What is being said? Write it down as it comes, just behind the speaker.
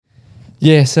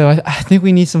Yeah, so I think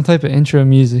we need some type of intro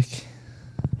music.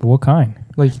 What kind?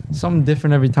 Like something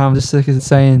different every time. Just sick of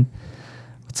saying,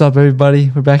 "What's up,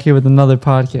 everybody? We're back here with another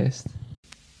podcast."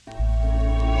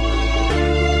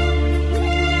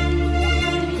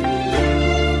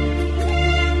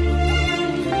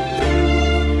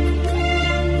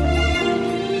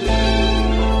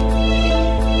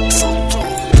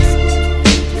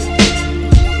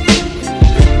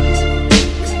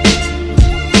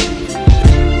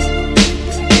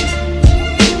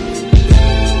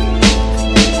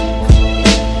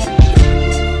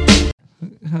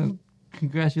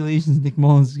 Congratulations, Nick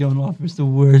Mullins is going off versus the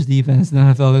worst defense in the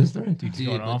NFL history. Dude, Dude,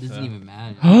 going that off, doesn't though. even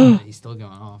matter. He's still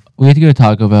going off. We have to go to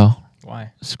Taco Bell.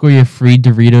 Why? Score your free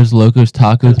Doritos Locos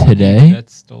Taco today. That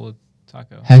stole a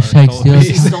taco. Hashtag Or steal a a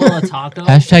He piece. stole a taco.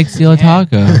 Hashtag steal a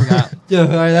taco. I forgot. Yeah, all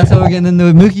right, that's how we're getting into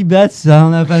it. Mookie Betts. I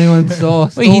don't know if anyone saw.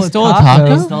 Wait, he stole a He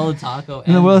taco? stole a taco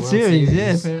in the and World Series.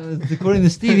 Yeah, apparently, according to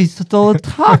Steve, he stole a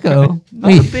taco. Not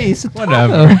Wait, a base, a taco.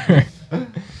 Whatever.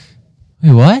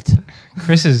 Wait, what?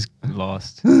 Chris is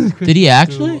lost. Did he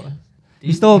actually?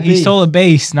 He stole a He base. stole a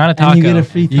base, not a taco. And you get a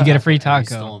free You get a free He's taco.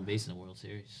 stolen base in the World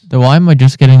Series. Then why am I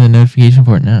just getting the notification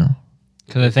for it now?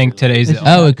 Because I think today's. the-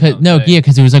 Oh, it could, no, today. yeah,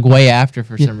 because it was like way after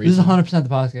for Yeah, some this is reason. 100% the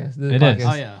podcast. This It the is.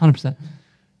 podcast. Oh, yeah.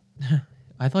 100%.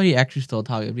 I thought he actually stole a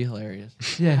taco. It'd be hilarious.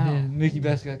 Yeah, How? yeah. Mookie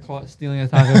Betts got caught stealing a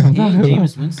taco from Taco Bell.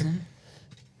 Jameis Winston.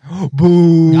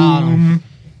 Boom. Got him.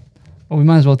 Well, we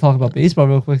might as well talk about baseball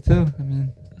real quick, too. I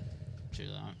mean, True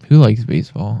that. Who likes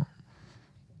baseball?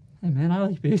 hey, man, I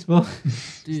like baseball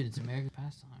Dude, it's American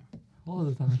pastime. all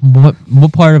the time.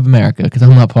 What part of America? Because I'm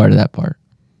not part of that part.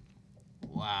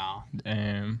 Wow.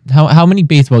 Damn. How many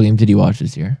baseball games did you watch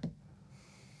this year?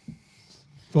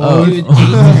 Oh. Dude,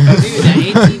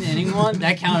 that 18 inning one,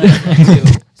 that counted as like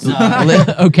 2.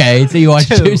 So, Okay, so you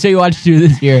watched two. So you watched 2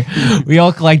 this year. We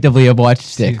all collectively have watched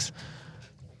 6.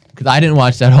 Because I didn't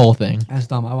watch that whole thing. That's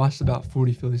dumb. I watched about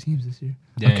 40 Phillies games this year.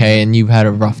 Damn. Okay, and you've had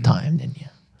a rough time, didn't you?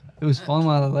 It was fun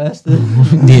while it lasted.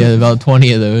 Yeah, about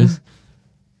 20 of those.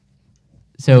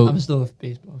 So I'm still a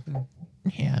baseball fan.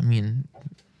 yeah, I mean,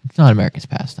 it's not America's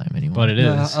pastime anymore. But it is.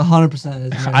 Yeah,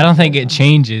 100% is. I don't think it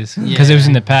changes because it was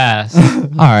in the past.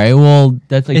 All right, well,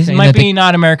 that's like It saying might that be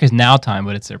not America's now time,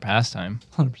 but it's their pastime.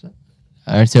 100%.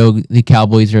 all right, so the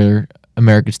Cowboys are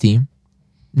America's team.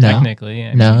 No, Technically.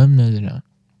 Yeah. no, they're not.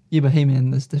 Yeah, but hey, man,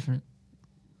 that's different.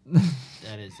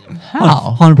 that is it.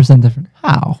 How? 100% different.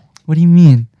 How? What do you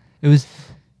mean? It was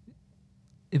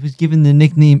given the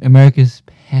nickname America's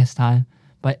pastime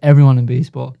by everyone in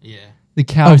baseball. Yeah. The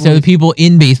Oh, Cowboys. so the people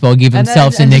in baseball give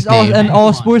themselves a just nickname. and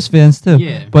all sports fans too.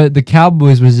 Yeah. But the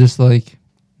Cowboys was just like,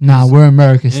 nah, we're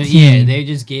America's Yeah, team. they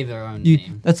just gave their own You-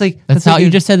 name. that's like That's how like you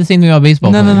if- just said the same thing about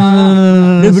baseball. No.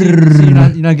 players. See, you're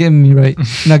not getting me right.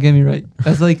 You're not getting me right.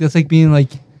 That's like being like,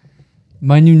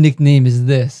 my new nickname is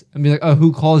this, and be like, oh,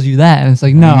 who calls you that? And it's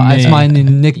like, no, it's my new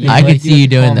nickname. I Like, could see you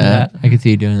don't doing call me that. I could see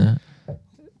you doing that.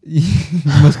 You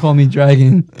must call me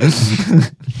Dragon.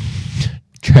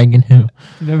 Dragon who?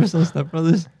 You never saw Step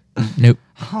Brothers? Nope.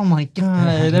 Oh my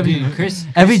god! Dude, Chris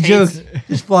Every joke hates-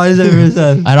 just flies over his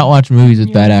head. I don't watch movies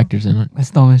with bad actors in it.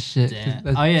 That's dumb as shit. Damn.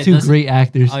 That's Oh, yeah, 2 that's- great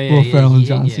actors, Oh, yeah, Will yeah, Ferrell and yeah,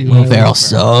 John yeah, C. yeah. Will Reilly. Ferrell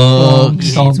He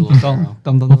hates Will Ferrell.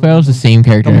 Will Ferrell's the same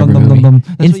character in every movie.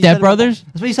 In Step Brothers,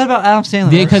 That's what you said about Adam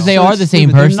Sandler. Yeah, 'cause they So are the same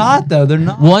stupid. person. They're not though. They're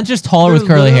not. one's just taller with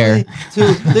They're curly hair.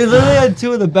 They literally had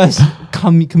 2 of the best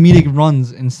comedic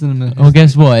runs in cinema. Well,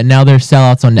 guess what? Now they're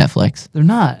sellouts on Netflix. They're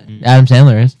not. Adam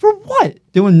Sandler is. For what?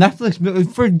 Doing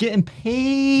Netflix for getting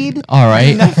paid. All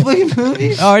right. Netflix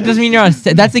movies. Oh, it doesn't mean you're on.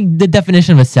 That's like the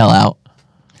definition of a sellout.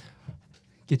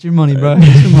 Get your money, bro.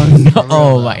 Get your money.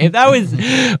 Oh my! If that was, You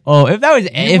if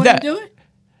wouldn't that, do it?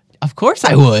 of course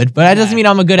I would, but that doesn't mean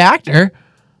I'm a good actor.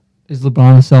 Is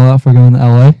LeBron a sellout for going to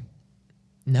LA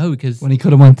No, because when he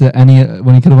could have went to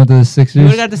the he Sixers? would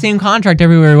have got the same contract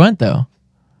everywhere he went, though.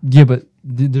 Yeah, but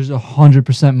there's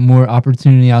 100% more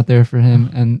opportunity out there for him,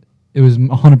 and it was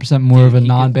 100% more of a Dude, he could-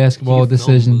 non-basketball he could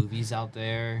film decision. Movies out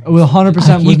there. It was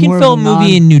 100% You was can more film of a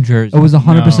movie in New Jersey. It was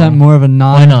 100% more of a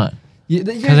non. Why not? Because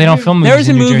they don't film movies There was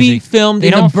a in New movie Jersey. filmed They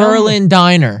in a don't film Berlin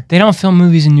diner. They don't film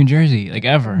movies in New Jersey, like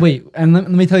ever. Wait, and let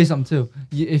me tell you something too.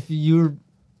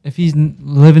 If he's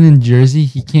living in Jersey,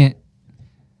 he can't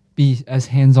be as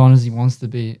hands-on as he wants to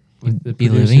be with the Be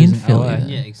producers living in in Philly, LA. then.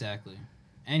 Yeah, exactly.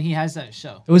 And he has that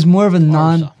show. It was more of a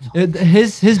non. Barbershop.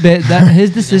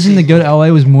 His decision to go to LA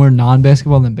was more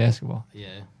non-basketball than basketball. Yeah.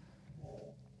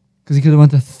 Because he could have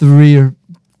went to 3 or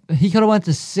he could have went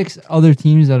to 6 other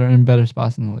teams that are in better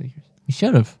spots than the Lakers. He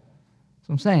should have.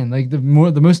 So I'm saying, like the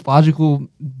most logical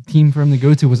team for him to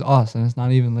go to was us, and it's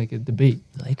not even like a debate.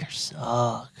 The Lakers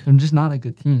suck. They're just not a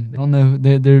good team. They don't know.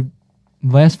 They're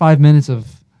last 5 minutes of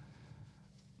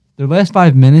their last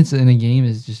 5 minutes in a game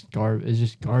is just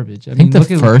garbage. I think the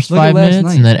first 5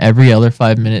 minutes and then every other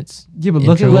 5 minutes. Yeah, but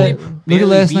look at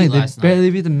last night. They barely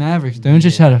beat the Mavericks.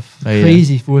 Doncic had a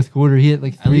crazy fourth quarter. He hit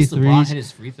like At three least LeBron threes. hit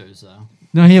his free throws though.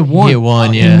 No, he had one. He hit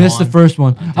one, He yeah. missed the first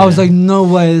one. Oh, I was damn. like, no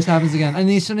way this happens again. And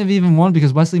he shouldn't have even won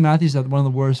because Wesley Matthews had one of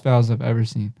the worst fouls I've ever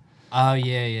seen. Oh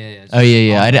yeah. Oh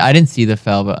yeah. I didn't see the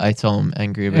foul, but I saw him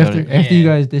angry about it. After you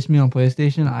guys dished me on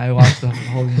PlayStation, I watched the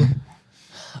whole game.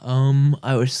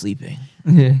 I was sleeping.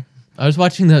 Yeah. I was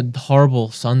watching the horrible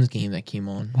Suns game that came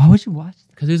on Why would you watch?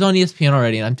 because it was on ESPN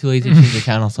already, and I'm too lazy to change the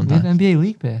channel We sometimes. have NBA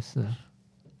League Pass though.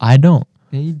 I don't.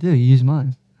 Yeah, you do. You use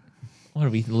mine. What do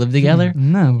we live together?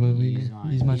 No, but we Use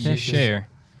mine. use my You Just pass. share.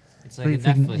 It's like a It's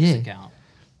like- Netflix yeah. account.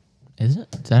 Is it?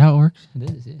 Is that how it works? It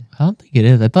is, yeah. I don't think it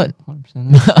is. I thought.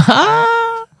 100%.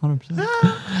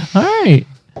 100%. All right.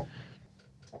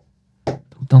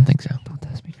 Don't think so. Don't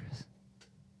test me, Chris.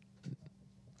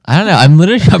 I don't know.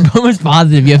 I'm almost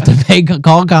positive you have to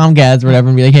call Comcast or whatever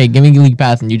and be like, hey, give me a league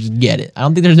pass, and you just get it. I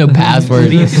don't think there's no password.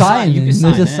 You You can can sign in. you can There's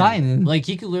sign a in. sign in. Like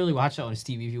he could literally watch it on his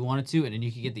TV if you wanted to, and then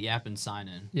you could get the app and sign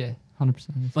in. Yeah,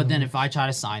 100%. But then if I try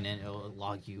to sign in, it'll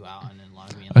log you out and then log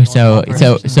me in. Okay, Like, only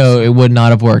one person. so it would not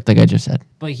have worked like I just said.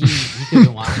 But he could have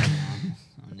been watching it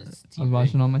on his I was TV.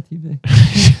 watching on my TV.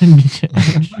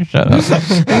 Shut up.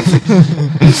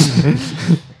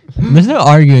 There's no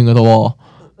arguing with a wall.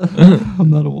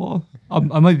 I'm not a wall. I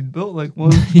might be built like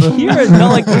one. You're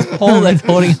not like this pole that's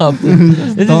holding up.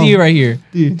 This is you right here.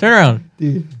 Dude, Turn around.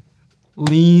 dude.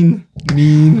 Lean,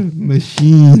 mean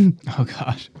machine. Oh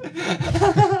gosh.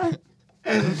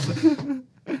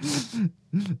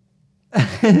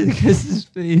 Chris's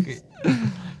face.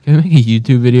 Can I make a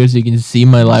YouTube video so you can see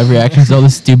my live reactions to all the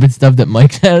stupid stuff that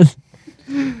Mike says?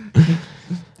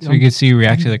 So we could see you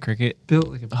react to the cricket. Built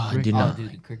like a Oh, I brick. did Oh, not.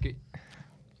 dude, the cricket.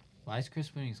 Why is Chris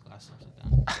putting his glasses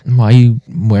upside down? Why are you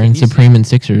wearing Can you Supreme see? and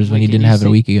Sixers when Wait, you can didn't you have it a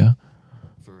see? week ago?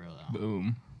 For real though.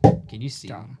 Boom. Can you see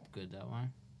Down. good that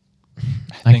way?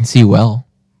 I can see well.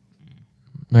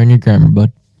 Learn your grammar,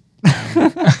 bud.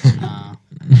 Nah,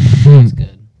 that's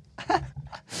good.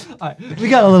 All right, we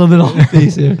got a little bit off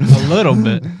base here. A little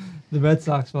bit. The Red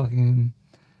Sox fucking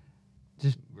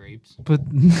Rapes. put.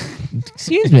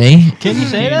 Excuse me. Can you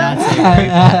say Can you not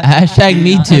that? say Hashtag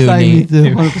me too, Hashtag me Nate. too.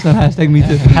 100% hashtag me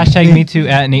too. Hashtag me too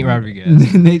at Nate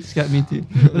Rodriguez. Nate's got me too.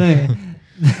 But anyway,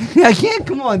 I can't.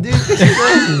 Come on, dude.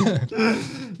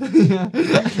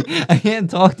 I can't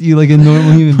talk to you like a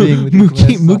normal human being with your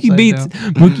glasses Mookie upside Beats.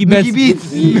 down. Mookie Mookie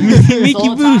Beats. Beats. Mickey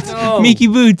Stole a Boots. taco. Mickey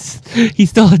Boots. He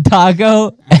stole a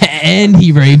taco and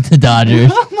he raped the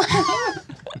Dodgers.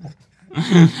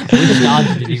 Which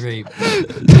Dodger did he rape?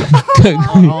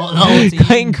 Oh, no,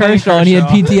 Clayton Kershaw, and he had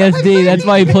PTSD. That's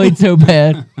why he played so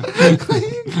bad.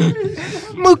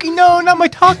 Mookie, no, not my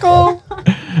taco.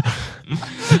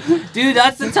 Dude,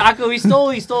 that's the taco he stole.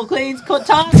 He stole Clayton's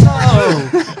taco.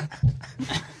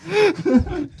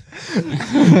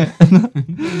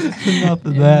 Enough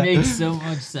of It that. makes so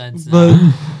much sense. But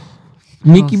now.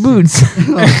 Mickey Oh, Boots.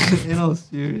 in all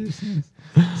seriousness,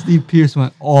 Steve Pierce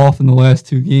went off in the last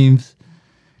two games.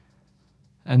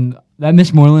 And that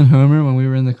Mitch Moreland homer when we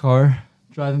were in the car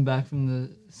driving back from the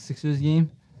Sixers game,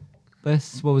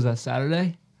 what was that,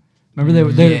 Saturday?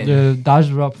 Remember the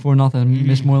Dodgers were up 4-0.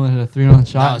 Mitch Moreland hit a 3-0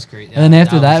 shot. That was great. And then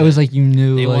after was that, it was like you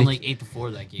knew. they like, won like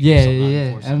 8-4 that game. or yeah, something,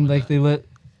 yeah, 9-4, and something like that.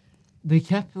 they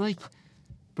kept like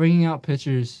bringing out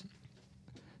pitchers.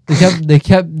 They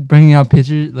kept bringing out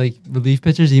pitchers, like relief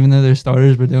pitchers, even though their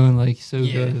starters were doing like so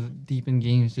Yeah. good deep in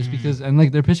games, just because, and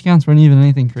like their pitch counts weren't even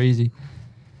anything crazy.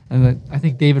 And like, I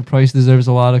think David Price deserves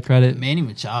a lot of credit. Manny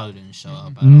Machado didn't show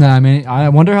up. At all. Nah, I mean, I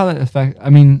wonder how that affect. I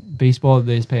mean, baseball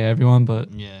they just pay everyone,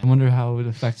 but Yeah, I wonder how it would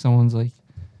affect someone's like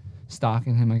stock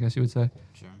in him. I guess you would say.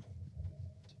 sure.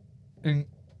 And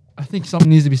I think something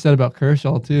needs to be said about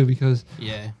Kershaw too, because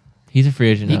Yeah, He's a free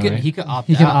agent he now, could right? he could opt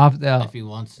he can out opt out. if he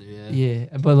wants to. Yeah.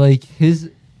 Yeah, but like he's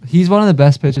one of the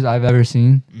best pitchers I've ever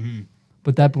seen. Mhm.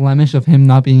 But that blemish of him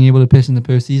not being able to pitch in the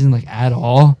postseason, like at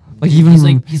all, like even He's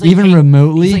like even Peyton-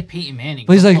 remotely, He's like Peyton Manning.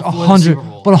 but he's like before the 100, Super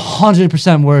Bowl. but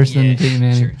 100% worse Yeah, than Peyton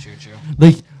Manning.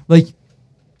 True. Like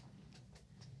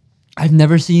I've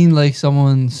never seen like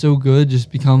someone so good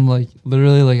just become like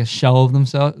literally like a shell of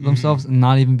themselves and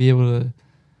not even be able to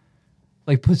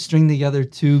like string together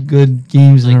two good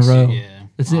games in a Like, row. Yeah,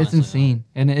 It's honestly, insane,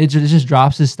 and it just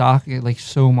drops his stock like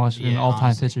so much in all time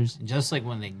honestly. pitchers. And just like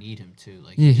when they need him too.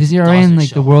 Like Yeah, he his just ERA in doesn't like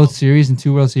the show World up. Series and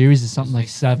 2 World Series is something like like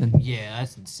 7. Yeah,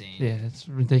 that's insane. Yeah, it's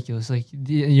ridiculous. Like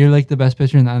you're like the best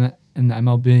pitcher in the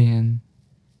MLB, and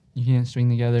you can't string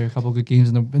together a couple good games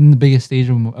in the biggest stage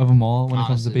of them all when it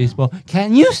comes to Honestly, baseball.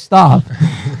 Can you stop?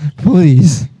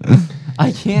 please.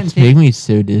 I can't It's take. making me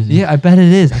so dizzy. Yeah, I bet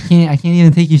it is. I can't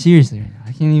even take you seriously right now.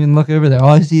 I can't even look over there. All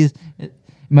I see is in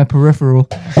my peripheral.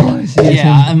 All I see is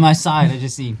Yeah, him. on my side, I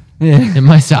just see. Yeah, In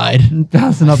my side.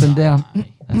 bouncing up and down.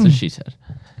 That's what she said.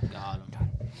 Got him.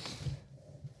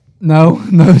 No,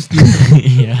 Steve.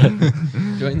 Yeah.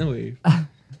 Join the wave.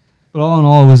 But all in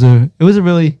all, it was a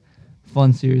really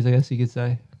fun series, I guess you could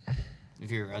say. If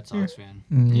you're a Red Sox fan.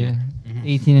 Yeah, Mhm.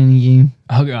 18 inning game.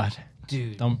 Oh God.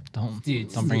 Dude. Don't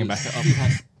bring it back up. Steve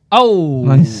has- Oh,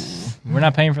 Nice. We're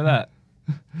not paying for that.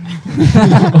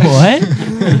 What?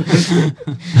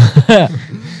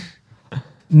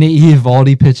 Nate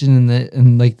Eovaldi pitching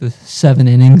in like the 7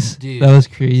 innings. Dude. That was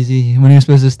crazy. When he was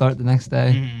supposed to start the next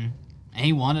day. Mhm. And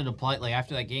he wanted to play, like,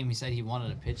 after that game, he said he wanted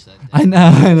to pitch that day. I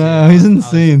know. He's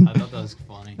insane. I thought that was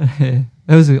funny.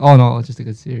 That was all in all just a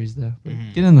good series though.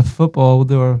 Mhm. Get into football. We'll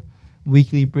do our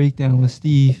weekly breakdown with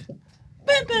Steve.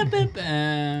 Bam, bam, bam,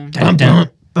 bam. Dun, dun.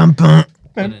 Bum, bum.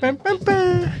 All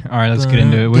right, let's get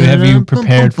into it. What have you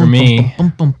prepared for me?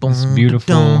 This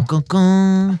beautiful.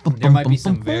 There might be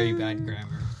some very bad grammar.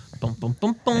 Hey,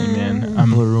 man,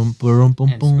 And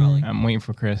spelling. I'm waiting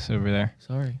for Chris over there.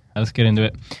 Sorry. Let's get into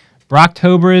it.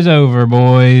 Brocktober is over,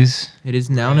 boys. It is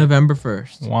now November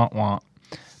 1st. Womp womp.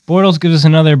 Bortles gives us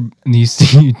another.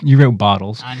 You wrote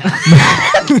bottles. I know.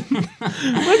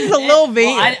 What's the Lil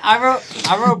Wayne? Well, I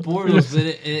wrote Bortles, but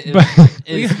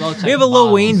it's spelled We have a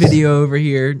Lil Wayne video over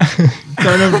here.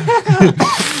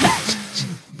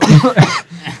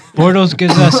 Bortles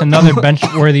gives us another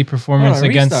bench-worthy performance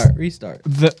against Restart.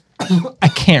 the. I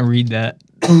can't read that.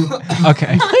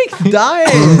 Okay. Mike's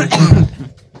dying.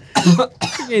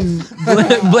 Fucking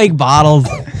Blake Bottles.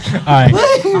 All right.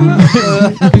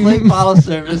 Like bottle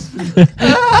service.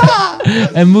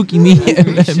 And Mookie Meats.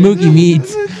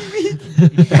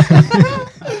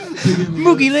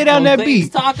 Mookie, lay down that Thanks,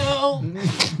 beat. Taco.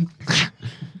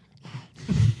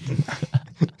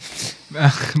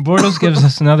 Bortles gives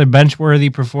us another bench-worthy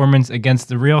performance against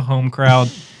the real home crowd.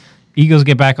 Eagles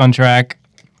get back on track.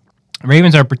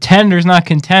 Ravens are pretenders, not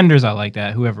contenders. I like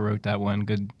that. Whoever wrote that one,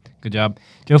 good job.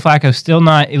 Joe Flacco still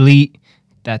not elite.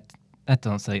 That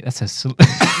don't say. That says.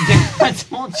 I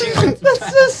told you.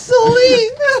 That's so silly.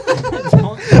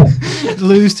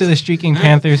 Lose to the streaking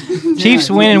Panthers. Chiefs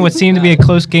win in what seemed to be a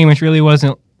close game, which really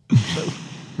wasn't.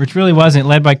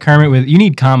 Led by Kermit with. You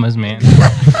need commas, man.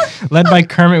 Led by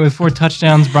Kermit with 4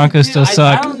 touchdowns. Broncos still I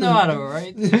suck. don't know how to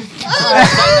write.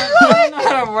 I don't know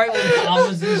how to write with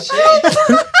commas and shit.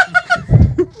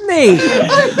 Nate.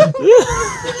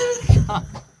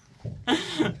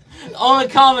 All the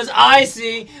commas I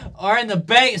see are in the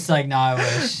bank. It's like, nah, I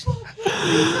wish.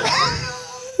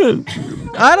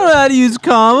 I don't know how to use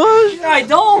commas. I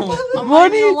don't. I'm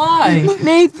not even gonna lie.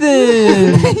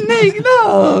 Nathan. Nate,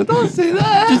 no, don't say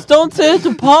that. Just don't say it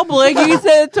to public. You can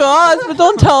say it to us, but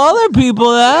don't tell other people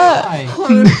that. Why?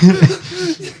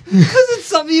 Because it's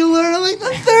something you learn in like the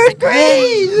 3rd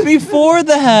grade. Before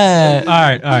that.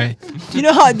 All right. You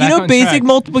know how? Back You know on basic track.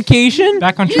 multiplication?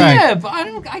 Back on track. Yeah, but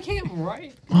I can't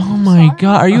write. Oh my Sorry.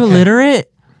 god, are you Okay.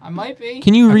 illiterate? I might be.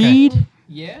 Can you Okay. read?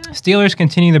 Yeah. Steelers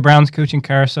continue the Browns coaching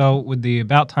carousel with the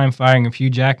about time firing of Hugh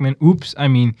Jackson.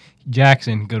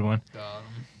 Jackson. Good one.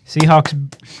 Seahawks.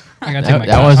 I gotta take my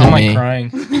That glasses. wasn't I'm like me. crying.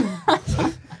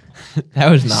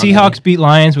 That was not Seahawks beat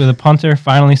Lions with a punter.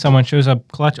 Finally, someone shows up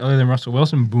clutch other than Russell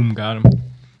Wilson. Boom, got him.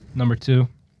 Number 2.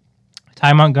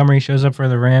 Ty Montgomery shows up for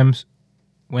the Rams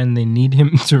when they need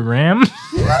him to ram.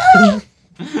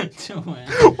 To win.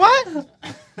 What?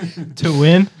 To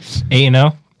win.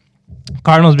 8-0.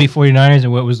 Cardinals beat 49ers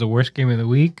in what was the worst game of the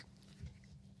week.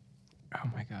 Oh,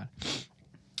 my God.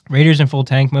 Raiders in full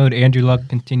tank mode. Andrew Luck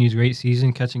continues great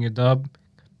season, catching a dub.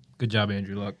 Good job,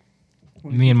 Andrew Luck.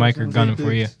 Me and Mike are gunning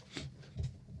for you.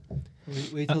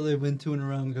 Wait till they win 2 in a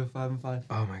row and go 5-5.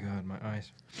 Oh, my God, my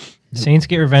eyes. Saints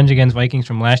get revenge against Vikings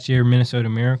from last year. Minnesota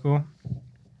Miracle.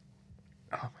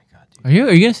 Oh, my God, dude. Are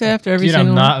you gonna say after every Dude,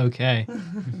 single I'm one? not okay.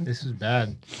 This is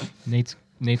bad. Nate's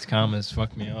commas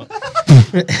fucked me up.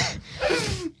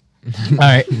 All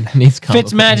right. Nate's combo.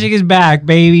 Fitzmagic is back,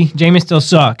 baby. Jameis still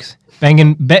sucks.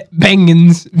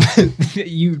 Bengals.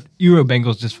 you wrote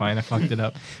Bengals just fine. I fucked it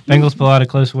up. Bengals pull out a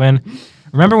close win.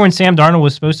 Remember when Sam Darnold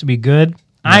was supposed to be good?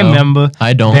 I No, remember.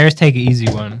 I don't. Bears take an easy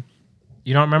one.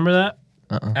 You don't remember that?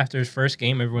 Uh-uh. After his first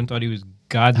game, everyone thought he was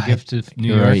God's gift to New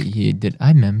You're York. right, he did. I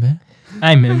remember.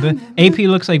 I remember. AP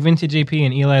looks like vintage AP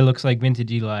and Eli looks like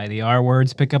vintage Eli. The R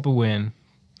words pick up a win.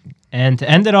 And to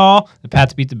end it all, the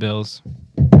Pats beat the Bills.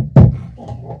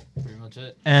 Pretty much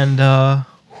it. And that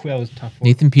was a tough one.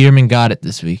 Nathan Peterman got it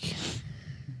this week.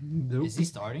 Is he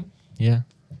starting? Yeah.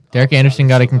 Derek Anderson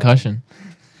got a concussion.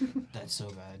 That's so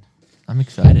bad. I'm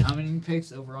excited. How many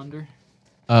picks over under?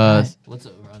 What's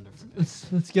over under for picks?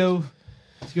 Let's go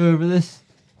over this.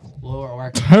 Lower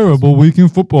or Terrible week in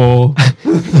football.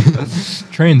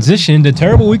 Transition to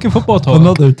terrible week in football talk.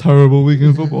 Another terrible week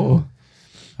in football.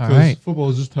 all right. Football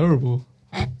is just terrible.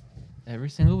 Every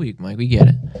single week, Mike. We get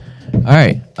it. All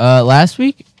right. Last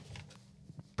week,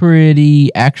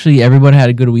 actually, everybody had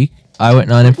a good week. I went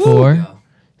 9-4. Yeah.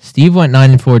 Steve went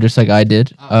 9-4, just like I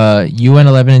did. You went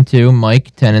 11-2.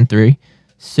 Mike 10-3.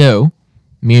 So,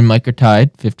 me and Mike are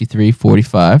tied,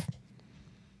 53-45.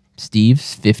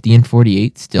 Steve's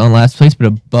 50-48, still in last place, but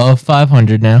above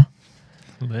 500 now.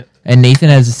 Lit. And Nathan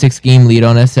has a 6-game lead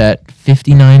on us at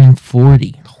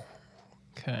 59-40.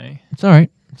 Okay. It's all right.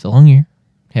 It's a long year.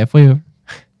 Halfway over.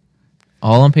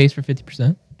 All on pace for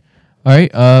 50%. All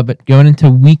right, but going into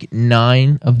week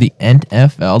 9 of the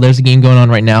NFL, there's a game going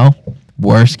on right now.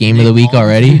 Worst game of the week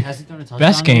already. Has he thrown a touchdown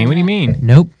Best game. What do you mean?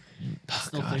 Nope.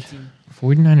 Still 13.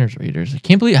 49ers Raiders. I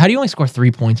can't believe. How do you only score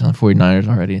 3 points on the 49ers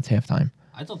already? It's halftime.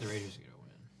 I thought the Raiders were gonna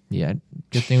win. Yeah,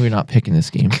 good thing we're not picking this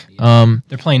game.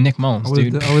 They're playing Nick Mullins,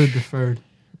 dude. I would have deferred.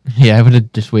 Yeah, I would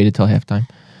have just waited till halftime.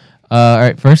 All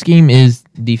right, first game is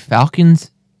the Falcons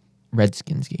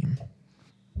Redskins game.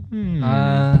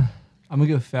 I'm gonna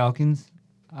go Falcons.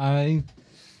 I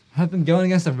have been going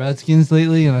against the Redskins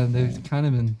lately, and they've kind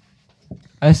of been.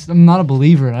 I'm not a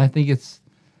believer, and I think it's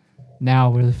now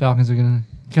where the Falcons are gonna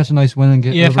catch a nice win and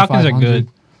get. Yeah, over Falcons 500. are good.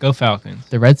 Go Falcons.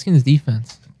 The Redskins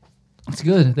defense. It's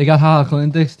good. They got Hala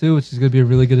Clinton too, which is gonna be a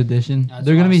really good addition. That's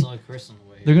They're why gonna I be. saw Chris on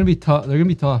the way. They're gonna be tough. They're gonna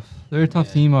be tough. They're a tough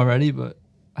Yeah. team already, but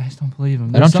I just don't believe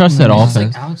them. I don't trust that It's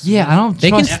offense. Alex Yeah, I don't They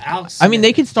can trust. s- Alex I mean, they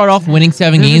Smith. could start off winning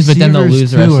 7 Their games, but then they'll receivers,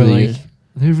 lose the rest too, of are the like- year.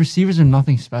 Their receivers are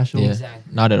nothing special. Yeah,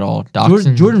 Exactly. not at all.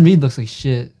 Dotson, Jordan Reed looks like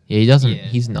shit. Yeah, he doesn't. Yeah.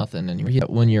 He's nothing anymore. He's a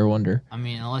 1-year wonder, I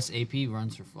mean, unless AP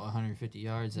runs for 150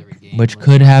 yards every game. which like-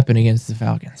 could happen against the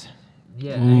Falcons.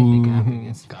 Yeah, anything can happen Ooh,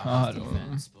 against the God. Falcons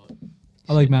defense. But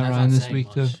I like Matt that's Ryan not this saying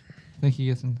week too. much. I think he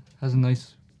has a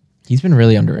nice He's been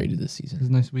really underrated this season.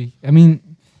 nice week. I mean,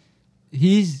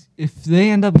 if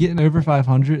they end up getting over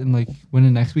 500 and like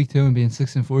winning next week too and being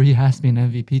 6-4, he has to be in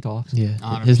MVP talks. Yeah,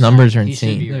 100%. his numbers are He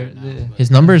should be insane. right now, They're- but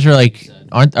His numbers are like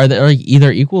like you said, are they like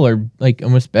either equal or like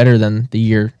almost better than the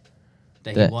year?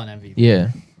 that that- he won MVP.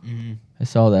 Yeah, Mhm. I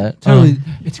saw that. Totally,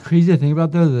 it's crazy to think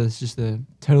about though. That it's just a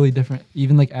totally different,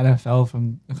 even like NFL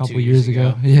from a couple 2 years years ago.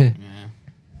 ago. Yeah,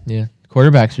 Yeah,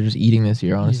 quarterbacks are just eating this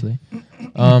year, honestly.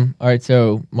 All right,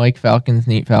 so Mike Falcons,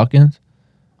 Nate Falcons.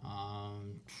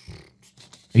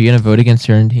 Are you gonna vote against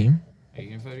your own team? Are you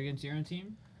gonna vote against your own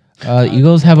team? The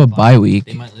Eagles have a bye They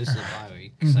week. might lose to the bye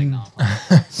week. It's like, Mhm.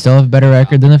 no, Still have a better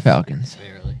record than the Falcons.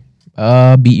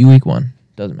 barely. Beat you week 1.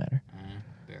 Doesn't matter.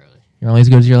 Barely. You're only as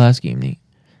good as your last game, Nate.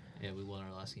 Yeah, we won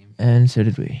our last game. And so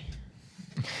did we.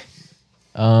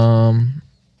 I'm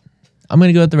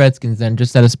gonna go with the Redskins then,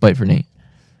 just out of spite for Nate.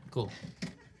 Cool.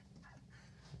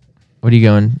 What are you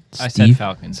going, I Steve? said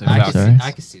Falcons. So I I'm can, sorry. Falcons. see,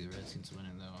 I can see the Redskins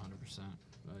winning though, 100%.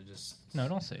 I just No,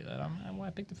 don't say that. I'm why I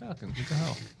picked the Falcons. What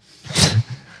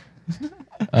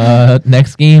the hell?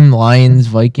 Next game, Lions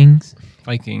Vikings.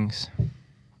 Vikings.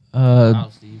 Wow,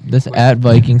 Steve, This quick. at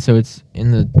Vikings, so it's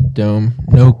in the dome.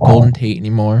 No Golden Tate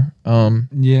anymore.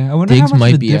 yeah. I wonder Diggs how much might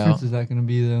of a be difference out. is that going to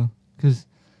be though, because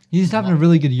he's having a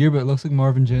really good year, but it looks like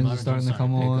Marvin Jones Marvin is starting Jones to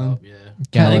come pick on. up, yeah.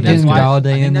 Kinda Galladay. getting why, Galladay I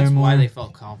think in there that's why more. they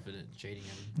felt confident trading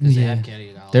him. Because they Yeah. have Kenny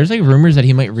Galladay. There's like rumors that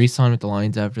he might re-sign with the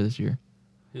Lions after this year.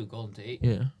 Who, Golden Tate?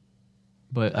 Yeah,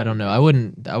 but I don't know. I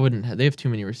wouldn't. They have too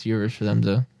many receivers for them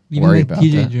to Even worry like about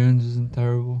TJ that. Jones isn't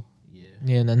terrible. Yeah.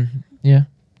 Yeah, and then they're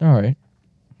all right.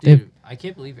 Dude, I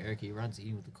can't believe Eric Ebron's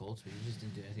eating with the Colts, but he just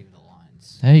didn't do anything with the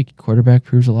Lions. Hey, quarterback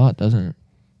proves a lot, doesn't it?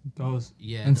 Does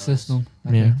Yeah. it and does. system.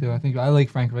 I Yeah. think too. I think I like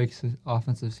Frank Reich's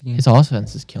offensive scheme. His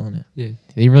offense is killing it. Yeah,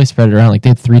 They really spread it around. Like they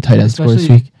had 3 tight ends score this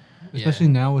Especially- week. especially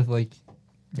now with like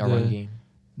Our run the game.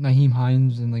 Naheem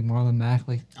Hines and like Marlon Mack,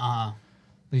 like Uh-huh.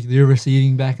 they're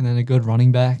receiving back and then a good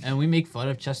running back. And we make fun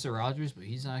of Chester Rogers, but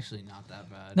he's actually not that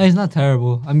bad. No, he's not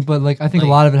terrible. I mean, but like I think Like-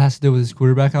 a lot of it has to do with his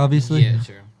quarterback, obviously. Yeah,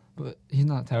 true. But he's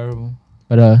not terrible.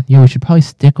 But yeah, we should probably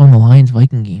stick on the Lions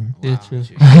Viking game. Yeah, Wow, true.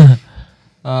 true.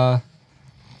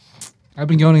 I've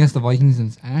been going against the Vikings and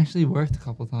it's actually worked a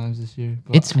couple times this year.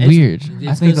 But It's weird.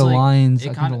 I think the Lions. it I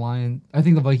think kinda- the Lions. I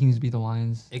think the Vikings beat the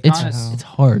Lions. It It's kinda, know. it's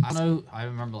hard. I know. I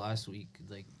remember last week,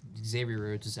 like Xavier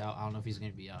Rhodes is out. I don't know if he's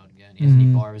going to be out again. Anthony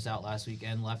Mhm. Barr was out last week,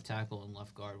 and left tackle and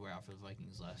left guard were out for the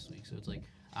Vikings last week. So it's like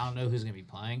I don't know who's going to be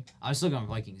playing. I'm still going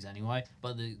Vikings anyway,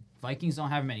 but the Vikings don't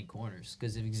have many corners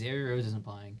because if Xavier Rhodes isn't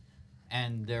playing,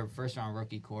 and their first round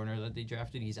rookie corner that they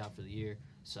drafted, he's out for the year.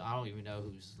 So I don't even know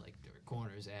who's like their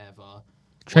corners. They have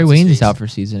Trey what's his Waynes is face? out for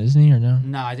season, isn't he, or no?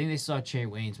 No, I think they saw Trey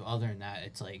Waynes, but other than that,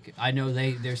 it's like I know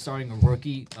they're starting a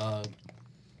rookie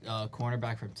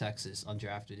cornerback from Texas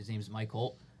undrafted. His name's Mike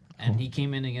Holt, and he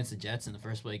came in against the Jets. In the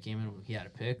first play he came in, he had a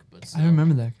pick, but still. I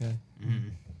remember that guy.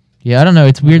 Yeah, I don't know.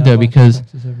 It's weird though because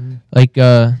like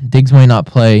Diggs might not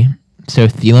play, so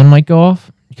Thielen might go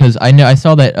off. Because I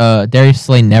saw that Darius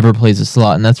Slay never plays a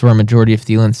slot, and that's where a majority of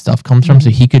Thielen's stuff comes from. So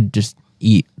he could just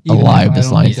eat alive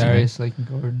this line. Darius can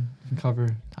guard, can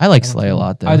cover. I like Slay a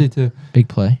lot though. I do too. Big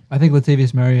play. I think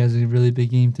Latavius Murray has a really big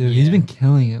game too. He's Yeah. been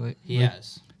killing it. He like,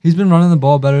 has. He's been running the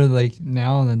ball better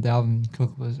now than Dalvin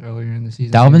Cook was earlier in the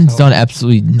season. Dalvin's done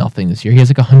absolutely nothing this year. He has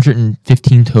like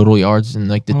 115 total yards in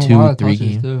like the 2-3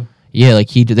 games. Too. Yeah, like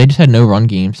they just had no run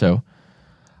game, so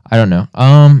I don't know.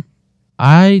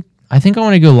 I think I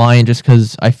want to go Lion just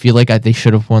because I feel like they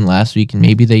should have won last week, and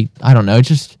maybe I don't know. It's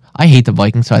just I hate the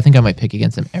Vikings, so I think I might pick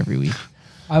against them every week.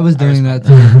 I was doing that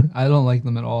too. I don't like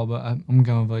them at all, but I'm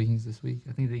going Vikings this week.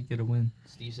 I think they get a win.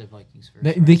 Steve said Vikings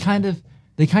first.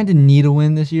 They kind of need a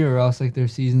win this year, or else like their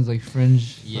season's like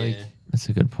fringe. Yeah. Like, That's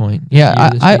a good point. Yeah, Yeah,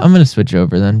 this week. I'm gonna switch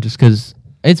over then, just because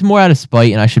it's more out of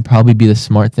spite, and I should probably be the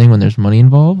smart thing when there's money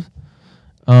involved.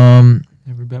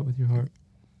 never bet with your heart.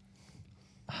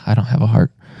 I don't have a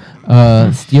heart.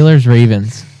 Steelers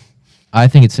Ravens. I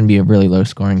think it's gonna be a really low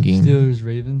scoring game. Steelers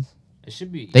Ravens. It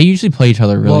should be. They usually play each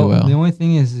other really well. The only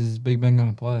thing is Big Ben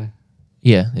gonna play?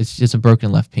 Yeah, it's just a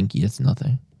broken left pinky. It's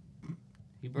nothing.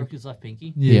 He broke his left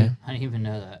pinky. Yeah. I didn't even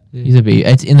know that. He's a baby.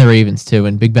 It's in the Ravens too,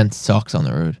 and Big Ben sucks on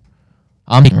the road.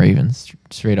 I'm taking Ravens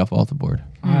straight off the board.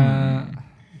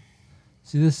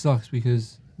 See, this sucks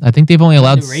because I think they've only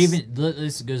allowed. The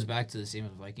This goes back to the same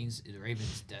with the Vikings. The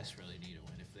Ravens desperately need a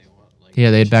win if they want. Like,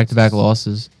 Yeah, they had back-to-back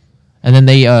losses, and then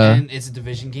they. and it's a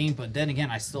division game, but then again,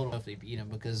 I still don't know if they beat them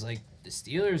because like the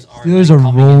Steelers are. Steelers like, are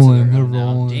coming into rolling, their they're own now.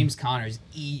 rolling. James Conner's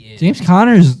eating. James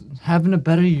Conner's having a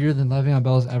better year than Le'Veon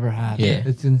Bell's ever had. Yeah.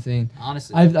 It's insane.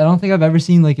 Honestly, I don't think I've ever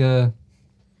seen like a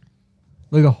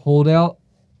holdout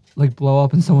like blow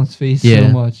up in someone's face Yeah. so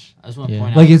much. I just want to Yeah.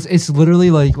 point Like out. it's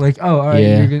literally like oh all right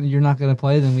Yeah. you're not gonna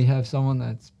play, then we have someone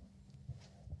that's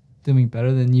doing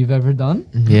better than you've ever done.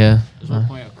 Yeah. I just want to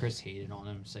point out Chris hated on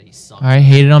him, said he sucked. I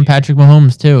hated on Patrick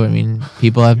Mahomes too. I mean,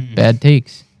 people have bad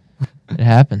takes. It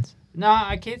happens. Nah,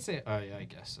 I can't say. Oh yeah, I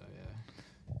guess so.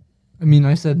 Yeah. I mean,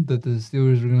 I said that the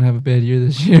Steelers were gonna have a bad year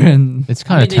this year, and It's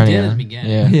kind of they turning. did at the on.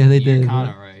 beginning. Yeah. Yeah, they You're did, kind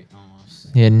but- of right, almost.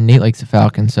 Yeah. Nate likes the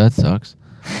Falcons, so that sucks.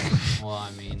 Well, I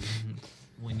mean,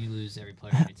 when you lose every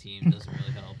player on your team, it doesn't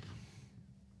really help.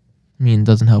 I mean, it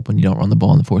doesn't help when you don't run the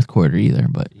ball in the fourth quarter either,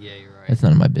 but Yeah, you're right. that's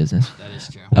none of my business. That is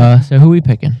true. So who we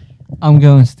picking? I'm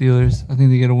going Steelers. I think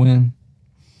they get a win.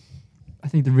 I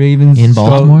think the Ravens In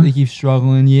Baltimore? They keep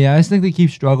struggling. Yeah, I just think they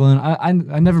keep struggling. I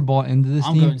never bought into this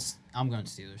I'm team. going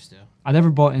Steelers too. I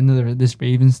never bought into this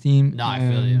Ravens team. No, I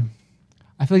feel and you.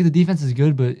 I feel like the defense is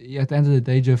good, but at the end of the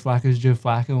day, Joe Flacco's Joe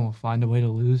Flacco and will find a way to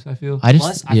lose. I feel.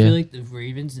 Plus, I feel like the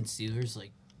Ravens and Steelers,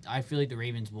 I feel like the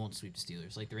Ravens won't sweep the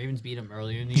Steelers. Like the Ravens beat them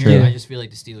earlier in the True. year. Yeah. I just feel like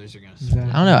the Steelers are gonna. Sweep.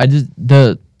 Exactly. I don't know.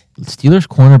 The Steelers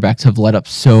cornerbacks have let up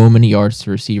so many yards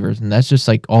to receivers, and that's just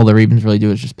like all the Ravens really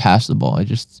do is just pass the ball. I could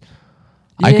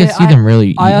Yeah, see them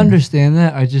really. I eating. understand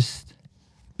that. I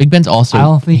Big Ben's also. I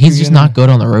don't think he's you're just gonna- not good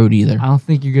on the road either. don't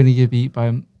think you're gonna get beat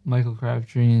by Michael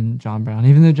Crabtree and John Brown.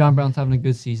 Even though John Brown's having a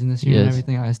good season this year and Yes.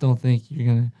 everything, I just don't think you're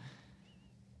gonna.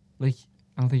 I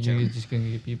don't think you're just gonna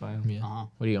get beat by him. Yeah. Uh-huh.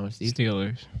 What are you going, Steve?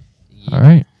 Steelers. Yeah. All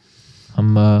right.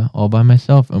 I'm all by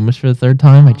myself, almost for the third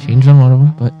time. I changed on one of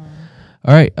them, but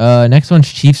all right. Next one's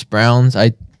Chiefs Browns.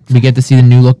 We get to see the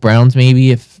new look Browns maybe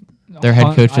if their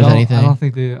head coach does anything. I don't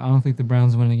think the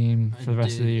Browns win a game for the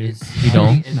rest of the year. It's- You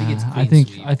don't? I think it's Nah, clean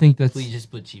sweep. I think that's Please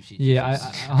just put Chiefs. yeah. I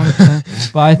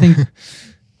 100%. But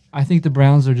I think the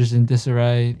Browns are just in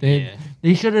disarray.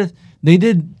 They should have. They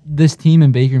did this team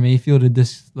and Baker Mayfield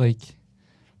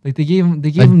they gave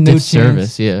him no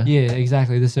disservice, chance. yeah. Yeah,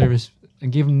 exactly. The service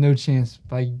and gave him no chance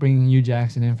by bringing Hugh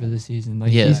Jackson in for the season.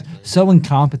 Like Yeah. he's Exactly. so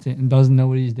incompetent and doesn't know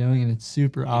what he's doing, and it's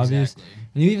super obvious. Exactly.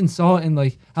 And you even saw it in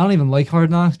I don't even like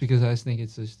Hard Knocks because I just think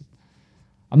it's just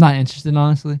I'm not interested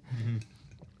honestly. Mhm.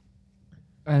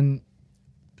 And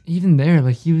even there,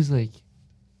 he was I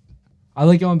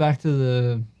like going back to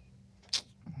the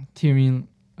Tywin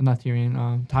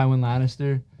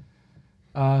Lannister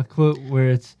quote where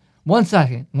it's 1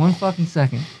 fucking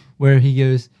second, where he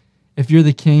goes, "If you're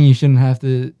the king, you shouldn't have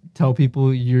to tell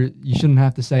people you shouldn't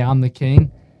have to say I'm the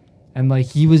king," and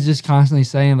he was just constantly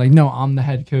saying no, I'm the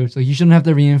head coach. You shouldn't have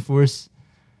to reinforce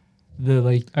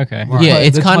the Okay. Right. Yeah,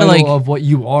 it's the kinda title like- of what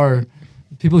you are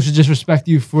people should just respect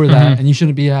you for that, and you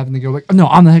shouldn't be having to go like, oh, no,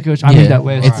 I'm the head coach. I made that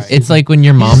way. It's Right. it's like when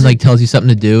your mom like tells you something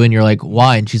to do, and you're like,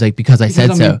 "Why?" And she's like, "Because I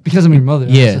said so." Because I'm your mother.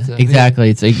 Yeah, That's it. exactly.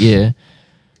 It's like yeah,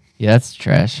 that's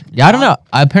trash. Yeah, I don't know.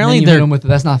 Apparently Apparently, they're with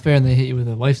that's not fair, and they hit you with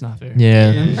a life's not fair. yeah.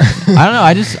 I don't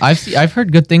know. I've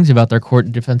heard good things about their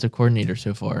defensive coordinator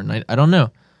so far, and I don't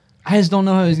know. I just don't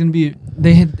know how he's gonna be.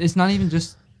 It's not even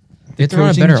just They throw a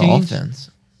coaching better change. offense.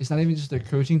 It's not even just their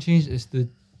coaching change. It's the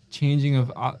changing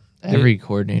of Every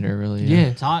coordinator really.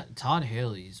 yeah. Todd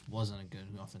Haley's wasn't a good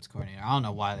offense coordinator. I don't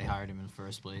know why they hired him in the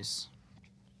first place.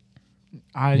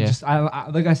 I Yeah. just I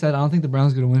like I said, I don't think the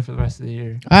Browns are gonna win for the rest of the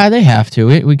year. They have to.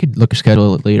 We could look at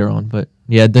schedule it later on, but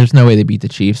yeah, there's no way they beat the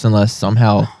Chiefs unless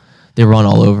somehow they run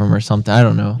all over them or something. I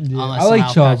don't know. Unless I like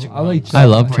somehow Chubb. Patrick I like Mahomes Chubb. I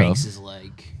love breaks Chubb. his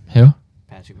leg. Who?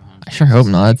 Patrick Mahomes. I sure hope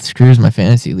not. That screws my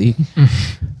fantasy league.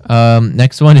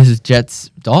 Next one is Jets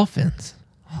Dolphins.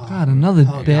 God, another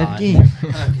Oh, bad God. game.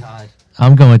 Oh God.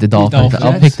 I'm going with the Dolphins. Dolphins.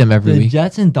 I'll pick them every the week.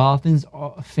 Jets and Dolphins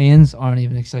fans aren't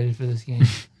even excited for this game.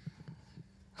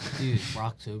 Dude,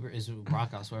 Brocktober is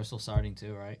Brock Osweiler still starting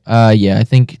too, right? Yeah, I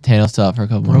think Tannehill's still out for a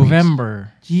couple more weeks.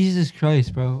 November. Jesus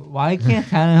Christ, bro! Why can't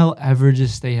Tannehill ever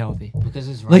just stay healthy? Because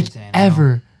it's Like Ryan Tannehill.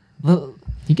 ever. Look,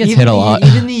 He gets even hit a lot.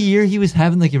 Even the year he was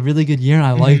having like a really good year and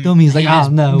I liked him, he's like, He oh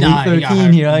just- no, nah, he week got 13,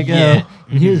 hurt. here I go. Yeah.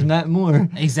 And here's Matt Moore.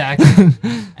 Exactly.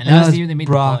 And that was the year they made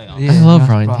Brock, the playoffs. yeah. I love that's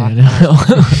Ryan Brock.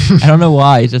 Tannehill. I don't know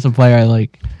why. He's just a player I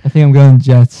like. I think I'm going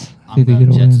Jets. I I'm think they going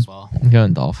get a Jets win. as well. I'm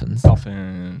going Dolphins.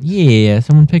 Dolphins. Yeah,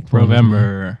 someone picked one.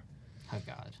 November. Oh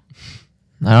God.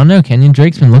 I don't know. Kenyon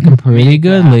Drake's been looking pretty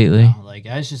good Yeah, lately. no, like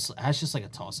that's just like a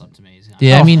toss up to me.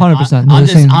 Yeah, I Oh, mean, 100%. I'm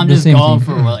They're I'm the just same going team.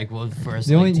 for what first.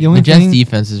 The only- like, the team. only the Jets' thing-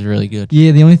 defense is really good.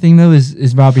 Yeah, the only thing though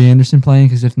is Robbie Anderson playing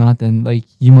because if not, then like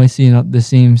you might see the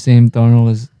same Sam Darnold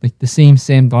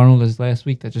as last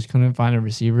week that just couldn't find a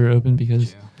receiver open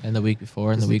because And the week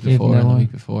before, and the Just week gave before, no and the one.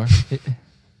 week before.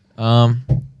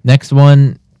 Next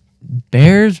one,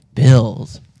 Bears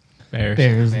Bills. Bears.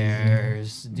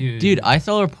 Bears, dude. Dude, I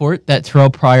saw a report that Terrell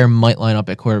Pryor might line up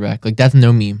at quarterback. Like that's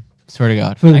no meme. Swear to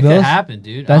God. for the that could Bills, happen,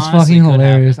 dude. that's Honestly, fucking could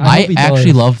hilarious. happen. I hope I he actually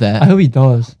does. love that. I hope he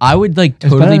does. I would like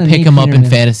better totally than pick Nate him up in Peterman.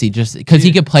 fantasy just because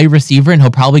he Dude. could play receiver and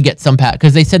he'll probably get some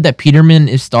because they said that Peterman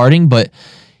is starting, but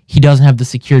he doesn't have the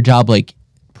secure job. Like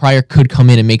Pryor could come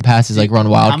in and make passes, like run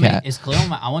How many- wildcat. Is Khalil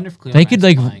Mack? I wonder if Khalil They Mack's could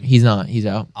like playing. he's not he's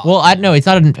out. Oh, Well, I know it's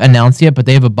not announced yet, but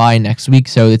they have a bye next week,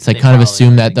 so it's like They kind of probably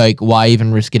assume are, that I like why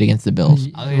even risk it against the Bills?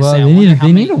 I was gonna Well, say, I they wonder need how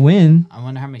they many- need a win. I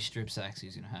wonder how many strip sacks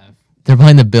he's gonna have. They're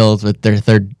playing the Bills with their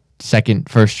second,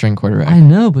 first string quarterback. I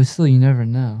know, but still, you never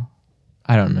know.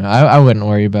 I don't know. I wouldn't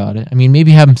worry about it. I mean,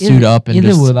 maybe have him suit up and either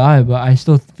just would I, but I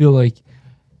still feel like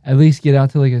at least get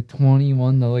out to like a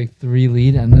 21-3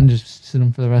 lead and then just sit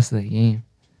them for the rest of the game.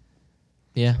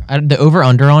 yeah. The over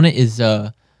under on it is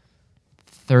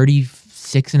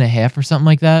 36.5 or something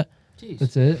like that. Jeez.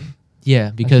 That's it.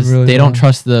 Yeah, because really they don't low.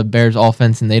 trust the Bears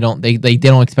offense and they don't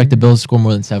expect the Bills to score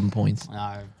more than 7 points.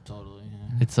 Nah, totally.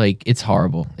 Yeah. It's like it's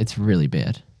horrible. It's really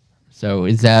bad. So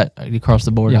is that across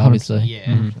the board? Yeah, 100%. Obviously.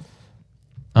 Yeah.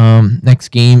 Next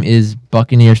game is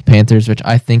Buccaneers Panthers, which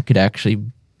I think could actually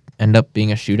end up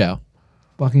being a shootout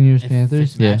Buccaneers, If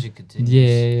Panthers. Yeah. Fitzmagic continues.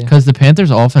 Yeah. because the Panthers'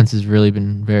 offense has really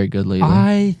been very good lately.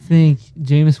 I think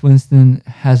Jameis Winston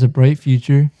has a bright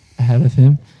future ahead of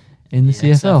him in the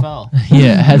CFL.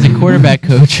 Yeah, as a quarterback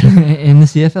coach, In the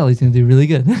CFL, he's going to do really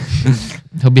good.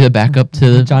 he'll be the backup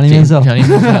to Johnny James- Manziel. Johnny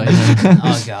Manziel, yeah.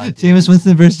 Oh god. Jameis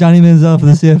Winston versus Johnny Manziel for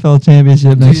the CFL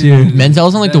championship next Dude. year.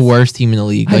 Manziel's on like the That's- worst team in the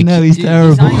league. I Like, know he's Dude, terrible.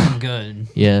 He's not even good.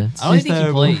 yeah, I don't He's think he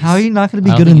terrible. plays. How are you not going to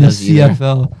I be don't good in think the he does either.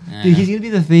 CFL? Yeah. Dude, he's going to be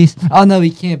the face. Oh no, he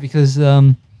can't because he's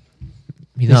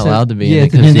They not said- allowed to be. yeah, in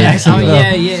it to be in the 'cause Oh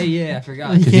XFL. yeah. I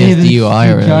forgot. he 'Cause can't he has even. DUI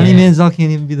or Johnny whatever. Manziel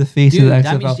can't even be the face Dude, of the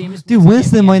that means XFL. Jameis Dude, Winston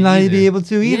Winston can't might be not either. be able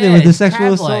to either Yeah, with the it's sexual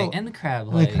crab assault. leg and the crab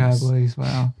And legs. the crab legs.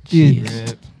 Wow, dude,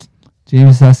 Rip.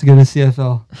 Jameis has to go to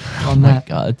CFL Oh on my that.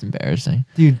 god, it's embarrassing.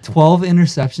 Dude, 12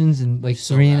 interceptions in like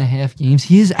So 3.5 games.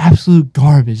 He is absolute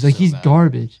garbage. Like So he's bad.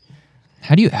 garbage.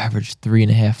 How do you average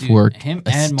 3.5 Dude, for him a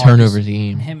and turnovers Marcus,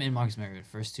 game? Him and Marcus Mariota,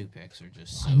 first two picks are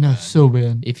just so I know, bad. so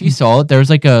bad. If you saw it, there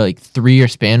was like a 3-year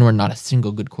span where not a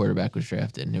single good quarterback was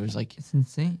drafted, and it was like It's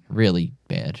insane. really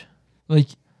bad. Like,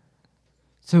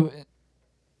 so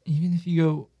even if you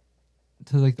go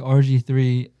to like the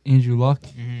RG3 Andrew Luck,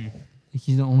 Mhm. like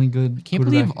he's the only good. I can't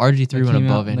believe quarterback RG3 that went came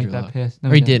above out in, like, Andrew that Luck. past- no,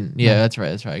 Or he didn't. didn't. Yeah, No. that's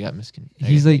right. I got misconceived.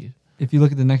 He's like, if you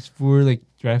look at the next 4 like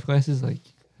draft classes, like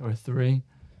or 3,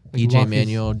 like DJ Luck is-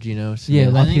 Manuel, Geno Smith. Yeah, I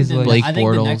Luck think is the, like Blake I think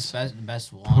Bortles. the next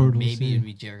best one Bortles, maybe yeah. it'd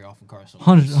be Jared Goff and Carson.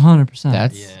 100%.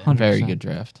 That's Yeah. a very 100%. good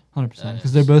draft. 100% That because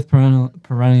is. they're both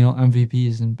perennial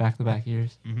MVPs in back-to-back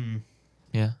years. Mm-hmm.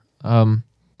 Yeah.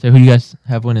 So who do you guys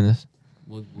have winning this?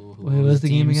 We'll Wait, what was the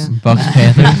game teams. again? Bucks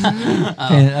Panthers.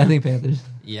 I think Panthers.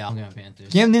 Yeah, I'm going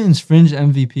Panthers. Cam Newton's fringe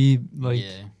MVP like yeah.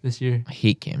 this year. I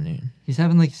hate Cam Newton. He's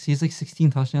having like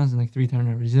 16 touchdowns and like 3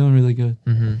 turnovers. He's doing really good.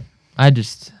 Hmm. I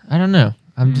don't know.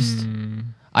 I'm just. Mm.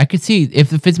 I could see if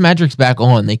the Fitzmagic's back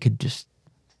on, they could just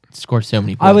score so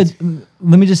many points. I would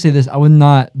let me just say this: I would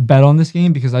not bet on this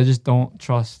game because I just don't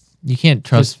trust. You can't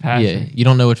trust. Yeah, Fitzpatrick. you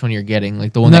don't know which one you're getting.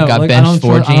 Like the one that got benched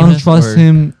for Jameis. I don't trust or-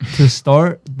 him to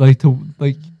start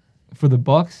for the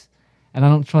Bucks, and I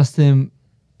don't trust him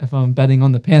if I'm betting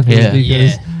on the Panthers Yeah.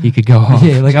 because He could go off.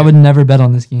 yeah, like I would never bet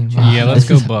on this game. Yeah, let's This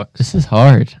go is- Bucks. This is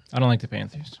hard. I don't like the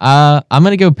Panthers. I'm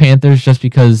gonna go Panthers just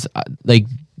because, like,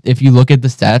 if you look at the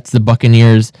stats, the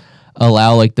Buccaneers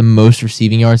allow like the most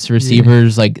receiving yards to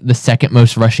receivers, like the second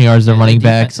most rushing yards to Yeah, running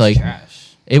their backs, defense is like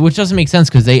trash. which doesn't make sense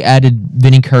because they added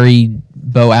Vinny Curry,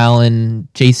 Bo Allen,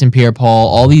 Jason Pierre-Paul,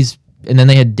 all these, and then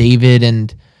they had David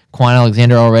and Quan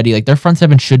Alexander already. Like their front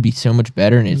seven should be so much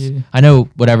better, and it's Yeah. I know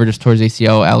whatever just towards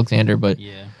ACL Alexander, but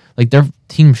Yeah. like their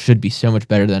team should be so much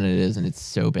better than it is, and it's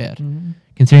so bad. Mhm.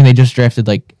 Considering they just drafted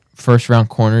like first round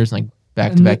corners like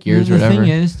back to back And years the or whatever.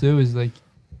 thing is too is like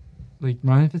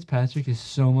Ryan Fitzpatrick is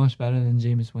so much better than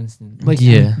Jameis Winston. Like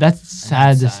Yeah. that's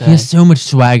sad to That's say. sad. He has so much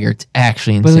swagger. It's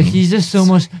actually But insane. like he's just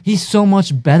he's so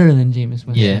much better than Jameis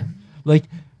Winston. Yeah. Like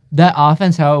that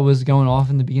offense, how it was going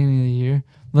off in the beginning of the year.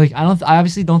 Like I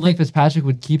obviously don't think Fitzpatrick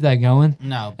would keep that going.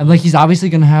 No. And like he's obviously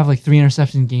gonna have like 3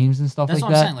 interception games and stuff That's like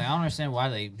what I'm that. saying. Like I don't understand why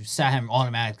they sat him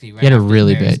automatically. Right He had a after the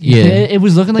really Bears bad- game. yeah. It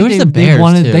was looking like It was they the Bears,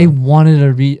 wanted too. they wanted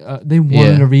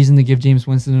a reason to give Jameis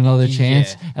Winston another Yeah.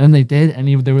 chance, and then they did, and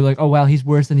they were like, oh wow, he's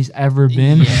worse than he's ever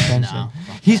been. Yeah, And bench him.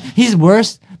 no. He's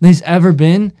worse than he's ever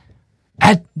been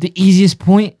at the easiest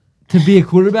point to be a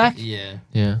quarterback. Yeah.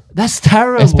 yeah. That's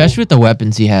terrible. Especially with the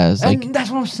weapons he has. Like And that's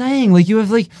what I'm saying. Like you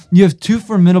have 2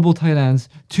 formidable tight ends,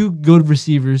 2 good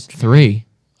receivers. 3.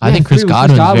 I Yeah, think Chris 3 with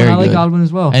Godwin's very I like good. Godwin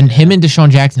as well. And him and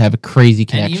Deshaun Jackson have a crazy And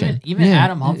connection. even Yeah,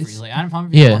 Adam Humphries, it's- like Adam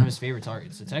Humphries, is Yeah. one of his favorite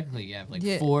targets. So technically, you have like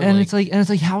 4. and like, it's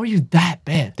like how are you that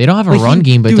bad? They don't have a Like, run he-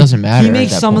 game, but dude, it doesn't matter. He at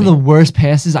makes that some point. of the worst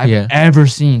passes I've Yeah. ever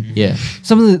seen. Yeah.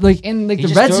 Some of the like in like he the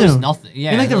just red throws zone. Nothing.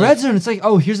 Yeah. In like the like, red zone, it's like,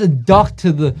 oh, here's a duck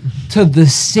to the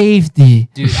safety.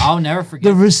 Dude, I'll never forget.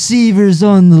 The receiver's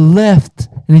on the left,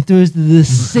 and he throws to the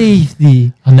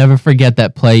safety. I'll never forget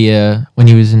that play when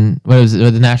he was in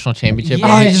the national championship.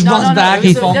 Oh, he just runs back, it was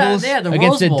he the- fumbles Yeah, the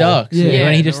against Rose the Bowl. Ducks. Yeah.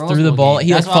 When he the just Rose threw the Bowl ball, game.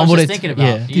 he like That's what I was fumbled just it. thinking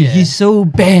about. Yeah. Dude, he's so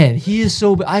bad. He is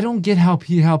so bad. I don't get how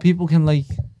people can like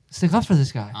stick up for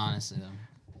this guy. Honestly, though.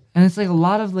 And it's like a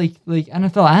lot of like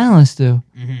NFL analysts do,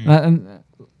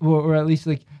 or at least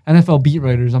like NFL beat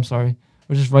writers. I'm sorry,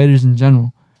 or just writers in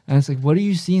general. And it's like, what do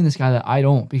you see in this guy that I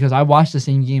don't? Because I watch the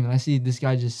same game and I see this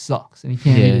guy just sucks and he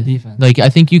can't Yeah. read the defense. Like I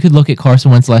think you could look at Carson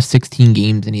Wentz's last 16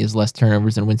 games and he has less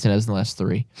turnovers than Winston has in the last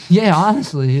 3. Yeah,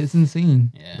 honestly, it's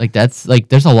insane. Yeah. Like that's like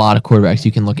there's a lot of quarterbacks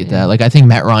you can look at that. Like I think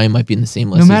Matt Ryan might be in the same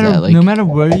list No matter as that. Like no matter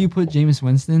where you put Jameis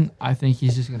Winston, I think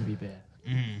he's just gonna be bad.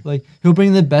 Like he'll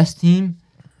bring the best team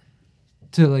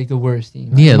to like the worst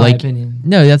team. Yeah, in my like- opinion.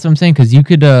 no, that's what I'm saying because you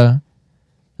could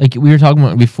like we were talking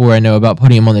about before I know about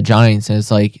putting him on the Giants and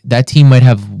it's like that team might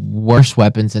have worse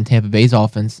weapons than Tampa Bay's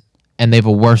offense and they have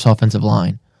a worse offensive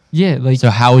line. Yeah, like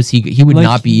So how is he would like-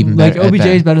 not be even like better. at OBJ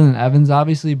is that. better than Evans,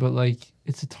 obviously, but like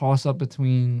it's a toss up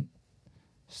between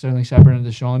Sterling Shepard and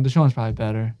Deshaun. Deshaun's probably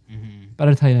better.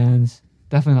 Better tight ends.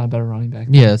 Definitely not a better running back.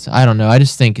 Yes, I don't know. I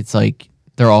just think it's like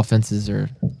their offenses are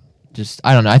just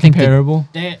I don't know. I think Comparable.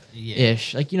 Yeah.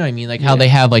 ish. Like you know what I mean? Like how Yeah. they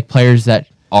have like players that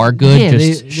are good Yeah,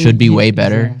 just they- should be yeah, way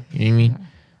better. exactly. You know what I mean?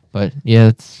 But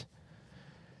yeah,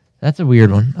 that's a weird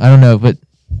one. I don't know, but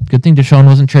good thing Deshaun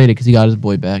wasn't traded because he got his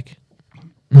boy back.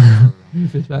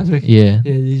 Fitzpatrick. Yeah.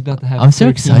 Yeah, he's about to have. I'm so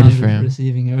excited for 1,300 him.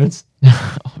 Receiving yards.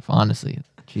 Honestly,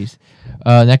 jeez.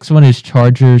 Next one is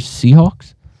Chargers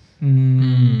Seahawks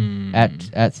at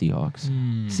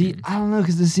Seahawks. See, I don't know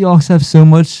because the Seahawks have so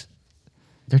much.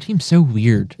 Their team's so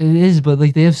weird. It is, but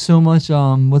like they have so much.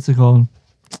 What's it called?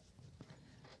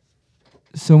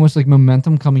 So much like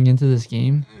momentum coming into this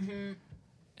game,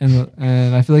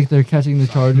 and I feel like they're catching the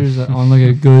Chargers on like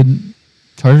a good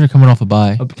Chargers are coming off a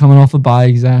bye. coming off a bye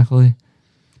exactly.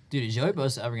 Dude, is Joey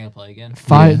Bosa ever gonna play again?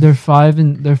 Five. Yeah.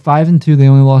 They're 5-2. They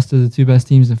only lost to the 2 best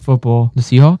teams in football. The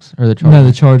Seahawks or the Chargers? No,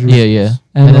 the Chargers. Yeah, yeah.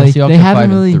 And, then like Seahawks they are haven't 5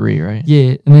 and really. 3, right?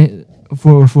 Yeah, and they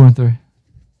 4-3.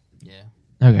 Yeah.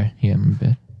 Okay. Yeah, my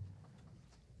bad.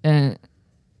 And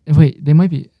wait, they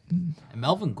might be. And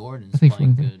Melvin Gordon's I think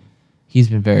playing so. good. He's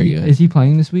been very good. Is he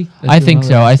playing this week? I think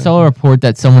so. I saw a report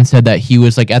that someone said that he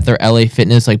was like at their LA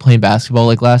Fitness, like playing basketball,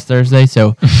 like last Thursday.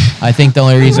 So I think the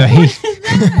only reason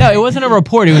no, it wasn't a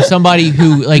report. It was somebody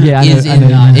who like Yeah, I know- is I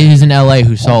know. is in LA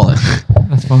who saw him.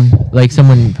 That's funny. Like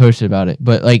someone posted about it,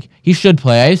 but like he should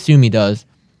play. I assume he does.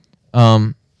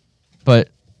 But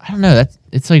I don't know.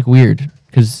 It's like weird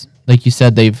because, like you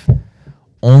said, they've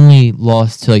only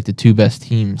lost to like the two best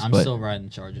teams. I'm but still riding the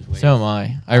Chargers wave. so am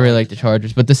I. I really like the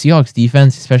Chargers, but the Seahawks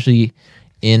defense, especially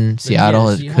in But Seattle,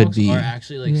 the it could Seahawks be. are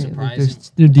actually like Yeah, surprising.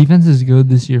 their defense is good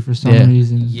this year for some Yeah.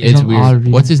 reason. Yeah. It's Some weird. odd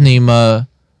reason. What's his name?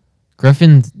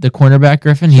 Griffin, the cornerback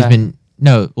Griffin. He's Shaq. been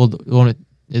well. The one with-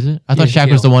 is it? I thought Yeah,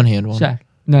 Shaq was Shaquille. the one hand one. Shaq.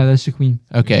 No, that's Shaquem.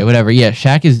 Okay, whatever. Yeah,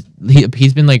 Shaq is.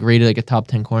 He's been like rated like a top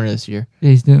 10 corner this year. Yeah,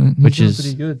 he's doing. Which doing is-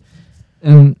 pretty good.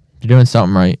 And They're doing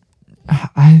something right.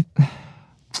 I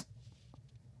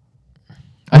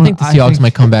I think the I Seahawks think-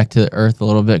 might come back to earth a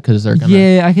little bit because they're gonna.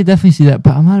 yeah, I could definitely see that,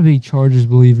 but I'm not a big Chargers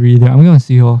believer either. I'm going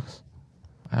Seahawks.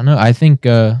 I don't know. I think.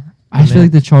 I just feel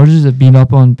like the Chargers have beat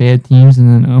up on bad teams and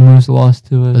then almost lost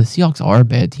to the it. Seahawks are a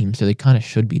bad team, so they kind of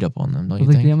should beat up on them, don't But you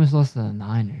like they think? almost lost to the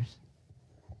Niners.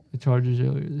 The Chargers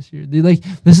earlier this year.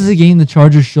 This is a game the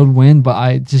Chargers should win, but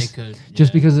I They just could,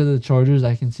 just yeah. because of the Chargers,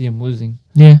 I can see them losing.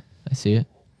 Yeah, I see it.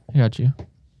 I got you.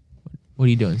 What are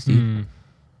you doing, Steve?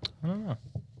 I don't know.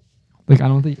 Like I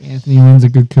don't think Anthony Lynn's a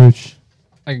good coach.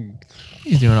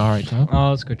 He's doing all right, Tom.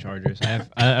 Oh, let's go Chargers.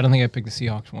 I don't think I picked the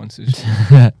Seahawks once.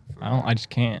 It's- I just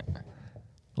can't.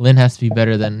 Lynn has to be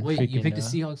better than. Wait, you freaking, picked the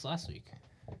Seahawks last week.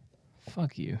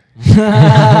 Fuck you.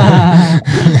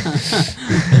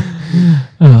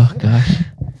 Oh gosh.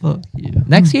 Fuck you.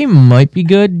 Next game might be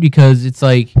good because it's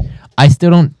like I still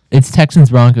don't. It's Texans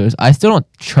Broncos. I still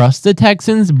don't trust the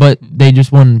Texans, but they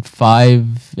just won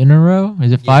 5 in a row.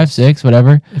 Is it 5, Yes. 6,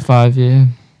 whatever? 5, yeah.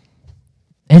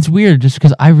 It's weird just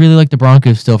because I really like the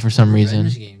Broncos still for some reason.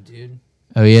 Revenge game, dude.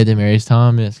 Oh yeah, Demarius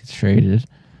Thomas gets traded.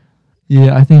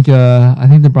 Yeah, I think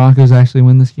the Broncos actually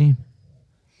win this game.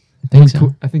 I think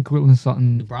so. I think Cortland The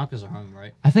Sutton. Broncos are home,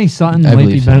 right? I think Sutton I might be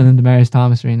believe better so. than Demarius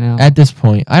Thomas right now. At this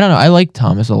point, I don't know. I like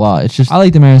Thomas a lot. It's just I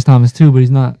like Demarius Thomas too, but he's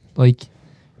not like.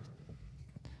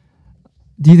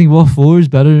 Do you think Will Fuller is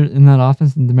better in that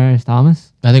offense than Demarius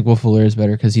Thomas? I think Will Fuller is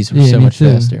better because he's so me much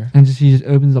too. faster. And he just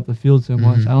opens up the field so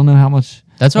much. Mhm. I don't know how much.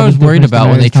 That's what I What was a worried difference about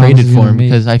when they Demaryius Thomas traded is for gonna him make.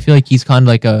 because I feel like he's kind of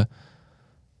like a.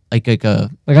 Like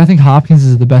Like I think Hopkins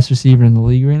is the best receiver in the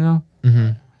league right now.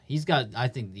 mhm. He's got, I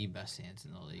think, the best hands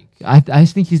in the league. I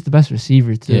just think he's the best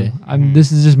receiver too. Yeah.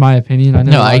 This is just my opinion. I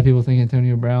know No, a lot I- of people think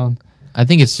Antonio Brown. I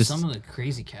think it's just. Some of the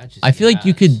crazy catches. I feel he like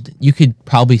you has. could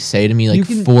probably say to me like You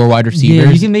can- 4 wide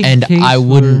receivers, can make a and case I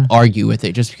wouldn't for- argue with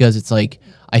it just because it's like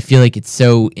I feel like it's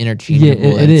so Yeah,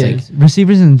 interchangeable. it that it's is.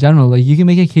 Receivers in general, like you can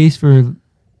make a case for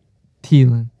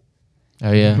Thielen, Like,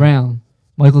 oh yeah, Brown,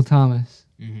 Michael Thomas,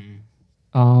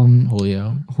 Mhm.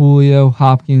 Julio, Julio,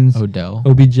 Hopkins, Odell.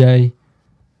 OBJ.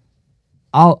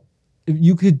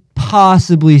 You could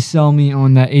possibly sell me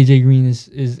on that AJ Green is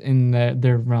in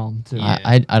their realm too. Yeah.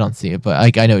 I don't see it, but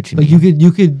like I know what you Like mean.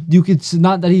 you could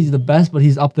not that he's the best, but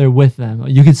he's up there with them.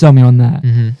 You could sell me on that.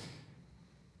 Mm-hmm.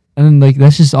 And then like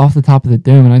that's just off the top of the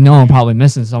dome, and I know I'm probably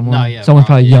missing someone. No, yeah, Someone's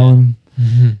probably yeah. yelling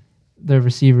Mm-hmm. their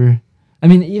receiver. I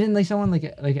mean, even like someone like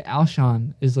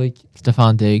Alshon is like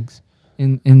Stephon Diggs.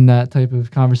 in that type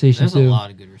of conversation There's too. a lot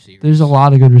of good receivers. There's a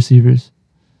lot of good receivers.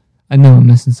 I know I'm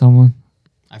missing someone.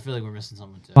 I feel like we're missing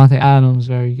someone too. Devontae Adams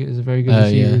is a very good Oh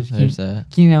yeah, receiver. there's that.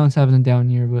 Keenan Allen's having a down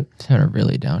year, but It's kind of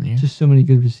really down here. just so many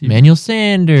good receivers. Manuel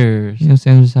Sanders.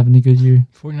 Sanders is having a good year.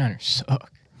 49ers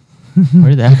suck.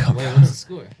 Where did that come Wait, from? what's the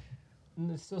score?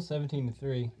 It's still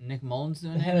 17-3. Nick Mullins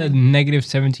doing They had a anything? negative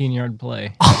 17-yard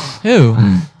play. Who?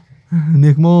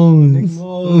 Nick Mullins.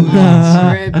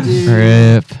 Rip, dude.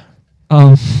 Rip.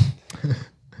 Um,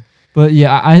 but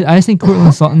yeah, I think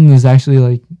Cortland Sutton is actually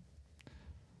like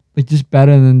just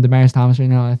better than Demarius Thomas right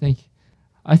now.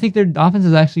 I think their offense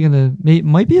is actually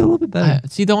might be a little bit better.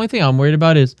 See, the only thing I'm worried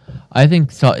about is I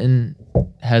think Sutton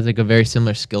has like a very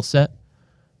similar skill set,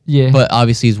 Yeah, but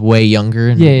obviously he's way younger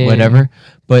and Yeah, yeah, whatever.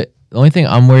 But the only thing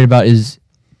I'm worried about is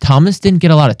Thomas didn't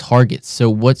get a lot of targets. So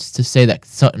what's to say that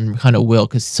Sutton kind of will?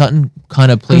 Because Sutton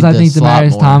kind of played because the I think slot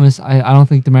Demarius more. Thomas. I don't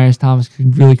think Demarius Thomas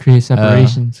could really create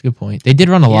separation. That's a good point. They did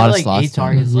run a He lot had of like slots. 8 to him.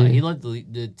 targets. Yeah. He led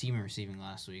the team in receiving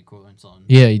last week. Cortland Sutton.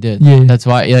 Yeah, he did. Yeah. That's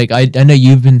why. Like I know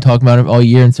you've been talking about him all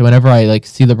year, and so whenever I like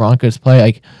see the Broncos play,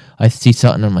 like I see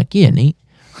Sutton, I'm like, yeah, Nate.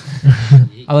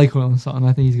 I like Cortland Sutton.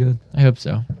 I think he's good. I hope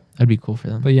so. That'd be cool for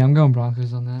them. But yeah, I'm going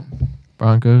Broncos on that.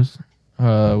 Broncos.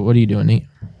 What are you doing, Nate?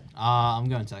 I'm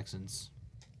going Texans.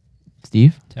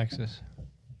 Steve? Texas.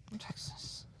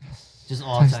 Texas. Just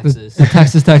all Texas. The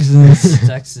Texas Texans.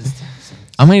 Texas.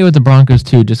 I'm gonna go with the Broncos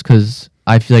too, just because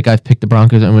I feel like I've picked the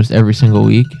Broncos almost every single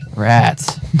week.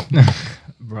 Rats.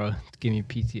 Bro, give me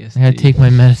PTSD. I had to take my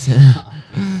medicine.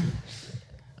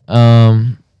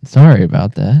 Sorry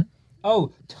about that.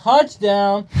 Oh,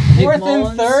 touchdown! Nick 4th and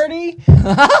Mullins? 30.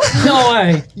 No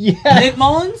way. Yeah, Nick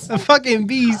Mullins? a fucking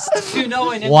beast. Dude, no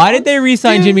way. Nick Why did they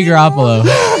re-sign Jimmy Garoppolo?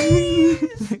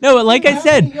 No, but like I How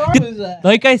said, many yards was that?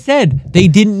 like I said, they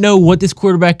didn't know what this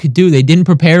quarterback could do. They didn't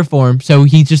prepare for him, so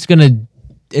he's just gonna.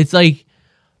 It's like,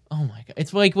 oh my god,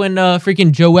 it's like when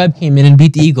freaking Joe Webb came in and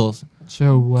beat the Eagles.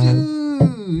 Joe Webb.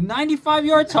 Dude,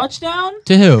 95-yard touchdown?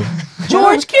 To who?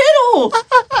 George Kittle!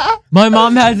 My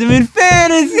mom has him in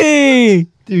fantasy.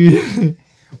 Dude.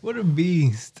 What a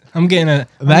beast! I'm getting a.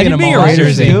 I'm Imagine getting being a a Mahomes Raiders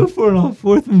jersey. fan. Go for it on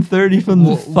 4th and 30 from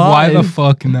the 5. Why the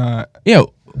fuck not?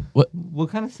 Yo, What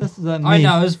kind of sense does that I make?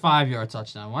 know, it was 5-yard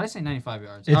touchdown. Why did I say 95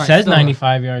 yards? It All right, says still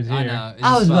 95 yards here. I know. It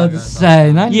I was is about to 5-yard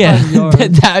say, touchdown. 95 yeah,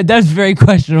 yards. that's very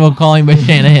questionable calling by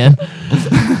Shanahan.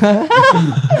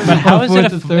 But how is it?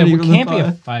 4th and 30 It from the can't be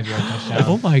a 5. 5-yard Oh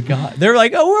touchdown. my god, they're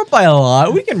like, oh, we're up by a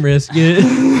lot. We can risk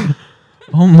it.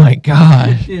 Oh my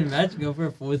gosh. Dude, imagine go for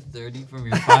a 4th 30 from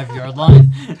your 5-yard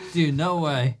line. Dude, no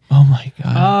way. Oh my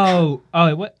god.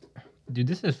 Oh, what? Dude,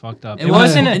 this is fucked up. It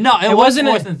wasn't. A, No, it wasn't wasn't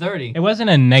a- 4th and 30. It wasn't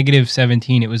a negative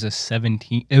 17. It was a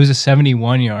 17. It was a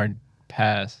 71-yard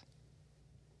pass.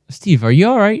 Steve, are you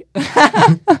all right?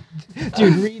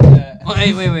 Dude, read that.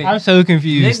 Wait. I'm so Nick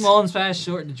confused. Mullins pass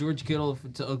short to George Kittle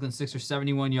to Oakland Sixers,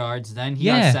 71 yards. Then he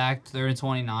Yeah. got sacked, 3rd and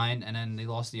 29, and then they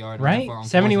lost the yard. Right?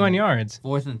 71 yards.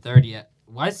 4th and 30.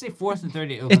 Why did I say 4th and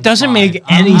 30? It doesn't 5? make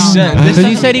I don't- any I don't sense. know. This Because you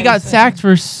doesn't said he make got any sense. sacked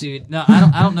for Dude, no,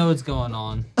 I don't know what's going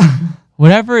on.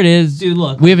 whatever it is. Dude,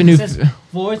 look. We have a it new. says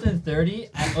 4th and 30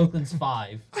 at Oakland's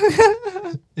 5.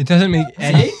 It doesn't make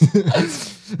any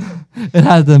It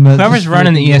has them. Whoever's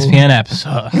running the ESPN app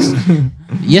sucks.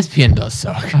 ESPN does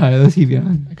suck. All right, let's keep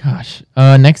going. Gosh.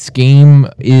 Next game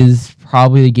is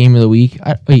probably the game of the week.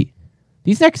 Wait,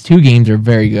 these next 2 games are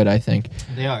very good, I think.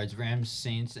 They are. It's Rams,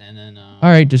 Saints, and then. All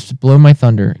right, just blow my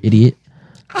thunder, idiot.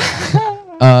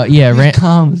 Yeah,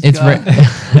 Calm as it's God.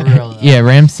 For real, though. yeah,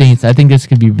 Rams Saints. I think this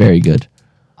could be very good.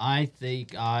 I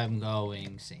think I'm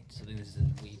going Saints. I think this is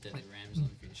the week that the Rams on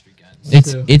the streak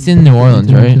ends. It's in New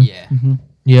Orleans, right? Yeah. Mhm.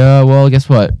 Yeah. Well, guess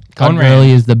what? Todd Going Gurley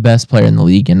Rams. is the best player in the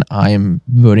league, and I am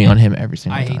voting on him every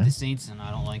single I hate time. the Saints, and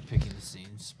I don't like picking the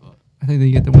Saints, but I think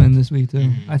they get the win this week too.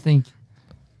 Mhm. I think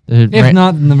The if Ra-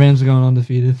 not, then the Rams are going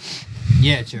undefeated.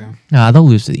 yeah, true. Nah, they'll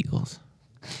lose to the Eagles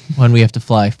when we have to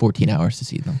fly 14 hours to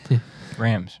see them.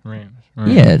 Rams.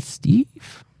 Yeah, Steve.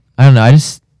 I don't know.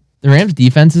 The Rams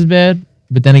defense is bad,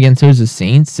 but then again, so is the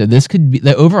Saints. So this could be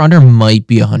the over under might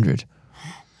be 100.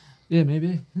 Yeah,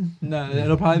 maybe. No,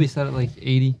 it'll probably be set at like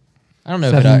 80. I don't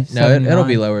know 70, if it'll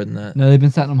be 79. lower than that. No, they've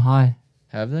been setting them high.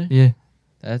 Have they? Yeah.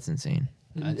 That's insane.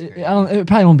 That's It, great. it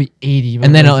probably won't be 80. but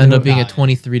And then like, it'll end up being a Nah,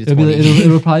 23 to it'll, 20. be,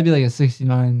 it'll probably be like a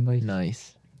 69, like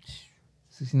Nice.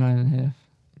 69 and a half.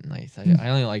 Nice. I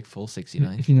only like full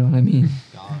 69. If you know what I mean.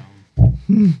 Got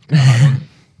 'em.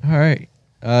 All right.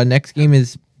 Next game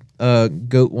is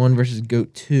Goat 1 versus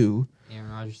Goat 2. Aaron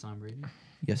Rodgers, Tom Brady.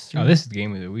 Yes, sir. Oh, this is the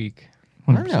game of the week.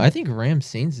 I don't know. I think Rams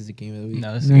Saints is a game of the week.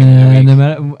 No, this is the game of Yeah, the no week.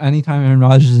 matter anytime Aaron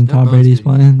Rodgers and They're Tom both Brady's good.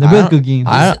 playing, they're I both don't- good games.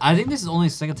 I- think this is only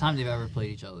the second time they've ever played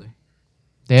each other.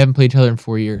 They haven't played each other in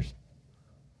 4 years.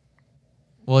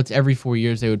 Well, it's every 4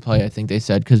 years they would play, I think they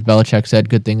said, because Belichick said,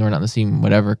 good thing we're not in the same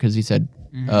whatever, because he said,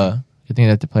 Mhm. good thing they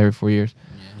have to play every 4 years.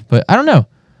 Yeah. But I don't know.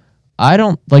 I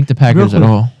don't like the Packers at quick.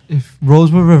 all. If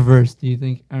roles were reversed, do you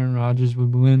think Aaron Rodgers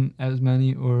would win as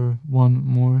many or one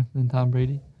more than Tom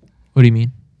Brady? What do you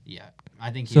mean? Yeah,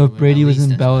 I think. he So would if win Brady at was least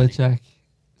in as many. Belichick,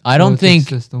 I don't Belichick's think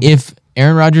system. if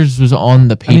Aaron Rodgers was on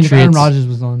the I mean, Patriots. if Aaron Rodgers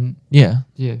was on, Yeah.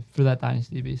 for that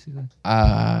dynasty, basically.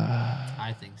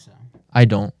 I think so. I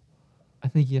don't. I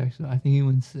think he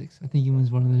wins 6. I think he wins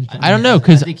one of those. I don't know, I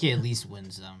 'cause- think he at least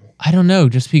wins them. I don't know,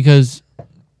 just because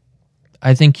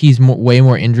I think he's way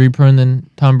more injury prone than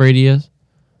Tom Brady is.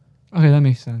 Okay, that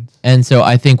makes sense. And so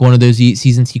I think one of those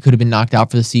seasons he could have been knocked out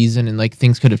for the season, and like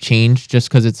things could have changed just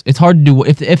because it's hard to do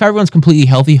if everyone's completely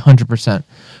healthy, 100%.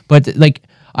 But like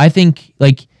I think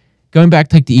like going back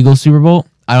to like the Eagles Super Bowl,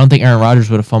 I don't think Aaron Rodgers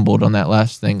would have fumbled on that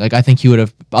last thing. Like I think he would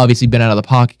have obviously been out of the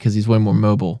pocket because he's way more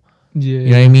mobile. Yeah, You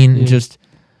know what I mean? yeah. Just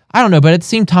I don't know, but at the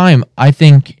same time, I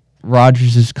think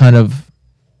Rodgers is kind of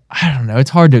I don't know. It's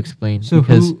hard to explain So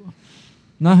because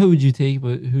not who would you take,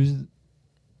 but who's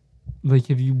like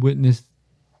have you witnessed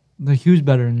like who's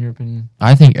better in your opinion?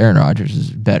 I think Aaron Rodgers is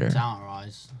better. Talent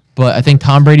rise. But I think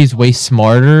Tom Brady's way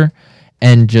smarter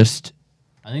and just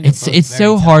I think they're It's- both it's very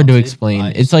so hard to talented, explain. I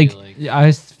It's just like- feel Yeah, I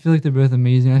just feel like they're both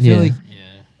amazing. I feel Yeah. like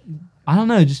yeah. I don't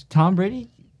know, just Tom Brady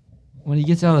when he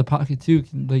gets out of the pocket too,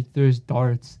 like there's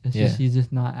darts. It's Yeah. just he's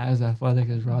just not as athletic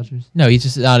as Rodgers. no, he's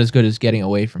just not as good as getting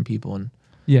away from people. And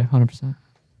Yeah, 100%.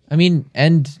 I mean,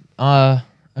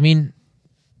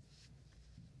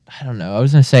 I don't know. I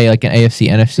was gonna say like an AFC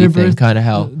NFC They're thing, both- kind of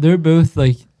how. They're both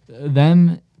like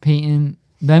them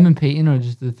and Peyton are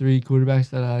just the three quarterbacks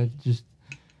that I've just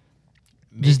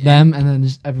them and then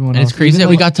just everyone And else. it's crazy Even that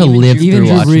we like- got to even live Drew- even through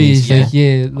Drew watching Brees. these. Like,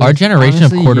 yeah, Our like, generation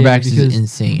honestly, of yeah, quarterbacks is because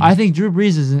insane. I think Drew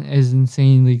Brees is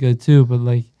insanely good too, but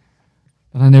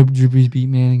I know Drew Brees beat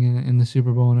Manning in the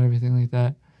Super Bowl and everything like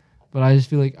that. But I just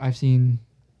feel like I've seen,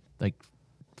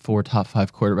 4 top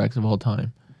 5 quarterbacks of all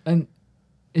time. and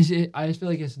I just feel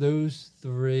like it's those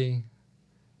three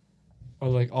are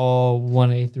like all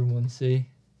 1A through 1C,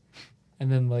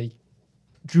 and then like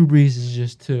Drew Brees is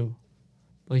just 2.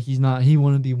 Like he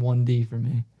wouldn't be 1D for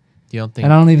me, You don't think?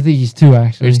 and I don't even think he's 2 We're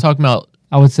actually. just talking about.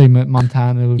 I would say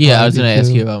Montana. Would Yeah, I probably was be gonna ask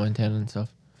 2. you about Montana and stuff.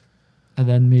 And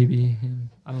then maybe him.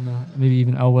 I don't know. Maybe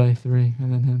even Elway 3,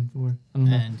 and then him 4. I don't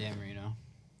know. And Dan Marino.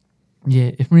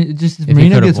 Yeah, if If he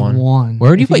Marino could've gets won. 1.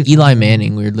 Where would you if he put gets Eli 1.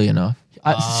 Manning? Weirdly enough,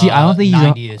 I don't think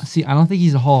 90th. I don't think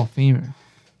he's a Hall of Famer.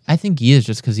 I think he is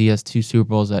just because he has 2 Super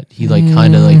Bowls that he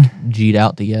kind of G'd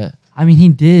out to get. I mean, he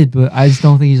did, but I just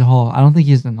don't think he's a Hall. I don't think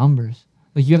he has the numbers.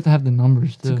 Like you have to have the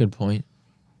numbers That's too. a good point.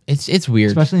 It's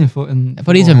weird, Especially in foot.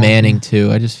 but he's a Manning too.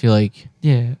 I just feel like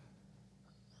Yeah,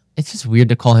 it's just weird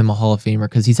to call him a Hall of Famer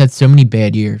because he's had so many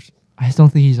bad years. I just don't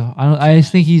think he's a. I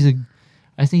just think he's a.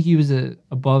 I think he was a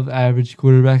above average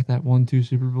quarterback that won 2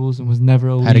 Super Bowls and was never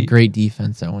elite. Had a great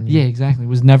defense that one Yeah, year. exactly.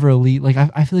 Was never elite. Like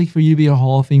I feel like for you to be a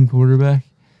Hall of Fame quarterback,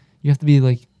 you have to be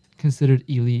like considered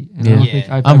elite. And I don't Yeah. think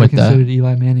I've I'm ever with that. considered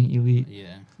Eli Manning elite. Yeah.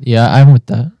 Yeah, I'm with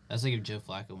that. That's like if Joe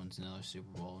Flacco wins another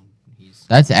Super Bowl. And he's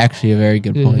That's actually a very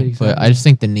good Yeah, point. But exactly. I just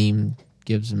think the name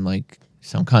gives him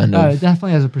some kind It of.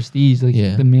 definitely has a prestige. Like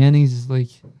Yeah. the Mannings is like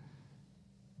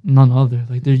none other.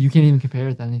 Like you can't even compare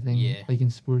it to anything. Yeah. Like in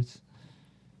sports.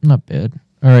 Not bad.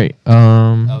 All right.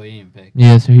 Oh, he didn't pick.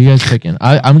 Yeah. So who you guys picking?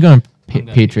 I'm going I'm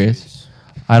going Patriots.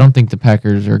 I don't think the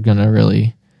Packers are gonna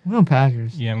really. We're going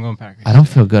Packers. Yeah, I'm going Packers. I don't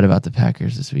feel good about the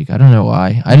Packers this week. I don't know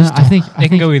why. I Yeah, just. I think They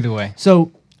can go either way.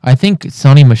 so. I think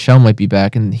Sonny Michel might be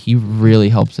back, and he really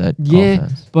helps that Yeah,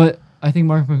 offense. but I think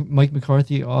Mike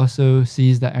McCarthy also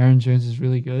sees that Aaron Jones is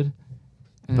really good.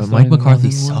 and But is Mike starting to love McCarthy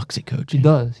him more. sucks at He coaching.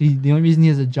 does. The only reason he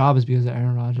has a job is because of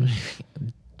Aaron Rodgers.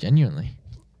 Genuinely.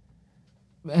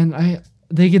 And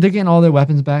they're getting all their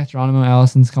weapons back. Geronimo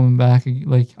Allison's coming back.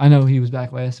 Like I know he was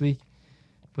back last week,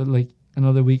 but like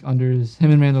another week under him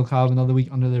and Randall Cobb, another week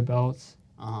under their belts.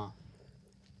 Uh-huh.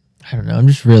 I don't know. I'm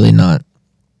just really not.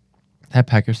 That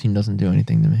Packers team doesn't do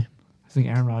anything to me. I think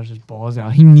Aaron Rodgers balls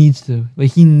out. He needs to.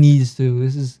 Like he needs to.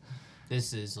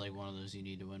 This is like one of those you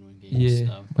need to win games. Yeah.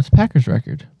 Stuff. What's the Packers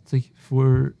record? It's like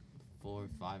 4, 4,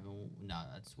 5, and no,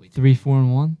 that's way too 3, many. 4,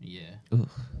 and 1. Yeah.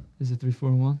 Is it 3, 4,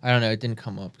 and 1? I don't know. It didn't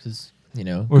come up because Or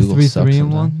Google 3, sucks 3,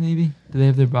 and sometimes. 1? Maybe. Do they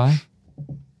have their bye?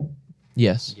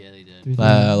 Yes. Yeah, they did. 3, 3,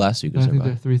 and 1. Last week I was think their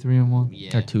they're bye. 3, 3, and 1.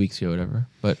 Yeah. Or 2 weeks ago, whatever.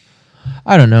 But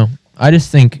I don't know. I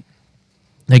just think,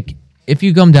 if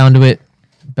you come down to it,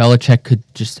 Belichick could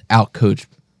just outcoach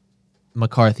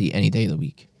McCarthy any day of the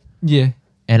week. Yeah.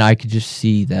 And I could just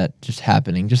see that just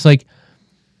happening. Just like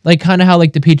kind of how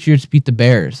the Patriots beat the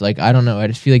Bears. I don't know.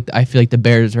 I feel like the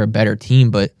Bears are a better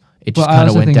team, but it just But I kind of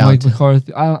also went think down Mike to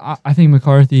McCarthy. I think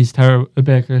McCarthy's a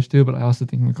bad coach too, but I also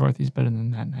think McCarthy's better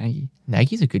than that Nagy.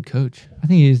 Nagy's a good coach. I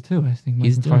think he is too. I think Mike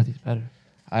He's doing- McCarthy's better.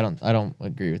 I don't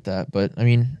agree with that, but I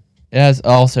mean,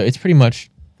 it's pretty much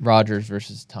Rodgers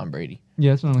versus Tom Brady.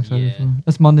 Yeah, that's what I'm excited Yeah. for.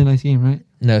 That's Monday night's game, right?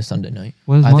 No, Sunday night.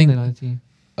 What is I Monday think- night's game?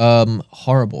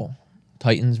 Horrible.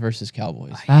 Titans versus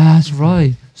Cowboys. That's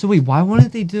right. So wait, why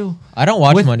wouldn't they do? I don't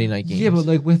watch with- Monday night games. Yeah, but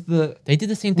with the they did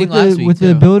the same thing with last the week with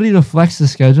the too. ability to flex the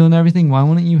schedule and everything, why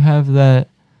wouldn't you have that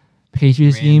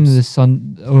Patriots game Rams.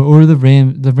 or the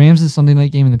Rams the Sunday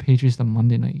night game and the Patriots the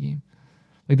Monday night game?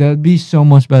 Like that would be so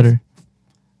much better.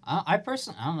 I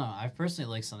personally, I don't know. I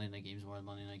personally like Sunday night games more than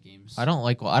Monday night games. I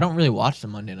don't really watch the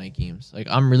Monday night games.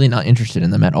 I'm really not interested in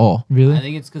them at all. Really? I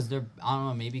think it's because they're. I don't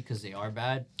know. Maybe because they are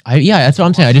bad. That's what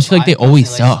I'm saying. I just feel like they always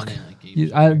personally like suck. Sunday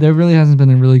night games. There really hasn't been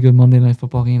a really good Monday night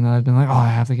football game that I've been like, oh, I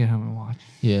have to get home and watch.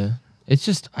 Yeah. It's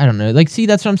just I don't know. See,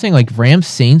 that's what I'm saying. Rams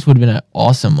Saints would have been an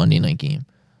awesome Monday night game.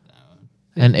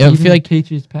 And it would Even feel like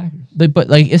Patriots Packers. but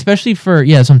especially for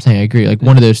that's what I'm saying. I agree.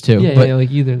 One of those two. Yeah, but yeah,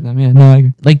 like either of them. Yeah, no, I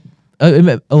agree.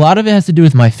 a lot of it has to do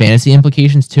with my fantasy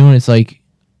implications too, and it's I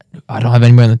don't have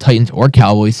anybody on the Titans or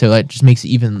Cowboys, so that just makes it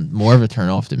even more of a turn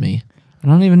off to me. I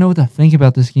don't even know what to think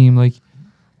about this game. I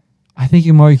think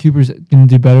Amari Cooper's gonna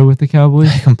do better with the Cowboys.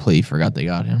 I completely forgot they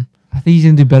got him. I think he's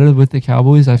gonna do better with the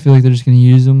Cowboys. I feel like they're just gonna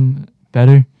use him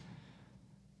better.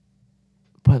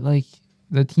 But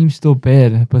the team's still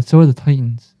bad. But so are the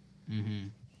Titans.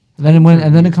 Mm-hmm.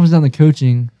 And then it comes down to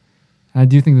coaching. And I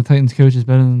do think the Titans coach is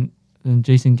better than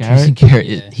Jason Garrett. Jason Garrett,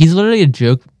 Yeah. he's literally a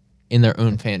joke in their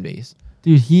own fan base.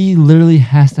 Dude, he literally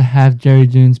has to have Jerry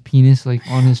Jones' penis like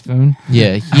on his phone.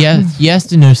 Yeah, he has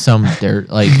to know some dirt.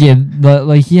 Like, Yeah, but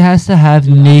like he has to have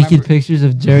Dude, I naked remember- pictures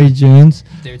of Jerry Jones.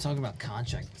 They were talking about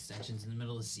contract extensions in the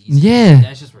middle of the season. Yeah.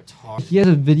 That's just retarded. He has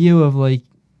a video of like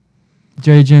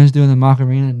Jerry Jones doing the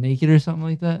Macarena naked or something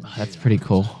like that. that's pretty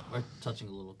cool. Or touching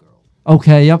a little girl.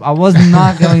 Okay, yep. I was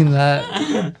not going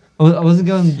that. I wasn't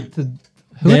going to.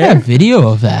 Who would there. have video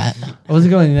of that? I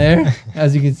wasn't going there,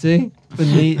 as you can see. But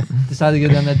Nate decided to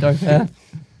go down that dark path.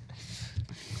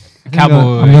 I think I'm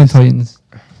going Cowboys. Titans.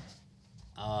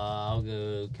 I'll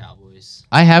go Cowboys.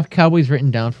 I have Cowboys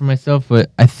written down for myself,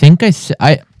 but I think I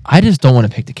just don't want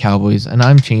to pick the Cowboys, and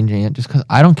I'm changing it just because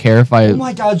I don't care if I. Oh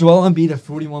my God, Joel Embiid at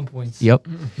 41 points. Yep.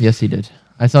 Yes, he did.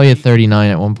 I saw you at 39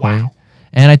 at one point, Wow.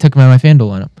 and I took him out of my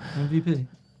FanDuel lineup. MVP.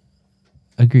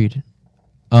 Agreed.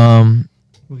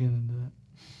 We'll get into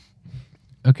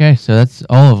that. Okay, so that's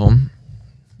all of them.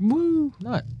 Woo!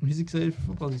 Not He's excited for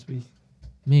football this week.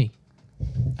 me.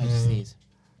 I just sneeze.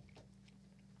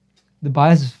 The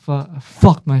bias is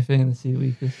fuck my fantasy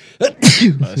week. Bless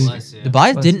you. The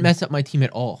buys Bless didn't you. mess up my team at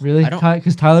all. Really? I don't.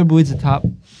 Because Tyler Boyd's the top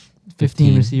 15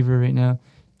 15. receiver right now.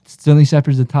 Sterling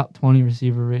Shepard's the top 20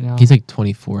 receiver right now. He's like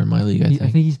 24 in my league. I I think.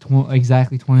 think he's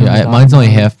exactly 20. Yeah, mine's only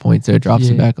half point, so it drops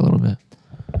it Yeah. back a little bit.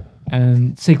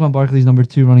 And Saquon Barkley's number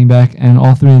 2 running back, and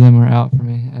all 3 of them are out for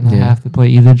me. And I Yeah. have to play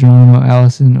either Geronimo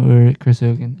Allison or Chris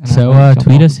Hogan. And So I might jump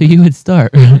tweet off us who you would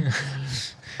start.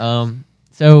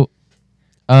 So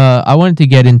I wanted to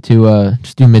get into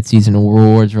just do midseason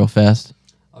awards real fast.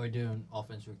 Are we doing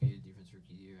offense rookie, defense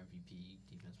rookie of the year, MVP,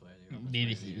 defense player of the year,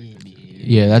 offense player of the year?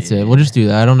 Yeah, that's it. We'll just do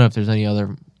that. I don't know if there's any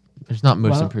other. There's not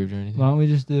most Well, improved or anything. Why don't we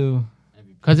just do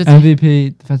Because it's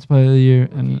MVP, Defensive Player of the Year,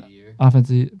 Rookie and of the year.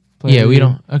 Offensive Player yeah, of the we Year,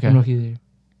 don't. Okay, and all Rookie of the Year.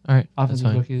 right, that's Offensive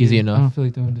fine. Rookie of the Easy Year. I don't enough. feel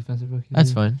like doing Defensive Rookie of the That's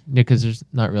Year. fine. Yeah, because there's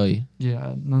not really.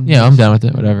 Yeah, none Yeah, of I'm those down with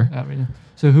it. are Whatever. out right now.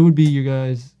 So who would be your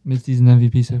guys' midseason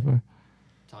MVP so far?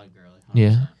 Todd Gurley.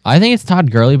 100%. Yeah, I think it's Todd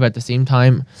Gurley, but at the same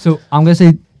time, So I'm gonna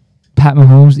say Pat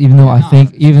Mahomes, even though I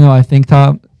think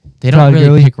Todd. they don't Todd really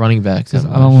Gurley? pick running backs. Because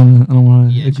that I don't much. want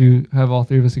to. Yeah, If you have all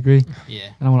 3 of us agree, Yeah.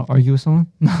 and I want to argue with someone.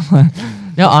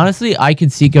 No, honestly, I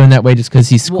could see it going that way just because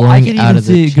he's Well, I scoring could out even of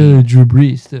the. see it go to Drew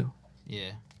Brees too.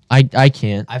 Yeah. I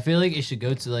can't. I feel like it should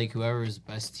go to like whoever is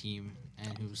the best team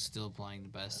and who's still playing the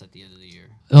best at the end of the year.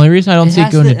 The only reason I don't see it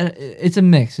has going to- to. It's a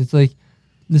mix. It's like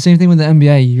the same thing with the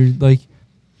NBA. You're like,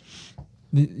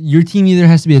 your team either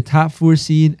has to be a top 4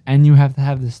 seed and you have to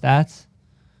have the stats,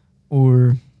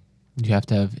 or You have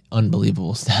to have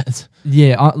unbelievable stats.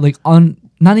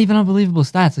 not even unbelievable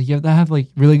stats. Like you have to have like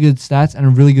really good stats and a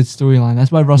really good storyline.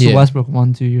 That's why Russell Yeah. Westbrook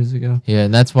won 2 years ago. Yeah,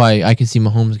 and that's why I could see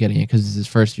Mahomes getting it because it's his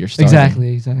first year starting.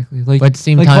 Exactly. Like, But at the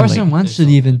same like time, Carson like, Wentz should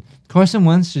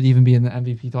even be in the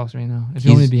MVP talks right now. If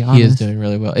you want me to be he is honest, doing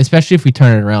really well, especially if we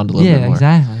turn it around a little bit yeah, more.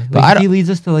 exactly. But Like, I if he don't- leads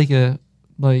us to an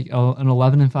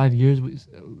 11-5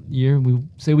 year. We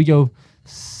say we go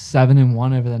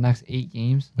 7-1 over the next 8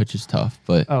 games. Which is tough,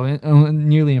 but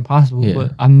Nearly impossible. Yeah.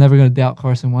 But I'm never gonna doubt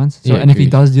Carson Wentz. So, Yeah, and if he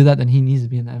agreed. does do that, then he needs to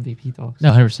be in the MVP talks.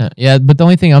 no, 100%. Yeah, but the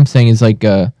only thing I'm saying is like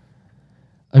the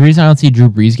reason I don't see Drew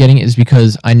Brees getting it is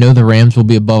because I know the Rams will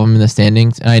be above him in the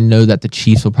standings, and I know that the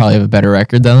Chiefs will probably have a better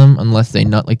record than them unless they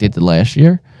nut like they did last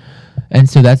year. And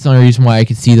so that's the only reason why I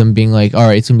could see them being like, all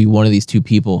right, it's going to be one of these 2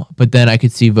 people. But then I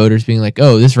could see voters being like,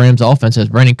 oh, this Rams offense has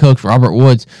Brandon Cooks, Robert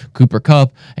Woods, Cooper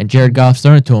Kupp, and Jared Goff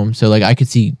throwing it to him. So, like, I could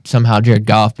see somehow Jared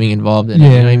Goff being involved in it. You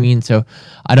know what I Yeah. mean? So,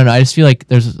 I don't know. I just feel like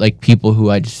there's, like, people who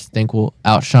I just think will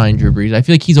outshine Drew Brees. I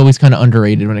feel like he's always kind of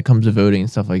underrated when it comes to voting and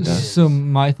stuff like that. So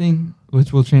my thing,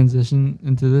 which will transition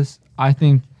into this, I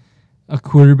think a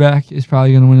quarterback is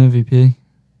probably gonna win MVP.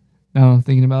 Now I'm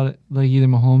thinking about it, like either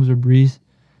Mahomes or Brees.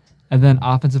 And then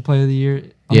offensive player of the year,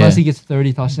 unless Yeah. he gets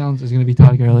 30 touchdowns, is going to be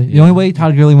Todd Gurley. The only way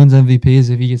Todd Gurley wins MVP is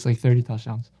if he gets like 30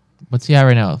 touchdowns. What's he at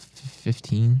right now?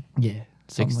 15? Yeah.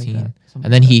 16.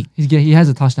 And then he he has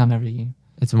a touchdown every game.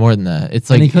 it's more than that. It's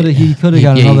And like he could have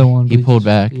got yeah, another one. He but he pulled just-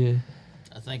 back. Yeah.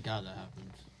 Thank God that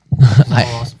happened. I-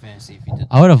 I lost fantasy if he did.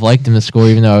 I would have liked him to score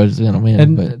even though I was going to win.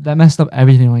 And But that messed up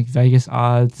everything, like Vegas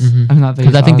odds. Mhm. I'm not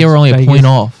Vegas because I think they odds, were only a Vegas. point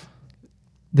off.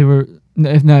 They were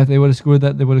if they would have scored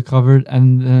that, they would have covered,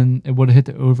 and then it would have hit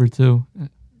the over too.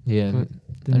 Yeah, But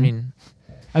I didn't. mean,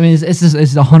 it's just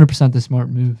 100% the smart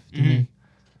move to Mhm. me.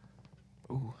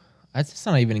 that's just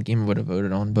not even a game I would have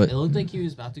voted on. But It looked like he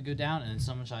was about to go down, and then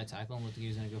someone tried to tackle him. Looked like he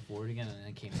was going to go forward again, and then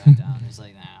it came back down. It's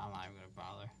like, nah, I'm not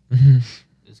even going to bother.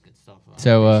 It's good stuff. I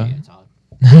So, appreciate it, Todd.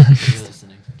 You're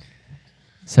listening.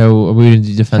 so are we gonna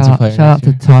do defensive player? Shout out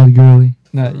next to year? Todd Gurley.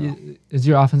 No, is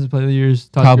your offensive player of the year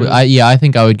Todd Probably. Gurley? I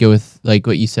think I would go with like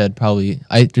what you said. Probably.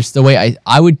 I just the way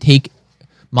I would take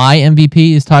my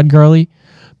MVP is Todd Gurley,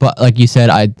 but like you said,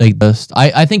 I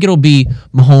think it'll be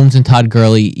Mahomes and Todd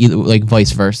Gurley, either like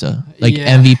vice versa, like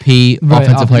Yeah. MVP, Right,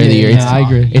 offensive player of the year. yeah, It's, I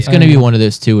agree. it's I going to be agree. one of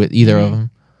those two with either of them.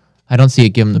 I don't see it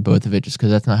giving the both of it just because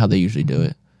that's not how they usually do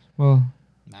it. Well,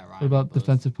 Matt Ryan. what about both.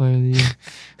 defensive player of the year?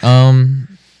 Um,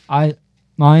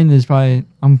 Mine is probably.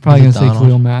 I'm probably Is gonna it say Donald?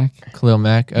 Khalil Mack. Khalil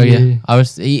Mack. Oh yeah, Yeah. I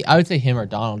would say him or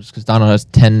Donald just because Donald has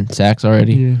 10 sacks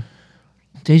already. Yeah.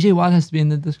 JJ Watt has to be in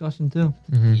the discussion too.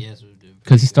 Yes, we do.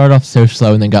 Because he started off so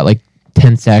slow and then got like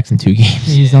 10 sacks in 2 games.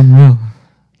 He's unreal.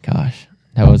 Gosh,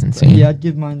 that was insane. Yeah, I'd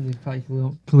give mine to probably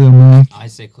Khalil Mack. I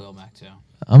say Khalil Mack too.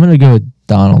 I'm gonna go with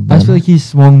Donald. I Then. feel like he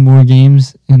swung more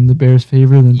games in the Bears'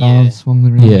 favor than Yeah. Donald swung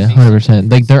the Rams. Yeah,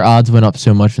 100%. Like their odds went up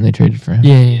so much when they traded for him.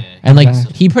 Yeah. Yeah. And like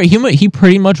Exactly. he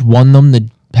pretty much won them the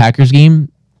Packers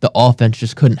game. The offense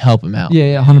just couldn't help him out.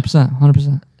 Yeah, 100%.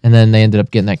 100%. And then they ended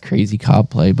up getting that crazy Cobb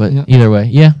play. But Yeah. either way,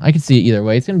 yeah, I could see it either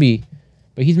way. It's gonna be,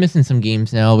 but he's missing some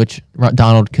games now, which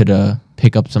Donald could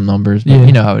pick up some numbers. But Yeah.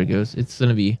 you know how it goes. It's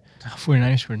gonna be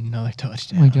 49ers for another Oh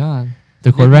touchdown. my God.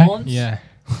 the quarterback. Yeah.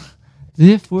 Did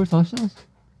he have 4 touchdowns?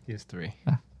 He has 3.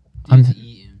 I'm- Dude's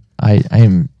eating. I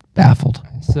am baffled.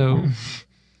 So,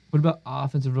 what about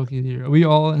offensive rookie of the year? Are we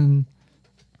all in?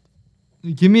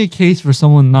 Give me a case for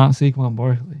someone not Saquon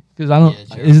Barkley. Because I don't.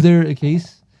 Yeah, sure. Is there a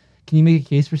case? Can you make a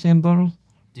case for Sam Darnold?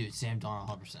 Dude, Sam Darnold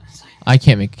 100%. I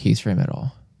can't make a case for him at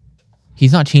all.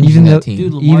 He's not changing Even that though- team.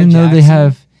 Dude, Lamar Even though they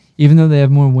Jackson.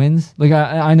 have more wins. Like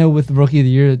I know with the rookie of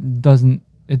the year it doesn't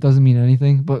mean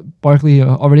anything. But Barkley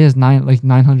already has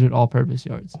 900 all-purpose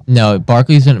yards. No,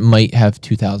 Barkley's might have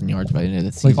 2,000 yards by the end of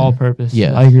the season. Like all-purpose.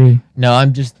 Yeah. I agree. No,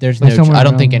 I'm just there's Like no. somewhere I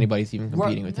don't think around- anybody's even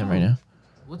competing with him right now.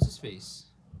 What's his face?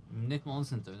 Nick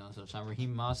Mullenson threw no touchdown.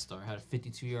 Raheem Mostert had a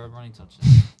 52-yard running touchdown.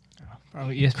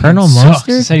 Probably ESPN Colonel sucks.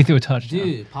 Mustard? He said he threw a touchdown.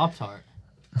 Dude, Pop-Tart.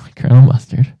 Colonel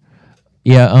Mustard.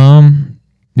 Yeah.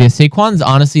 Yeah. Saquon's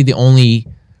honestly the only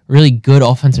really good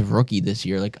offensive rookie this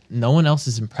year. Like no one else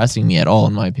is impressing me at all,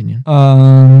 in my opinion.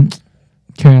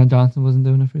 Kerryon Johnson wasn't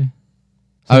doing it for you.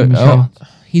 Oh, Michelle.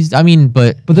 he's. I mean,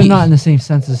 but But they're he- not in the same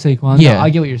sense as Saquon. Yeah. No, I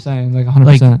get what you're saying. Like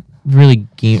 100%. really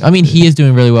game. I mean, he is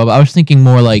doing really well, but I was thinking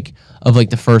more like of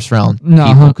like the first round No,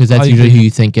 people because that's I usually agree. who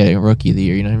you think get a rookie of the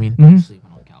year. You know what I mean? Mhm.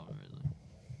 Sleeping on Calvin Ridley.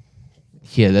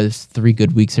 Yeah, those 3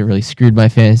 good weeks that really screwed my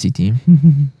fantasy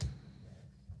team.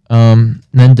 And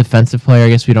then defensive player, I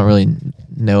guess we don't really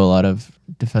know a lot of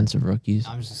defensive rookies.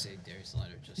 I'm just going to say Darius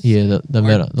Leonard. Just Yeah, the or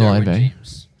middle, the Derwin linebacker.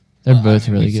 James. They're Well, I both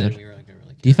mean, really we said good. we were not gonna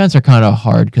really care. Defense are kind of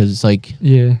hard because it's like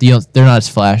Yeah. they're not as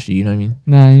flashy. You know what I mean?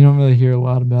 Nah, you don't really hear a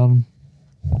lot about him.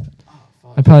 Oh,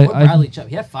 fuck. I probably- Or I- Bradley Chubb.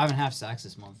 He had 5.5 sacks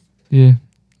this month. Yeah.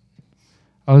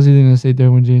 I was either gonna say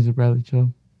Derwin James or Bradley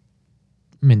Chubb.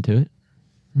 I'm into it.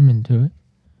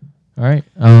 All right.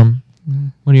 Mhm.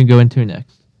 What do you go into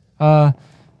next?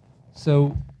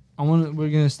 So we're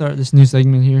gonna start this new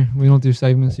segment here. We don't do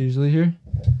segments usually here.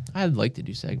 I'd like to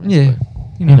do segments. Yeah. but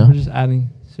You know, know. we're just adding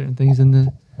certain things in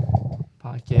the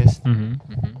podcast.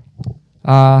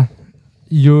 Mm-hmm.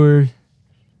 Your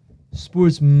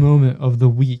sports moment of the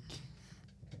week.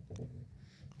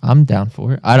 I'm down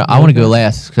for it. I want to go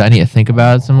last because I need to think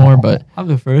about it some more. But I'll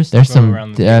go first. there's Go some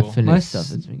around the table. definite My stuff s-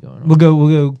 that's been going on. We'll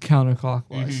go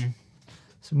counterclockwise.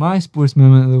 So my sports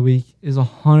moment of the week is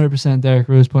 100% Derrick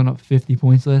Rose putting up 50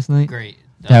 points last night. Great.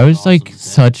 That was awesome like to see.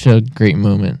 such a great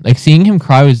moment. Like seeing him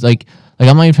cry was like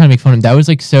I'm not even trying to make fun of him. That was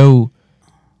like so,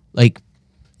 like,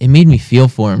 it made me feel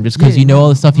for him just because Yeah, you know no, all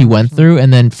the stuff he went 100%. through,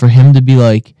 and then for him to be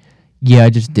like, yeah, I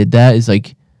just did that is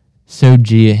like so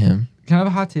G of him. Can I have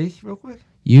a hot take real quick?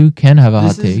 You can have a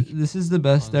hot This take. is the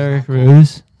best Oh, Derrick that's not cool.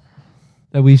 Rose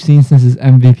that we've seen since his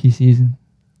MVP season.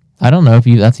 I don't know if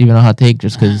that's even a hot take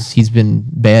just because he's been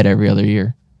bad every other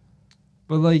year.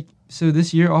 But like, so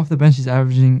this year off the bench, he's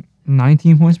averaging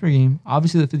 19 points per game.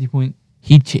 Obviously, the 50-point.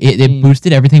 It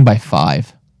boosted everything by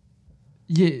 5.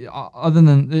 Yeah. Other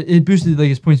than it boosted like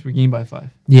his points per game by 5.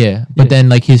 Yeah, but Yeah. then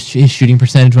like his shooting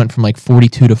percentage went from like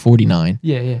 42 to 49,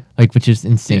 Yeah. like which is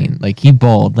insane. Like he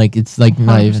balled, like it's like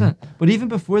not even. 100%. But even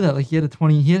before that, like he had a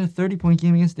 30-point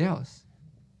game against Dallas.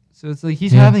 So it's like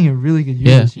he's Yeah. having a really good year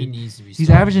Yeah. this He year. needs to be. He's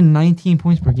starting. averaging 19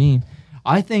 points per game.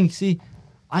 I think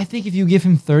if you give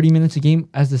him 30 minutes a game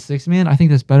as the 6th man, I think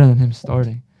that's better than him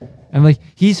starting. And like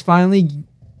he's finally,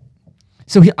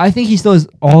 I think he still has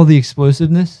all the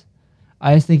explosiveness.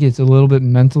 I just think it's a little bit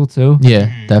mental too.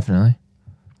 Yeah, definitely.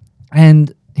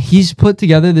 And he's put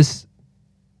together this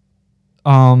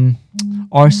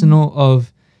arsenal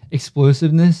of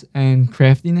explosiveness and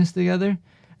craftiness together,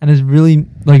 and has really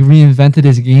like reinvented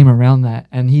his game around that.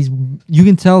 And you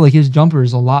can tell like his jumper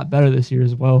is a lot better this year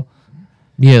as well.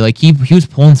 Yeah, like he was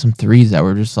pulling some threes that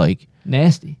were just like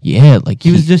nasty. Yeah, like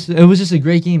It was just a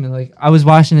great game, and like I was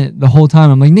watching it the whole time.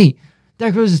 I'm like, Nate,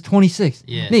 Derrick Rose is 26.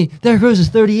 Yeah. Nate, Derrick Rose is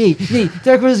 38. Nate,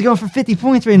 Derrick Rose is going for 50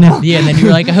 points right now. Yeah, and then you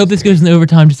were like, I hope this goes in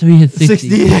overtime just so he hits 60. 60.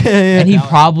 Yeah, yeah. And he That was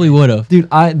probably would have. Dude,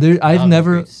 I've was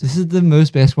never. great to see. This is the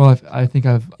most basketball I think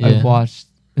I've Yeah. watched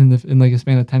in like a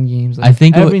span of 10 games. Like, I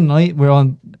think every night we're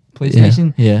on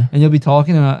PlayStation, Yeah. and you'll be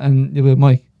talking, and you'll be like,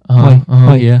 Mike.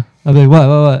 Mike, yeah. I'll be like,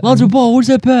 what? Lonzo Ball, where's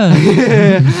that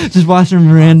pass? Just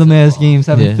watching random ass Ball. games,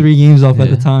 having Yeah. 3 games off at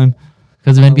Yeah. the time.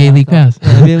 Because of NBA League Pass. Yeah,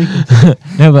 NBA League Pass.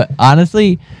 No, but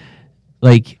honestly,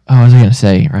 like, what was I gonna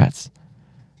say? Rats.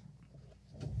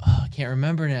 Oh, I can't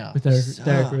remember now. With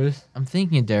Derrick Rose. I'm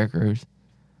thinking of Derrick Rose.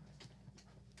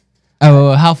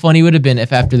 Oh, how funny would have been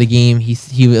if after the game he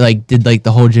like did like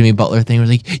the whole Jimmy Butler thing.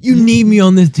 Was like, you need me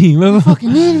on this team. You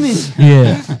fucking need me.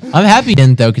 Yeah, I'm happy he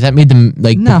didn't though, because that made them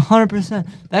like. No, 100%.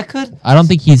 That could. I don't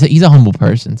think he's a humble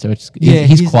person, so it's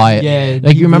he's quiet. Yeah,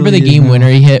 Like he you remember really the is game now. winner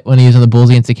he hit when he was on the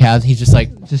Bulls against the Cavs. He's just like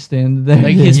Just stand there.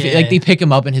 like Yeah. like they pick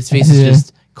him up and his face is Yeah.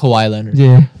 just Kawhi Leonard.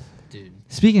 Yeah. Dude.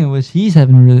 Speaking of which, he's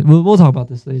having a really. We'll talk about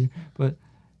this later, but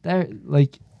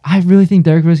I really think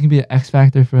Derrick Rose can be an X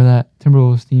factor for that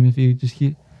Timberwolves team if he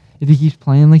keeps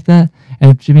playing like that. And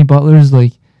if Jimmy Butler's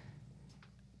like,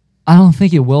 I don't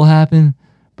think it will happen,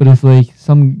 but if like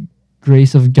some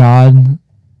grace of God,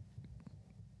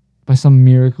 by some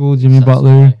miracle, Jimmy Sucks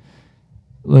Butler away.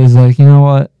 was like, you know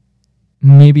what,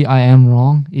 maybe I am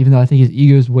wrong, even though I think his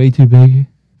ego is way too big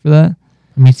for that.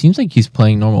 I mean, it seems like he's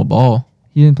playing normal ball.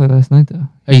 He didn't play last night though.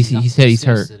 Oh, he said he's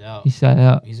gonna hurt. sit out. He sat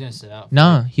out. He's gonna sit out. for-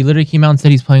 Nah, he literally came out and said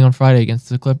he's playing on Friday against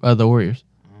the Warriors.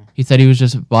 He said he was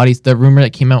just bodies. The rumor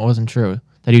that came out wasn't true.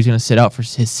 That he was gonna sit out for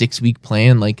his 6-week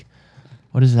plan. Like,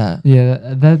 what is that?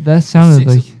 Yeah, that sounded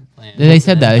like. They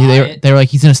said that they were like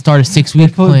he's gonna start a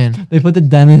 6-week plan. They put the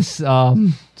Dennis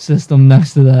system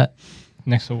next to that.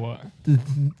 Next to what?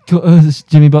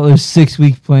 Jimmy Butler's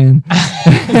 6-week plan.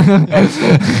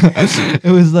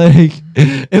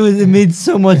 It made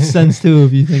so much sense too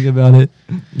if you think about it.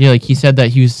 Yeah, like he said that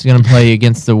he was gonna play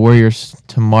against the Warriors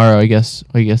tomorrow. I guess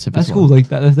if That's it's cool. Like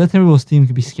that Timberwolves team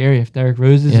could be scary if Derrick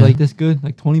Rose is Yeah. like this good,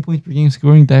 like 20 points per game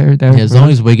scoring. Derrick Yeah, as long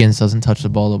Rose. as Wiggins doesn't touch the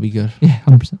ball, they'll be good. Yeah,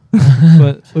 100%.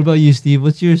 But what about you, Steve?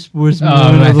 What's your sports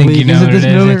moment I of the think week? you know Is it what this it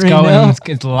is. moment It's right going. now?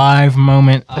 It's live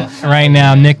moment Oh, right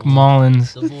now. Nick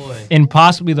Mullins The boy. in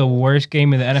possibly the worst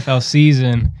game of the NFL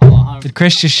season. Oh, Did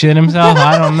Chris just shit himself?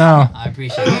 I don't know. I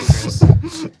appreciate it, Chris.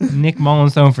 Nick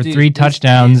Mullins throwing for Dude, 3 this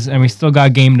touchdowns, and we still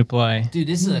got game to play. Dude,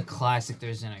 this is a classic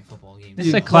Thursday night football game. This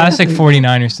is a classic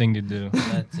 49ers thing to do.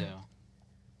 That too.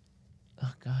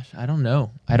 Oh gosh, I don't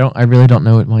know. I really don't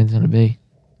know what mine's gonna be.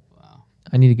 Wow.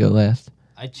 I need to go last.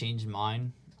 I changed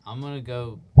mine. I'm gonna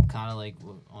go kind of like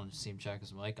on the same track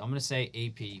as Mike. I'm gonna say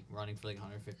AP running for like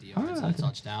 150 yards and a okay.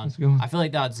 touchdown. That's a good one. I feel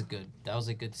like that was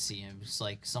like good to see him. It's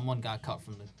like someone got cut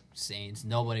from the Saints.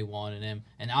 Nobody wanted him,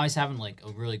 and now he's having like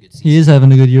a really good season. He is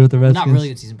having a good year with the Redskins. Not really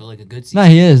good season, but like a good season. No,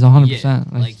 he is 100%. Yeah,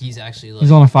 Like, like he's actually like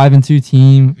he's on a 5-2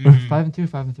 team. Or Mhm. 5-2 or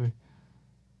 5-3?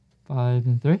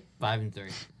 5-3?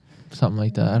 5-3. Something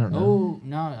like that. I don't know. Oh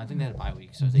no, I think they had a bye week.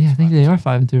 So I think Yeah, I it's think they 5-2. are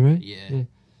 5-2, right? Yeah.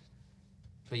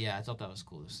 But yeah, I thought that was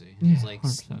cool to see. Yeah, It's like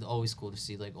 100%. always cool to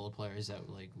see like old players that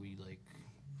like we like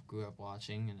grew up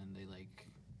watching, and then they like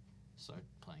start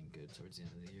playing good towards the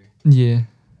end of the year,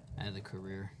 Yeah. end of the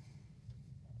career.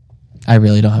 I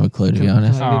really don't have a clue to be Can-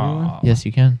 honest. can I give you one? Aw. Yes,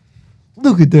 you can.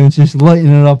 Look at them just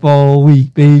lighting it up all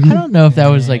week, baby. I don't know if that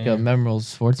was like Yeah. a memorable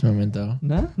sports moment though.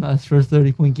 No, not his first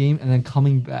 30-point game, and then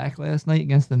coming back last night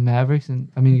against the Mavericks,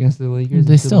 against the Lakers.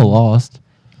 They still lost.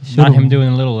 Not him doing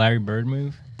a little Larry Bird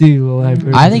move. Dude, well,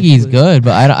 I think he's good,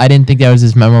 but I didn't think that was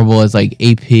as memorable as like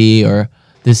AP or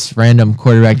this random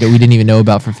quarterback that we didn't even know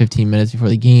about for 15 minutes before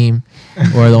the game,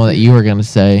 or the one that you were gonna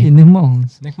say. Nick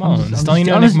Mullins. Nick Mullins. I'm Don't you just-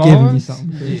 know I'm Nick just giving you Mullins? something.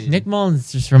 Dude. Nick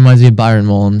Mullins just reminds me of Byron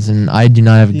Mullins, and I do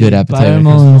not have a good appetite. Byron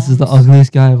when it comes Mullins is the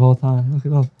ugliest guy of all time. Look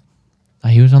it up. to-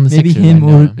 he was on the Maybe Sixers. I him know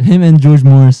or him. him and George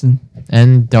Morrison.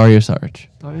 And Dario Saric.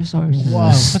 Darius Saric. Whoa,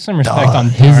 put some respect on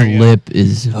His Dario. lip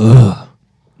is. Ugh.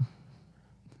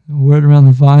 Word around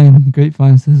the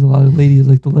grapevine says a lot of ladies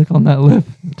like to lick on that lip.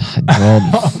 Well,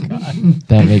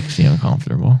 that makes me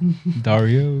uncomfortable.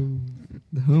 Dario.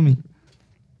 The homie.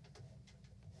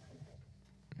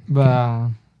 But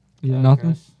you got nothing.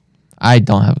 Chris? I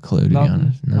don't have a clue to be Nothing.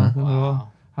 honest. No. Nothing at all. Wow.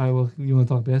 All right, well, you want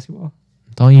to talk basketball?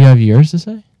 Don't you have yours to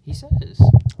say? He says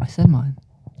I said mine.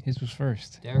 His was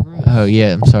first. Derrick Rose. Oh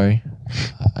yeah, I'm sorry,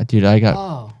 dude. I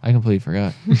Oh, completely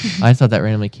forgot. I thought that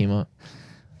randomly came up.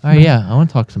 All right, yeah. I want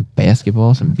to talk some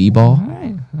basketball, some All b-ball.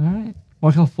 right, all right.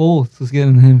 Markel Fultz. Let's get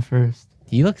into him first.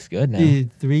 He looks good now.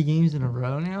 Dude, 3 games in a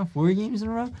row now? 4 games in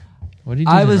a row? What did he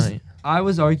do I was tonight? I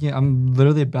was arguing. I'm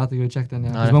literally about to go check that now.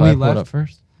 Not 'Cause if when I we pull it up left,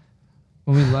 first.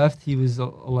 he was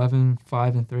 11,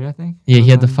 5, and 3, I think. Yeah, he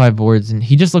had the 11. 5 boards, and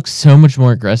he just looks so much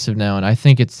more aggressive now. And I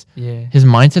think it's Yeah. his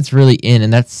mindset's really in,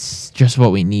 and that's just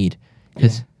what we need.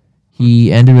 Because Yeah.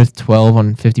 he ended with 12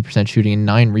 on 50% shooting and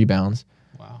 9 rebounds.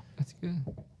 Wow. That's good.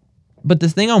 But the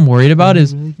thing I'm worried about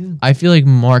is really good. I feel like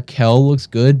Markel looks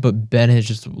good, but Ben has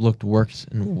just looked worse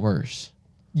and worse.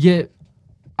 Yeah,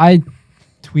 I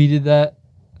tweeted that.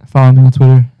 Follow me on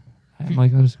Twitter.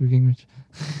 @Mike_Gingrich.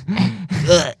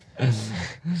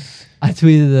 I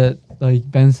tweeted that like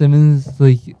Ben Simmons,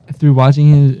 like through watching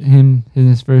him in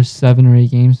his first 7 or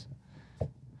 8 games,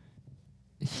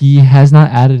 he has not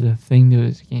added a thing to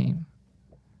his game.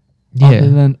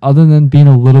 Other than being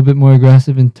a little bit more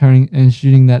aggressive and turning and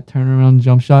shooting that turnaround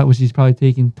jump shot, which he's probably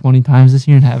taken 20 times this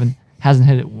year and hasn't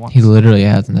hit it once. He literally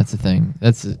hasn't. That's the thing.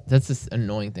 That's this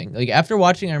annoying thing. Like after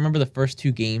watching, I remember the first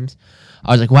 2 games,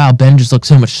 I was like, wow, Ben just looks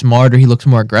so much smarter. He looks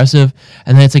more aggressive.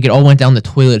 And then it's like it all went down the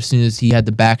toilet as soon as he had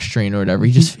the back strain or whatever.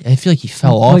 I feel like he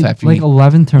fell off after.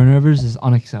 11 turnovers is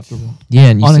unacceptable. Yeah,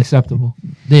 and Unacceptable.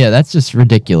 yeah, that's just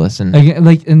ridiculous. And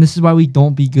And this is why we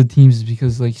don't beat good teams, is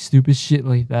because like stupid shit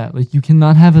like that. Like you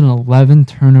cannot have an 11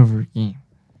 turnover game.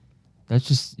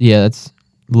 that's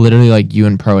literally like you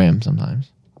and Pro-Am sometimes.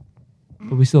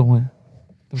 But we still win.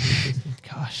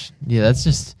 Gosh, yeah,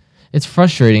 it's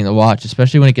frustrating to watch,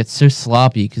 especially when it gets so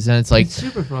sloppy. Because then it's like It's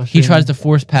super frustrating. he tries to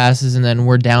force passes, and then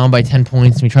we're down by 10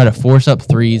 points, and we try to force up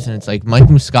threes, and it's like Mike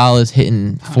Muscala's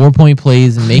hitting 4-point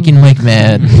plays and making Mike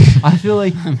mad. I feel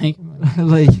like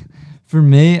like for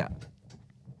me,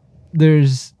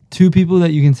 there's 2 people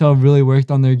that you can tell really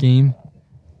worked on their game,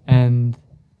 and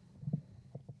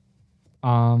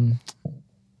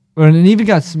and even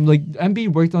got some like Embiid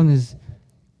worked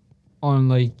on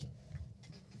like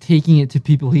taking it to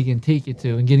people he can take it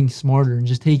to and getting smarter and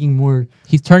just taking more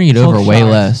He's turning it over Hook way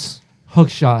shots. less. hook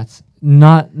shots,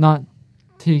 not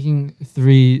taking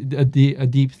a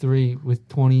deep 3 with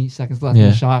 20 seconds left in Yeah.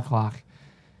 the shot clock.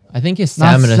 I think his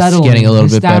Not stamina's settling. getting a little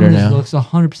His bit better stamina now. looks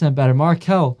 100% better.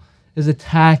 Markel is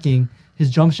attacking. His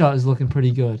jump shot is looking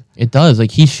pretty good. It does.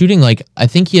 Like he's shooting like I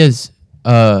think he has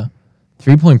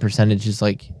 3-point percentage is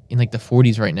like in like the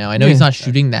 40s right now. I know he's Yeah. not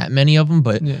shooting that many of them,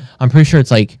 but Yeah. I'm pretty sure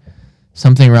it's like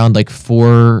something around like 4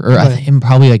 or I Right. think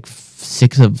probably like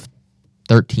 6 of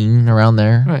 13 around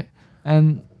there. Right.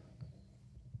 And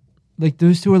like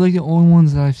those 2 are like the only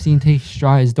ones that I've seen take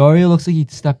strides. Dario looks like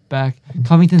he'd step back.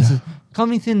 Covington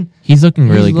He's looking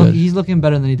really good. He's looking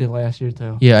better than he did last year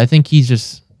too. Yeah, I think he's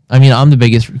just. I mean, I'm the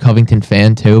biggest Covington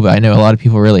fan too, but I know a lot of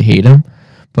people really hate him.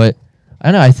 But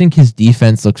I don't know. I think his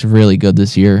defense looks really good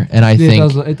this year, and I think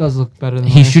it does look better than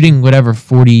he's last year. shooting whatever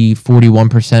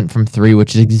 41% from 3,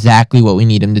 which is exactly what we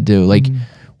need him to do. Like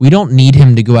we don't need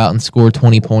him to go out and score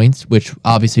 20 points, which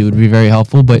obviously would be very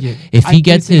helful. But Yeah. if I he do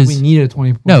gets think his we needed a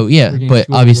 20 No, yeah, per game but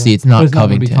score, obviously yeah. it's not But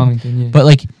gonna be Covington. yeah. But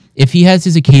like if he has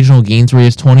his occasional games where he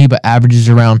has 20 but averages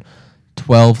around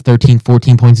 12, 13,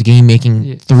 14 points a game, making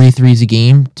Yeah. 3 threes a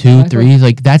game, 2 I thought- threes,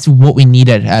 like that's what we need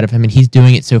out of him, and he's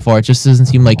doing it so far. It just doesn't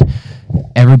seem like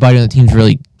everybody on the team's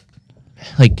really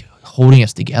like holding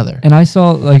us together. And I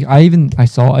even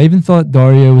thought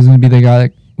Dario was going to be the guy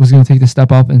that was going to take the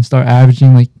step up and start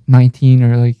averaging like 19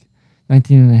 or like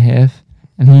 19 and a half.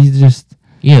 And he's just,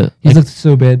 Yeah, he's like, looked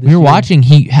so bad this we were year. watching.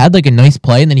 He had like a nice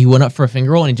play, and then he went up for a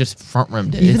finger roll, and he just front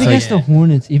rimmed it. Even It's against like,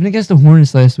 the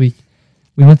Hornets last week,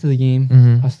 we went to the game,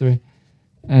 Mhm. us 3,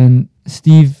 and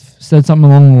Steve said something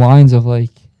along the lines of like,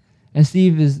 and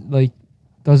Steve is like,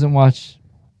 doesn't watch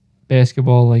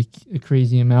basketball like a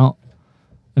crazy amount.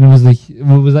 And it was like,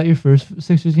 was that your first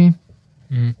Sixers game?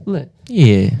 Mhm. Lit.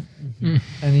 yeah,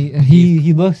 And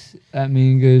he looks at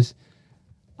me and goes,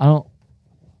 I don't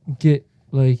get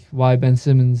like why Ben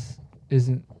Simmons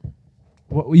isn't.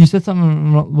 What you said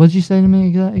something? What did you say to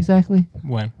me exactly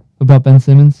When about Ben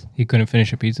Simmons? he couldn't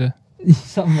finish a pizza.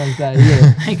 Something like that.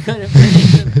 Yeah. I couldn't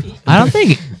finish the beat. I don't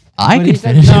think I But he could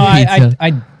said- finish No, a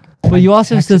pizza. But you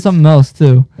also said something else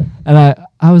too, and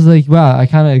I was like, wow, I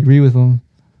kind of agree with him.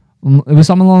 It was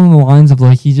something along the lines of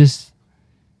like he just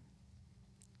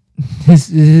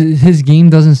his game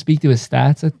doesn't speak to his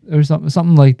stats or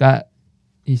something like that.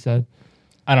 He said.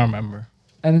 I don't remember.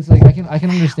 And it's like I can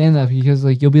understand that because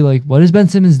like you'll be like, what is Ben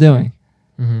Simmons doing?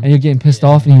 Mhm. And you're getting pissed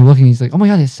off and you're looking. He's like, oh my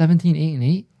god, he's 17, 8, and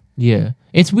 8. Yeah,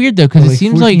 it's weird though because Or, it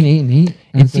seems 14, like 8 and 8.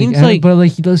 And it it's seems and- like- but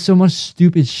like he does so much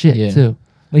stupid shit Yeah. too.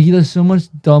 Like he does so much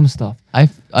dumb stuff.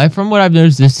 I from what I've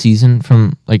noticed this season,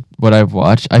 from like what I've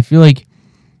watched, I feel like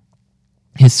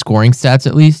his scoring stats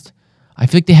at least, I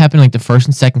feel like they happen like the first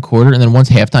and second quarter, and then once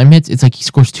halftime hits, it's like he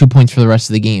scores 2 points for the rest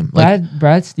of the game. Like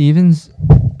Brad Stevens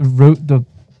wrote the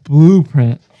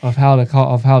blueprint of how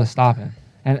to stop him,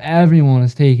 and everyone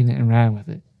is taking it and ran with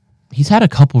it. He's had a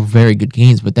couple very good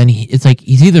games, but then it's like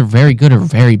he's either very good or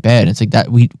very bad. It's like that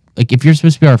if you're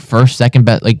supposed to be our first, second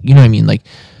best, like you know what I mean, like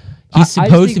he's I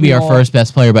supposed think to be we our all- first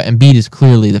best player, but Embiid is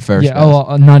clearly the first. Yeah.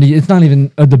 best. It's not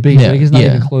even a debate. Yeah, Like, it's not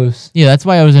yeah. even close. Yeah, that's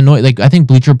why I was annoyed. Like I think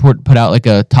Bleacher Report put out like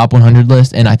a top 100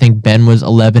 list, and I think Ben was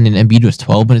 11 and Embiid was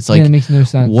 12. But it's like, yeah, it makes no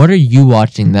sense. what are you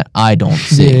watching that I don't Yeah,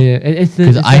 see? yeah. It's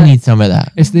Because I need some of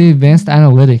that. It's the advanced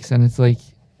analytics, and it's like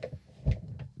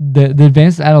the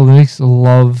advanced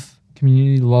analytics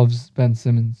community loves Ben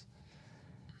Simmons,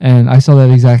 and I saw that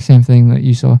exact same thing that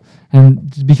you saw.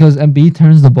 And just because Embiid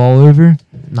turns the ball over,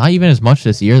 Not even as much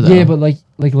this year though. yeah, but like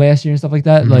last year and stuff like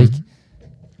that, Mhm. like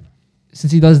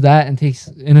since he does that and takes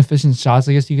inefficient shots,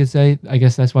 I guess you could say, I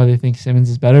guess that's why they think Simmons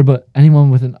is better. But anyone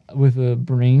with a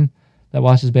brain that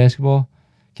watches basketball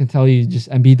can tell you just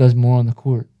Embiid does more on the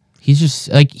court. he's just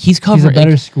like he's He's covering. a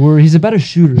better scorer. He's a better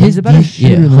shooter. He's a better yeah,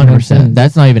 shooter than 100%. Ben Simmons.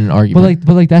 That's not even an argument.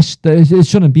 But like it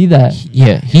shouldn't be that.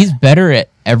 Yeah, he's better at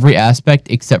every aspect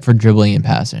except for dribbling and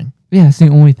passing. Yeah, it's the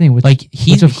only thing. Which, Like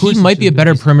which of course he it might be a should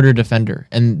better perimeter defender,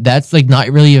 and that's like not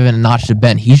really even a notch to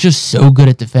Ben. He's just so good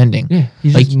at defending. Yeah,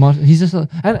 he's Like- just he's just.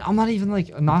 And I'm not even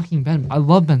like knocking Ben. I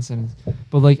love Ben Simmons,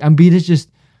 but like Embiid is just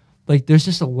like there's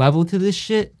just a level to this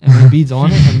shit, and Embiid's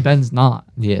on it, and Ben's not.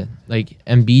 Yeah, like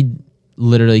Embiid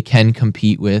literally can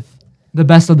compete with. The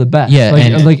best of the best. Yeah,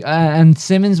 like and- and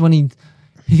Simmons when he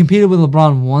competed with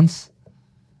LeBron once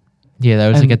Yeah, that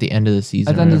was And like at the end of the season.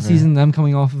 at the or end of the whatever. season. Them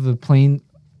coming off of a plane,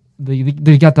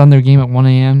 they got done their game at 1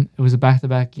 a.m. It was a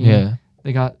back-to-back game. Yeah,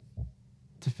 They got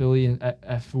to Philly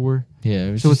at 4. yeah.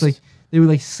 It was So it's just- like they were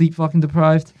like sleep fucking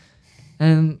deprived,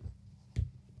 and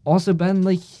also Ben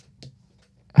like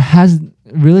has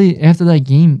really after that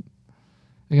game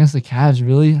against the Cavs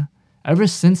really ever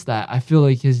since that I feel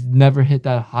like has never hit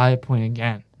that high point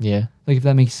again. yeah. Like if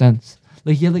that makes sense.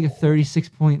 Like he had like a 36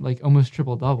 point like almost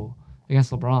triple double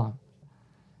against LeBron,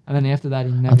 and then after that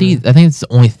he never. I think it's the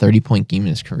only 30-point game in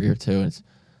his career too. It's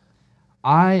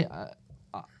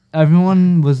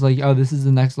Everyone was like, "Oh, this is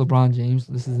the next LeBron James.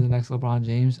 This is the next LeBron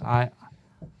James." I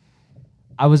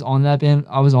was on that band.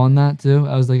 I was on that too.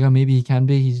 I was like, "Oh, maybe he can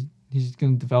be. He's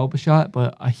gonna develop a shot,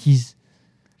 but he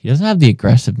doesn't have the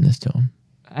aggressiveness to him.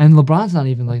 and LeBron's not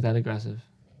even like that aggressive,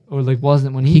 or like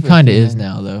wasn't when he. He first kind of came is in.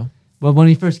 now though. But when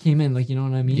he first came in, like you know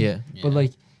what I mean. Yeah. But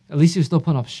like at least he was still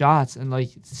putting up shots, and like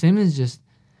Simmons just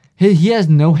he has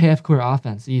no half court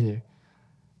offense either.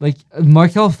 Like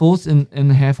Markelle Fultz in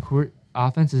the half court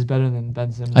offense is better than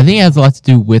Ben Simmons. I think it has a lot to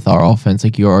do with our offense,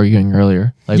 like you were arguing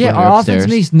earlier. Like yeah, when we were our upstairs.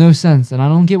 offense makes no sense, and I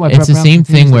don't get why. It's Brett the Brown same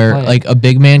continues thing to where play it. like a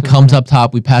big man So comes why up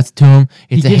top, we pass it to him.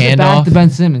 It's he a gives it back handoff. to Ben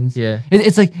Simmons. Yeah.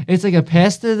 It's like a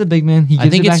pass to the big man. He gives I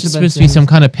think it back it's to just Ben supposed to be some Simmons.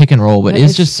 kind of pick and roll, but And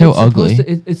it's just so supposed ugly.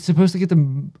 to- it's supposed to get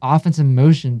the offense in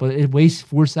motion, but it wastes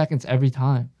 4 seconds every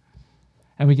time,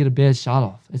 and we get a bad shot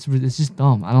off. It's just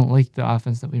dumb. I don't like the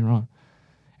offense that we run.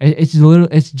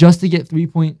 It's just to get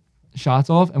 3-point shots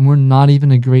off, and we're not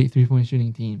even a great 3-point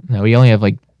shooting team. No, we only have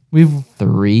like We have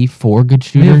 3-4 good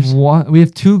we have shooters. we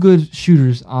have 2 good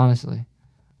shooters, honestly.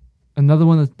 Another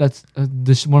one that's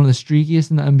one of the streakiest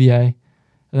in the NBA, and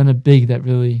then a big that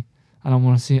really I don't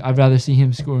want to see. I'd rather see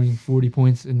him scoring 40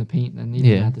 points in the paint than even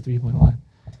Yeah. at the 3-point line,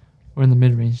 or in the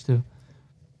mid range too.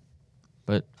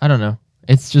 But I don't know.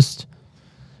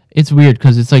 It's weird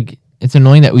because it's like it's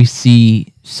annoying that we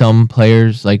see some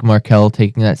players like Markelle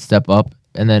taking that step up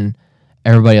and then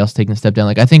everybody else taking a step down.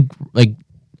 Like I think like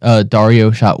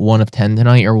Dario shot 1 of 10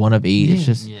 tonight or 1 of 8. It's Yeah.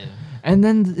 just Yeah. And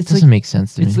then it it's doesn't like make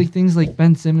sense to it's me. like things like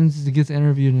Ben Simmons gets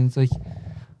interviewed and it's like,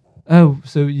 oh,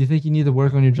 so you think you need to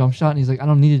work on your jump shot? And he's like, I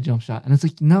don't need a jump shot. And it's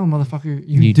like, no, motherfucker,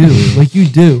 you You do. do. Like you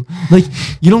do. Like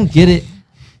you don't get it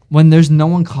when there's no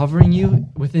one covering you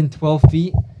within 12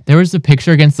 feet. There was the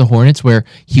picture against the Hornets where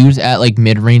he was at like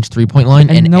mid-range 3-point line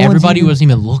And and no one's everybody even-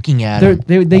 wasn't even looking at him.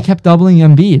 They kept doubling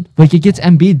Embiid. Like it gets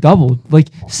Embiid doubled. Like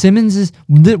Simmons is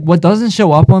what doesn't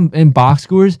show up in box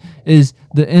scores is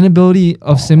the inability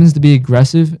of Simmons to be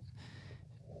aggressive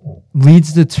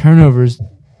leads to turnovers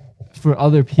for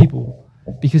other people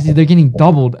because they're getting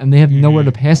doubled and they have nowhere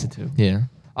to pass it to. Yeah.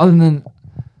 Other than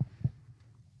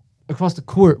across the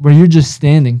court where you're just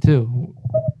standing too.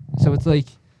 So it's like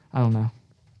I don't know.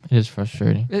 It is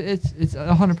frustrating. It's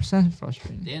 100%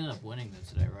 frustrating. They ended up winning though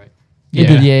today, right? They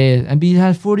did, yeah. Embiid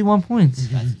had 41 points.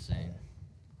 That's insane.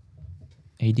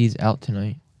 AD's out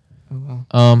tonight. Oh,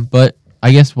 wow. But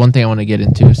I guess one thing I want to get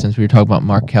into since we were talking about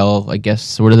Markelle, I guess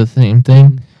sort of the same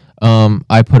thing.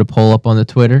 I put a poll up on the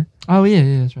Twitter. Oh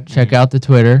yeah, that's right. Check out the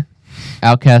Twitter,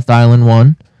 Outcast Island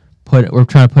 1. We're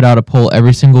trying to put out a poll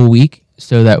every single week.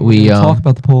 so that we talk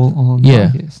about the poll on the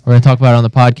podcast. we're gonna talk about it on the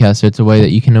podcast. So it's a way that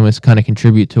you can almost kind of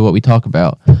contribute to what we talk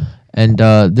about. And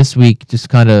this week, just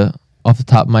kind of off the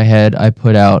top of my head, I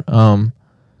put out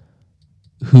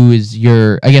who is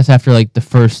your, I guess after like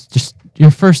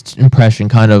your first impression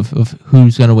kind of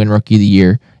who's gonna win Rookie of the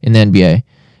Year in the NBA.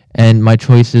 And my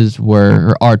choices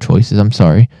were our choices. I'm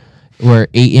sorry, were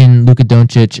Ayton, Luka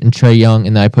Doncic, and Trae Young,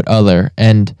 and then I put other.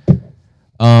 And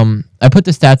I put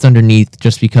the stats underneath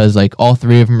just because like all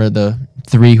three of them are the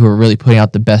three who are really putting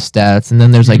out the best stats. And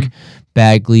then there's like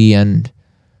Bagley and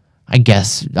I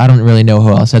guess I don't really know who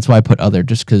else. That's why I put other,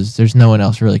 just because there's no one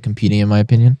else really competing in my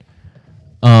opinion.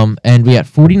 And we had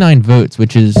 49 votes,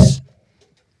 which is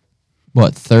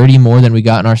 30 more than we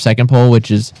got in our second poll,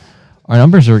 which is our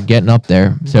numbers are getting up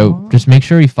there. So just make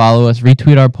sure you follow us,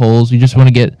 retweet our polls. We just want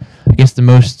to get, I guess, the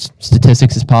most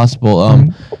statistics as possible.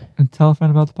 And tell a friend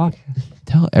about the podcast.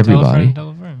 Tell everybody.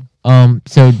 Tell a friend.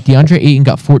 So DeAndre Ayton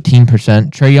got 14%.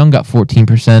 Trae Young got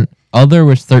 14%. Other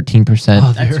was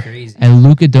 13%. That's crazy. And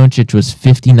Luka Doncic was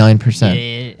 59%,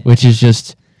 Yeah. which is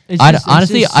just.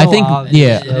 Honestly, I think obvious,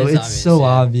 yeah. though. It is It's so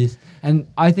obvious, obvious, and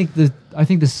I think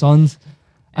the Suns.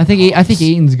 I think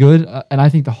Ayton's good, and I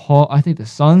think the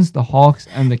Suns, the Hawks,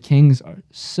 and the Kings are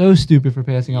so stupid for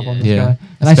passing up on this Yeah. guy.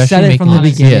 And I said Especially it from the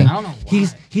making- beginning. I don't know why.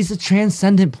 He's a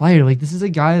transcendent player. Like, this is a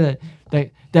guy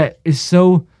that is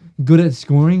so good at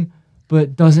scoring,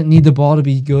 but doesn't need the ball to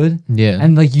be good. Yeah.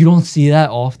 And like, you don't see that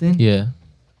often. Yeah.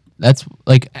 That's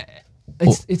like.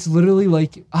 It's literally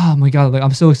like, oh my god, like I'm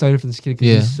so excited for this kid because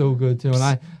Yeah. he's so good too,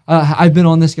 and I've been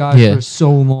on this guy Yeah. for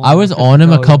so long. I was couldn't on him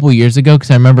a tell you. couple years ago because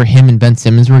I remember him and Ben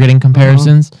Simmons were getting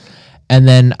comparisons. And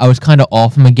then I was kind of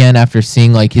off him again after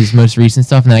seeing like his most recent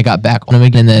stuff, and then I got back on him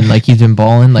again. And then like he's been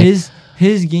balling. Like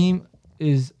His game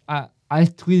is I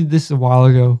tweeted this a while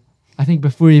ago. I think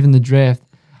before even the draft,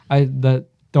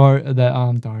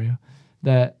 Dario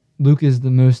that Luke is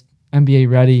the most NBA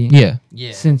ready yeah,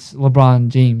 Yeah. since LeBron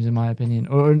James, in my opinion.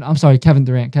 Or I'm sorry, Kevin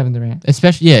Durant.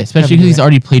 especially because Kevin he's Durant.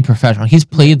 already played professional. He's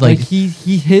played like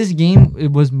his game,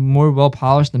 it was more well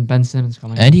polished than Ben Simmons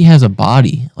coming. and he has a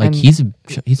body. Like And he's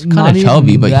kind not of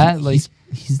chubby, even but that,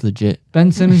 he's legit.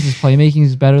 Ben Simmons' playmaking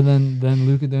is better than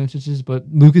Luka Doncic's, but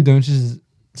Luka Doncic's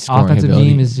Scoring offensive ability.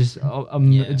 game is just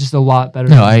just a lot better.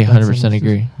 No, than I Ben 100% Simmons'.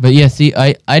 agree. But yeah, see,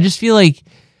 I just feel like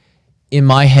in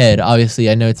my head, obviously,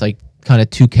 I know it's like kind of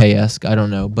 2K-esque. I don't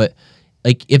know. But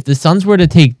like if the Suns were to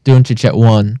take Doncic at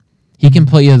 1, he can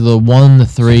play either the 1, the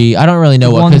 3. I don't really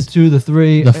know what. One, the 'Cause- 2, the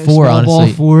 3, the 4, small ball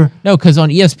honestly. 4. No, because on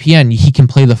ESPN, he can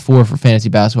play the 4 for fantasy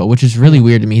basketball, which is really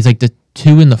weird to me. He's like the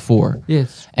 2 and the 4.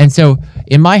 Yes. And so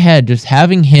in my head, just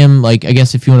having him, like, I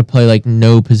guess if you want to play like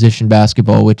no position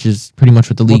basketball, which is pretty much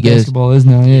what the league What is. basketball is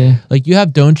now, yeah. Like you have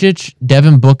Doncic,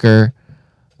 Devin Booker,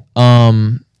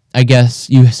 I guess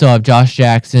you still have Josh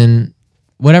Jackson,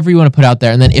 whatever you want to put out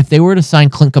there. And then if they were to sign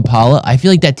Clint Capella, I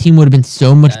feel like that team would have been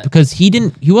so much because he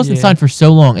wasn't Yeah. signed for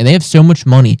so long and they have so much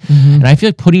money. And I feel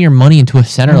like putting your money into a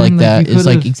center And like then, that you is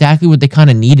like could've- exactly what they kind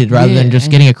of needed rather Yeah, than just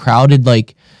and- getting a crowded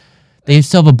like they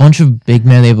still have a bunch of big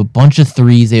men, they have a bunch of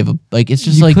threes, they have it's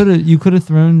just like you could have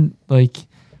thrown like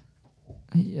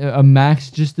a max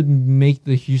just to make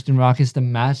the Houston Rockets to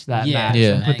match that Yeah, max Yeah.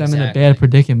 and put them in a exactly. bad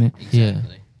predicament.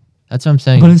 Exactly. that's what I'm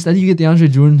saying But instead, you get DeAndre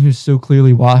Jordan, who's so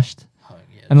clearly washed, Oh,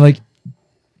 yeah. and like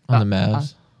on the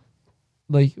Mavs.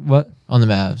 what? On the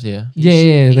Mavs, yeah.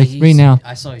 Yeah, like right now.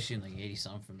 I saw he's shooting like 80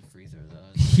 something from the free throw though.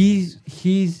 He's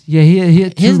he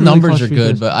had two His really numbers clutch are free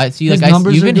good, throws. but I see His like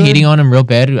numbers you've are been good. hating on him real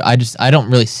bad. I don't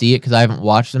really see it because I haven't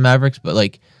watched the Mavericks, but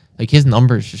like his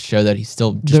numbers just show that he's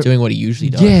still just They're- doing what he usually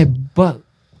does. Yeah, but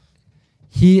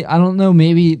I don't know,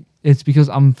 maybe it's because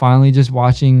I'm finally just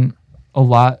watching a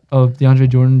lot of DeAndre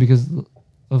Jordan because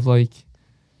of like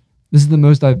this is the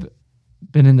most I've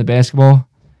been into basketball,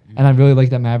 and I really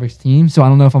like that Mavericks team. So I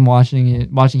don't know if I'm watching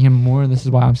him more, and this is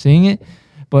why I'm seeing it.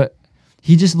 But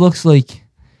he just looks like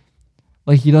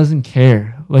he doesn't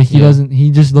care. Like he Yeah. doesn't.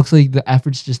 He just looks like the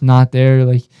effort's just not there.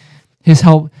 Like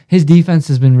his defense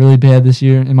has been really bad this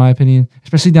year, in my opinion,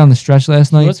 especially down the stretch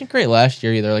last He night. wasn't great last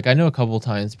year either. Like I know a couple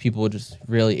times people just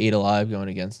really ate alive going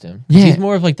against him. Yeah. He's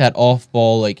more of like that off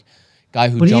ball like guy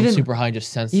who But jumps even- super high and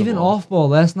just sends the Even ball. off ball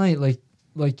last night, like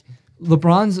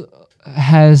LeBron's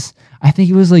has, I think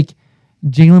it was like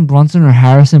Jalen Brunson or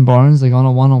Harrison Barnes like on a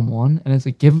 1-on-1, and it's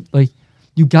like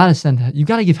you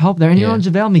gotta give help there, and you're Yeah. on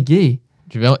JaVale McGee.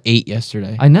 JaVale ate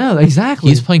yesterday. I know exactly.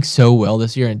 He's playing so well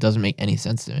this year and it doesn't make any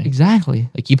sense to me. exactly.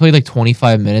 Like he played like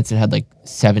 25 minutes and had like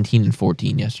 17 and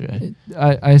 14 yesterday.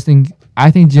 I think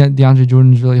DeAndre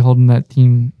Jordan is really holding that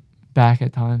team back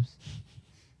at times,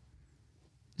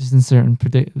 just in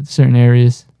certain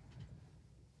areas.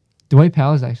 Dwight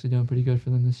Powell is actually doing pretty good for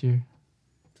them this year.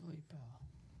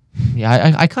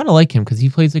 Yeah, I kind of like him because he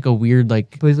plays like a weird,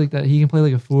 like Plays like that. He can play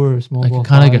like a 4 or a small ball.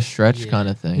 kind of like a 5. stretch Yeah. kind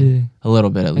of thing. Yeah. A little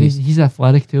bit at And least. he's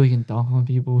athletic too. He can dunk on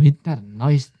people. He had a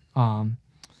nice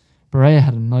Berea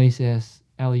had a nice ass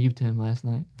alley oop to him last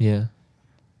night. Yeah.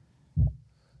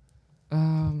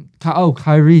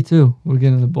 Kyrie too. We're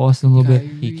getting to Boston a little bit.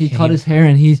 He He came- cut his hair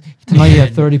and tonight he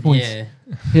had 30 points. Yeah.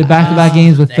 He had back-to-back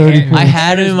games with The 30 hair- points. I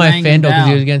had him in my Hair's weighing FanDuel because he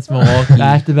down. was against Milwaukee.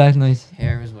 Back-to-back nice.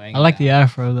 Hair was weighing. I like the down.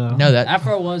 afro though. No, that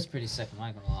Afro was pretty sick. I'm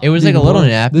not gonna lie. it was Dude, like a little look,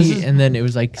 nappy, this is- and then it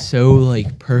was like so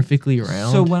like perfectly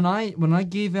round. So when I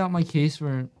gave out my case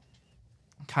for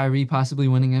Kyrie possibly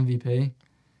winning MVP,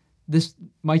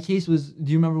 my case was.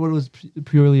 Do you remember what it was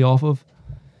purely off of?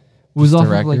 It was Just off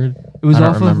the of like record. it was I don't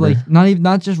off of remember. like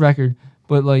not just record,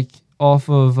 but like off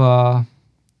of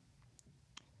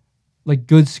like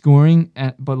good scoring,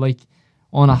 but like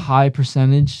on a high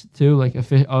percentage too, like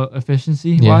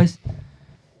efficiency Yeah. wise.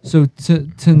 So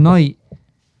tonight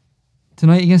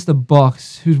against the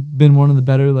Bucks, who's been one of the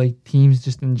better like teams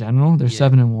just in general, they're Yeah.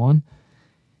 7-1.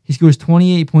 He scores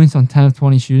 28 points on 10 of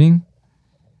 20 shooting,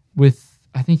 with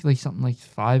I think like something like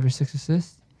 5 or 6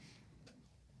 assists.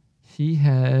 He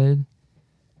had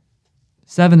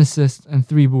 7 assists and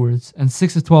 3 boards, and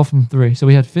 6 of 12 from 3. So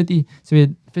we had 50. So we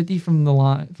had 50 from the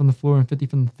line, from the floor, and 50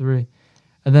 from the 3.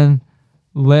 And then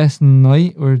last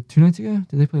night or 2 nights ago,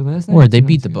 did they play last night? Or or they 2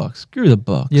 beat nights the ago? Bucks. Screw the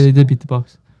Bucks. Yeah, they did beat the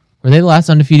Bucks. Were they the last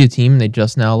undefeated team and they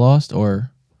just now lost,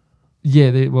 or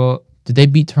Yeah, did they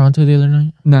beat Toronto the other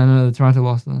night? no, the Toronto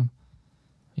lost to them.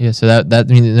 Yeah, so that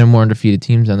means they're more undefeated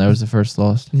teams, and that was the first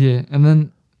loss. Yeah, and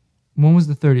then when was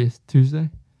the 30th? Tuesday.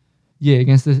 Yeah,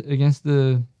 against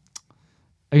the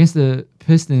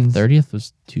Pistons. 30th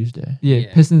was Tuesday. Yeah,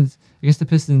 Yeah. Pistons against the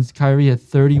Pistons. Kyrie had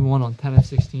 31 on 10 of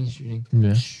 16 shooting.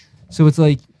 Yeah. So it's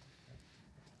like,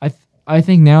 I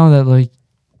think now that like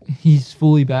he's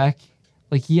fully back,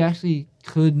 like he actually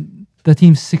could. The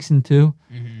team's 6-2.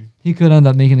 Mhm. He could end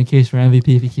up making a case for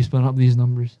MVP if he keeps putting up these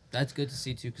numbers. That's good to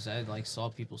see too, because I like saw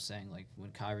people saying like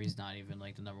when Kyrie's not even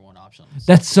like the number 1 option. on the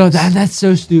That's Celtics.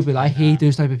 so stupid. I hate Yeah.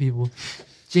 those type of people.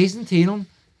 Jason Tatum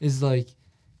is like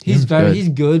Tatum's good. he's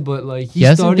good, but like He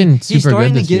hasn't been super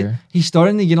good this year. He's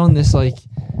starting to get on this like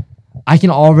I can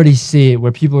already see it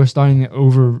where people are starting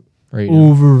to Right.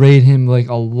 overrate him like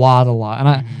a lot.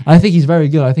 And I think he's very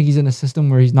good. I think he's in a system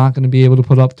where he's not going to be able to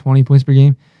put up 20 points per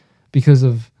game because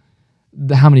of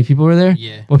how many people are there.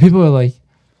 Yeah. But people are like,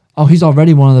 oh, he's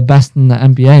already one of the best in the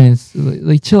NBA. And it's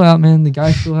like chill out, man. The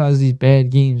guy still has these bad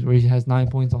games where he has 9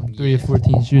 points on 3 of Yeah.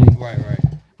 14 shooting. Right.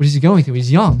 What is he going through? He's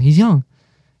young. He's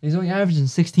only averaging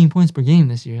 16 points per game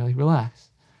this year. Like, relax.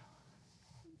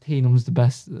 Tatum's the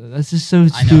best. That's just so I know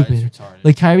stupid. it's retarded.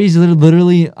 Like Kyrie's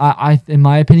literally, I in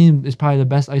my opinion, is probably the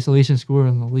best isolation scorer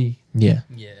in the league. Yeah.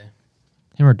 yeah.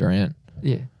 Him or Durant.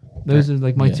 Yeah, those are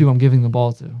like my Yeah. 2 I'm giving the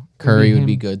ball to. Curry would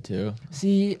be him. good too.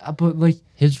 See, but like,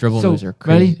 His dribble So, moves are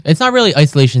crazy. ready? It's not really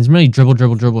isolation. It's really dribble,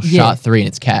 Yeah. shot 3, and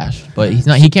it's cash. But he's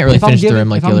not. He can't really if I'm finish giving, through him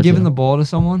like if the I'm other giving two. the ball to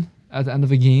someone at the end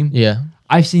of a game, Yeah.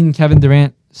 I've seen Kevin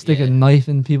Durant stick Yeah. a knife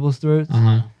in people's throats.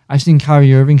 Uh-huh. I've seen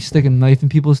Kyrie Irving stick a knife in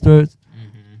people's throats.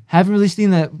 Mm-hmm. Haven't really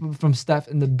seen that from Steph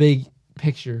in the big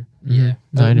picture. Yeah.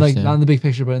 No, I Like understand. not in the big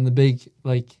picture, but in the big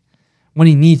like when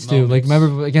he needs to. Like Moments.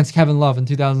 remember against Kevin Love in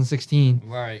 2016,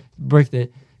 Right. bricked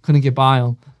it, couldn't get by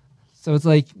him. So it's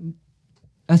like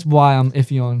that's why I'm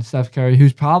iffy on Steph Curry,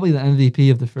 who's probably the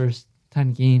MVP of the first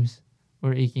 10 games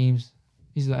or 8 games.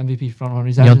 He's the MVP front runner.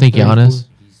 He's You don't averaging think 34. Giannis?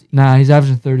 Nah, he's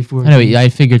averaging 34. I know. I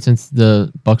figured since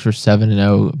the Bucks were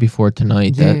 7-0 before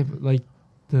tonight, Yeah, that but like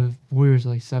the Warriors are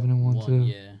like 7-1 too.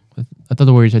 Yeah. I thought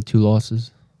the Warriors had 2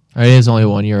 losses. It is only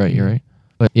 1. You're right. You're right.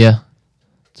 But yeah,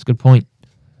 it's a good point.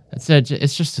 That said,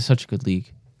 it's just such a good league.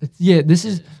 This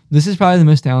is probably the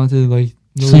most talented like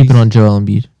the Sleeping league's- on Joel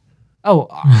Embiid. Oh,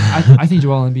 I think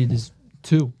Joel Embiid is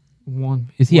 2-1.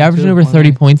 Is he 1, averaging 2, over 1, 30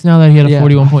 1. points now that he had a Yeah,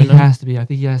 41.9? He has to be. I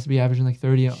think he has to be averaging like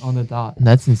 30 on the dot.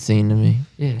 That's insane to me.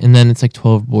 Yeah. And then it's like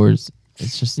 12 boards.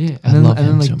 It's just, Yeah, I and then love and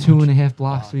then him like so 2.5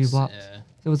 blocks, 3 blocks. Yeah.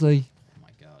 So it's like Oh my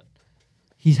god.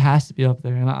 he has to be up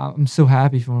there, and I'm so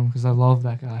happy for him because I love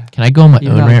that guy. Can I go on my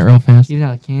Even own out rant of- real fast? Even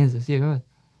out of Kansas, yeah, go ahead.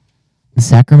 The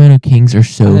Sacramento Kings are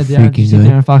so Did you freaking see good.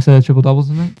 De'Aaron Fox had a triple double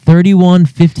tonight? 31,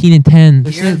 15, and 10.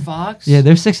 That's De'Aaron it. Fox? Yeah,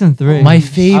 they're 6-3. My I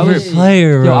favorite was-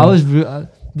 player. Yo, bro. I was.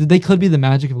 They could be the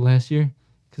Magic of last year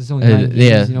because it's only 9 games,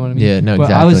 yeah, you know what I mean? yeah, no, but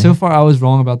exactly. I was so far I was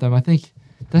wrong about them. I think did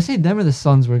I say them or the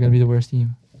Suns were going to be the worst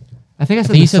team? I think I I said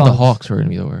think the you said Suns the Hawks were going to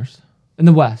be the worst. in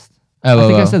the West. Oh, I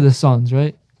think I said the Suns,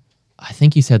 right? I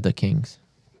think you said the Kings.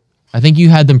 I think you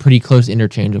had them pretty close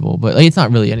interchangeable, but like, it's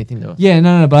not really anything though. Yeah,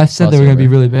 no. But I said they were gonna be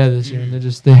Crossover. really bad this year, and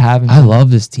they haven't. I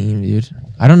love this team, dude.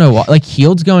 I don't know why. Like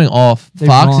Heald's going off, They're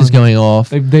Fox is wrong. going off.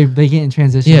 They get in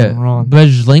transition Yeah, wrong. but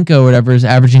Zlinko or whatever is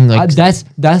averaging like. That's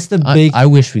the big. I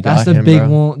wish we got that's the him, big bro.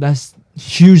 one. That's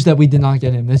huge that we did not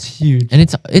get him. That's huge. And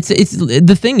it's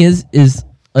the thing is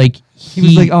like He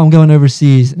was like, "Oh, I'm going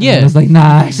overseas." And Yeah. I was like, "Nah,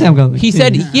 actually, I'm going." to the he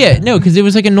said, team." yeah, no, because it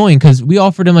was like annoying because we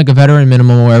offered him like a veteran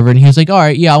minimum or whatever, and he was like, all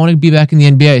right, yeah, I want to be back in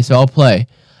the NBA, so I'll play.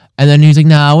 And then he's like,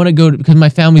 nah, I want to go because my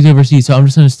family's overseas, so I'm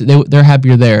just gonna. They're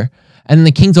happier there. And then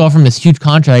the Kings offer him this huge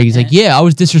contract. He's like, yeah, I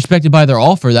was disrespected by their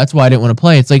offer. That's why I didn't want to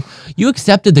play. It's like you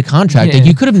accepted the contract. Like Yeah.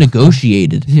 you could have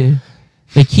negotiated. Yeah.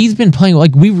 Like he's been playing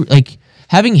like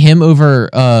having him over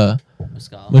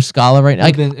Muscala right now.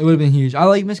 Like It would have been huge. I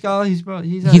like Muscala. He's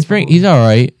he's all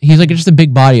right. He's like just a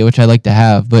big body, which I like to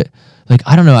have. But like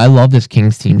I don't know, I love this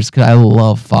Kings team just because I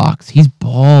love Fox. He's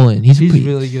balling. He's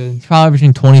really good. He's probably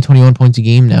averaging 20, 21 points a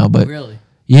game now. But Really?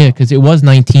 yeah, because it was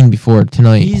 19 before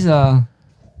tonight.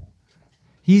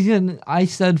 He's gonna. I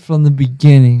said from the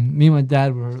beginning, me and my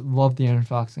dad loved De'Aaron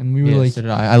Fox, and we were Yeah, like, so did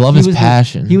I love he his was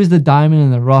passion. he was the diamond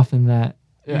in the rough in that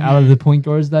out of Mhm. the point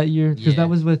guards that year because Yeah.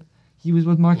 he was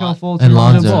with Markel Lon- Fultz and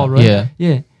Lonzo Lonzo. Ball, right? Yeah,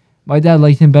 Yeah. My dad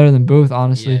liked him better than both,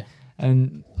 honestly, Yeah.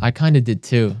 and I kind of did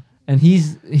too.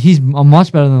 he's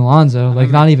much better than Lonzo, like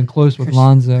remember not even close with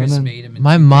Lonzo. Chris And then, made him in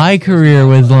My 2000 career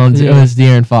was Lonzo Yeah. was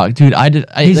De'Aaron Fox, dude.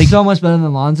 he's Like, so much better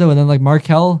than Lonzo, and then like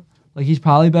Markel, like he's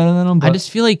probably better than him. But I just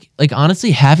feel like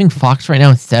honestly having Fox right now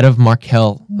instead of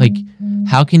Markel, like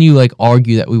how can you like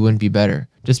argue that we wouldn't be better?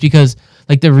 Just because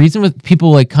like the reason with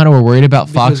people like kind of were worried about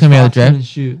Fox because coming out of Fox the draft, couldn't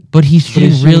shoot. but he's shooting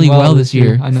he's really shooting well this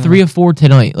year. I know. 3 of 4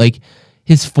 tonight. Like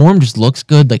his form just looks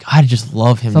good. Like I just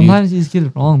love him. Sometimes you just get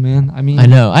it wrong, man. I mean, dude. I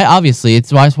know. I obviously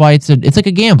it's why it's like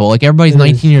a gamble. Like everybody's It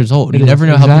 19 is. years old. It You is. never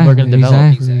know how people are going to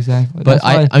develop. Exactly. But That's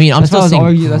why- I mean I'm that's why I still was seeing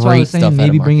arguing- that's why I great was saying stuff out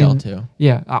maybe of bring Markel in- too.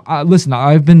 Yeah, listen.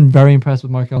 I've been very impressed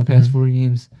with Markel in the past Mhm. 4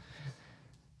 games.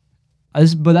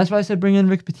 But that's why I said bring in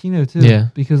Rick Pitino too. Yeah.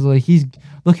 Because like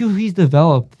look who he's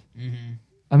developed. Mhm.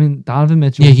 I mean Donovan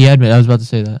Mitchell. Yeah, he had me. I was about to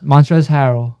say that. Montrezl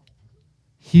Harrell.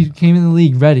 He came in the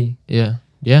league ready. Yeah.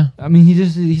 Yeah. I mean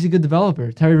he's a good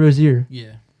developer. Terry Rozier.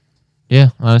 Yeah. Yeah.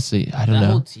 Honestly, I don't That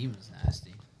whole know. team is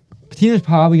nasty. Pitino's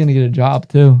probably gonna get a job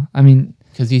too. I mean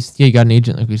Because he got an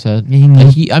agent, like we said. he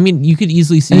knows. I mean, you could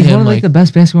easily see And he's him one of like like the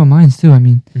best basketball minds too. I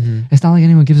mean, mhm. it's not like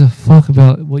anyone gives a fuck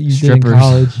about what you did in Strippers.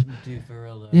 college. Dude, for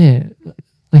real though. Yeah,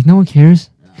 like no one cares.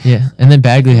 Yeah. And then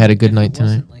Bagley had a good If night it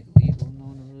tonight. wasn't, like legal, no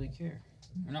one would really care.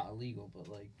 Or not illegal, but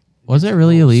like. Was against it the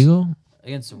really rules. illegal?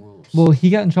 Against the rules. Well, he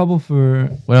got in trouble for.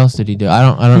 What else did he do? I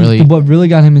don't really. What really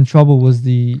got him in trouble was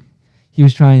he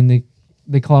was trying to.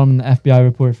 They called him in the FBI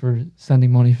report for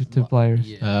sending money to players.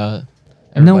 Yeah.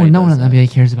 And no one everybody in does the that.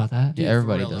 NBA cares about that. Dude, Yeah, for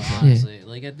everybody real, does though, that. Honestly,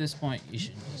 like at this point, you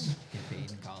should just get paid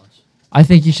in college. I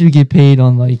think you should get paid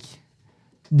on like.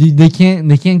 They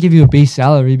can't give you a base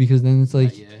salary because then it's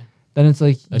like Yeah.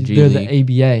 A G they're League.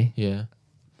 the ABA. Yeah.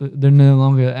 But they're no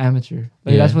longer amateur.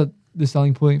 Like that's Yeah. what the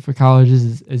selling point for college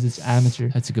is it's amateur.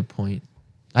 That's a good point.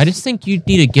 I just think you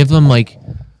need to give them like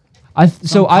I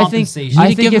Some think compensation. I You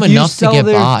need to think give 'em if you enough to sell get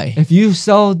by. if you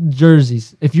sell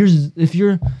jerseys, if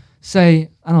you're say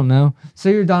I don't know,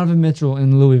 say you're Donovan Mitchell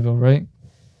in Louisville, right?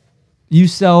 You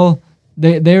sell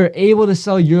they're able to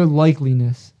sell your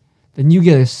likeliness, then you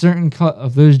get a certain cut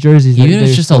of those jerseys. that even if they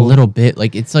it's just a sold. little bit,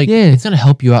 like it's like Yeah. it's gonna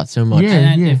help you out so much. Yeah. And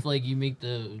then yeah. if like you make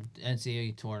the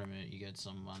NCAA tournament, you get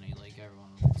some money. Like everyone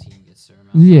on the team gets their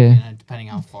amount. Yeah. And then depending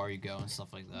how far you go and stuff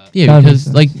like that. Yeah, That makes because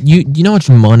sense. like you know how much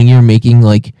money you're making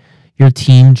like your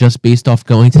team just based off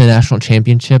going to the national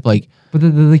championship. Like But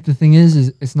the thing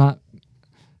is it's not.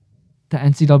 The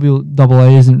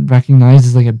NCAA isn't recognized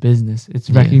as like a business. It's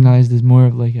Yeah. recognized as more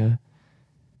of like a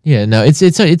yeah, no, it's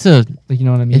a like you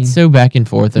know what I mean. it's so back and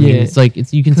forth. I mean, Yeah. it's like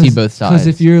you can see both sides. Because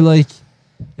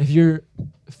if you're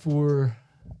for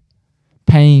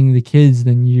paying the kids,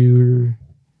 then you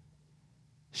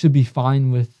should be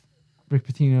fine with Rick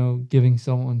Pitino giving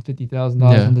someone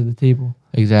 $50,000 Yeah. under the table.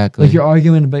 exactly. Like you're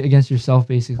arguing against yourself,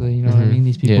 basically. You know what I Mhm. mean?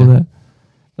 These people Yeah. that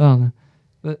I don't know,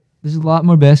 but there's a lot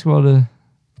more basketball to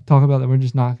talk about that we're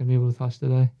just not gonna be able to touch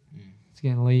today. Mm. It's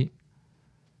getting late.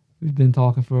 We've been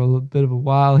talking for a little bit of a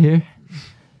while here.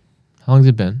 How long's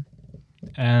it been?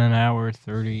 An hour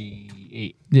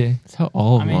 38. Yeah, That's how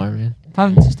all of I them mean- are,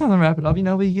 man. just time to wrap it up. You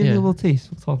know, we give you Yeah. a little taste.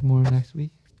 We'll talk more next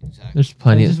week. Exactly. There's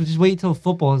plenty of Just wait till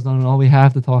football is done and all we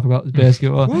have to talk about is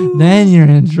basketball. Then you're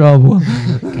in trouble.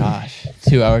 gosh,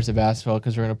 2 hours of basketball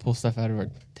because we're gonna pull stuff out of our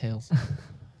tails.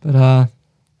 But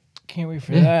Can't wait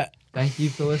for Yeah. that. thank you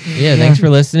for listening. Yeah, thanks for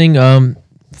listening.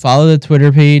 Follow the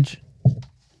Twitter page.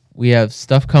 we have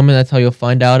stuff coming. That's how you'll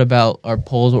find out about our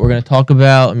polls, what we're going to talk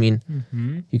about. I mean,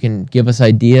 you can give us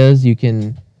ideas. You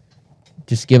can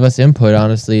just give us input,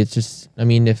 honestly. It's just, I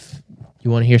mean, if you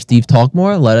want to hear Steve talk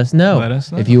more, let us know. Let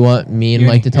us know. If you want me and You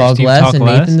Mike to wanna hear talk Steve less talk and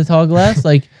less? Nathan to talk less,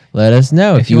 like, let us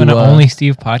know. If you want to only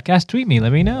Steve podcast, tweet me.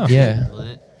 Let me know. Yeah.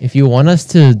 Lit. If you want us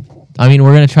to, I mean,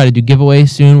 we're going to try to do giveaways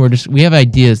soon. We have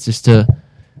ideas just to,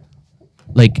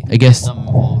 like, I guess, Something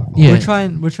involved. yeah.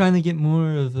 We're trying to get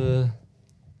more of a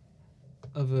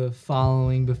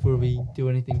following before we do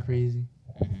anything crazy.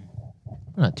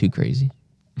 not too crazy.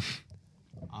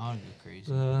 I don't go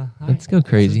crazy. Let's go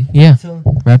crazy. Yeah. Till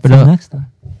Wrap it up. next time.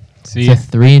 See It's ya. a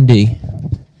 3 and D.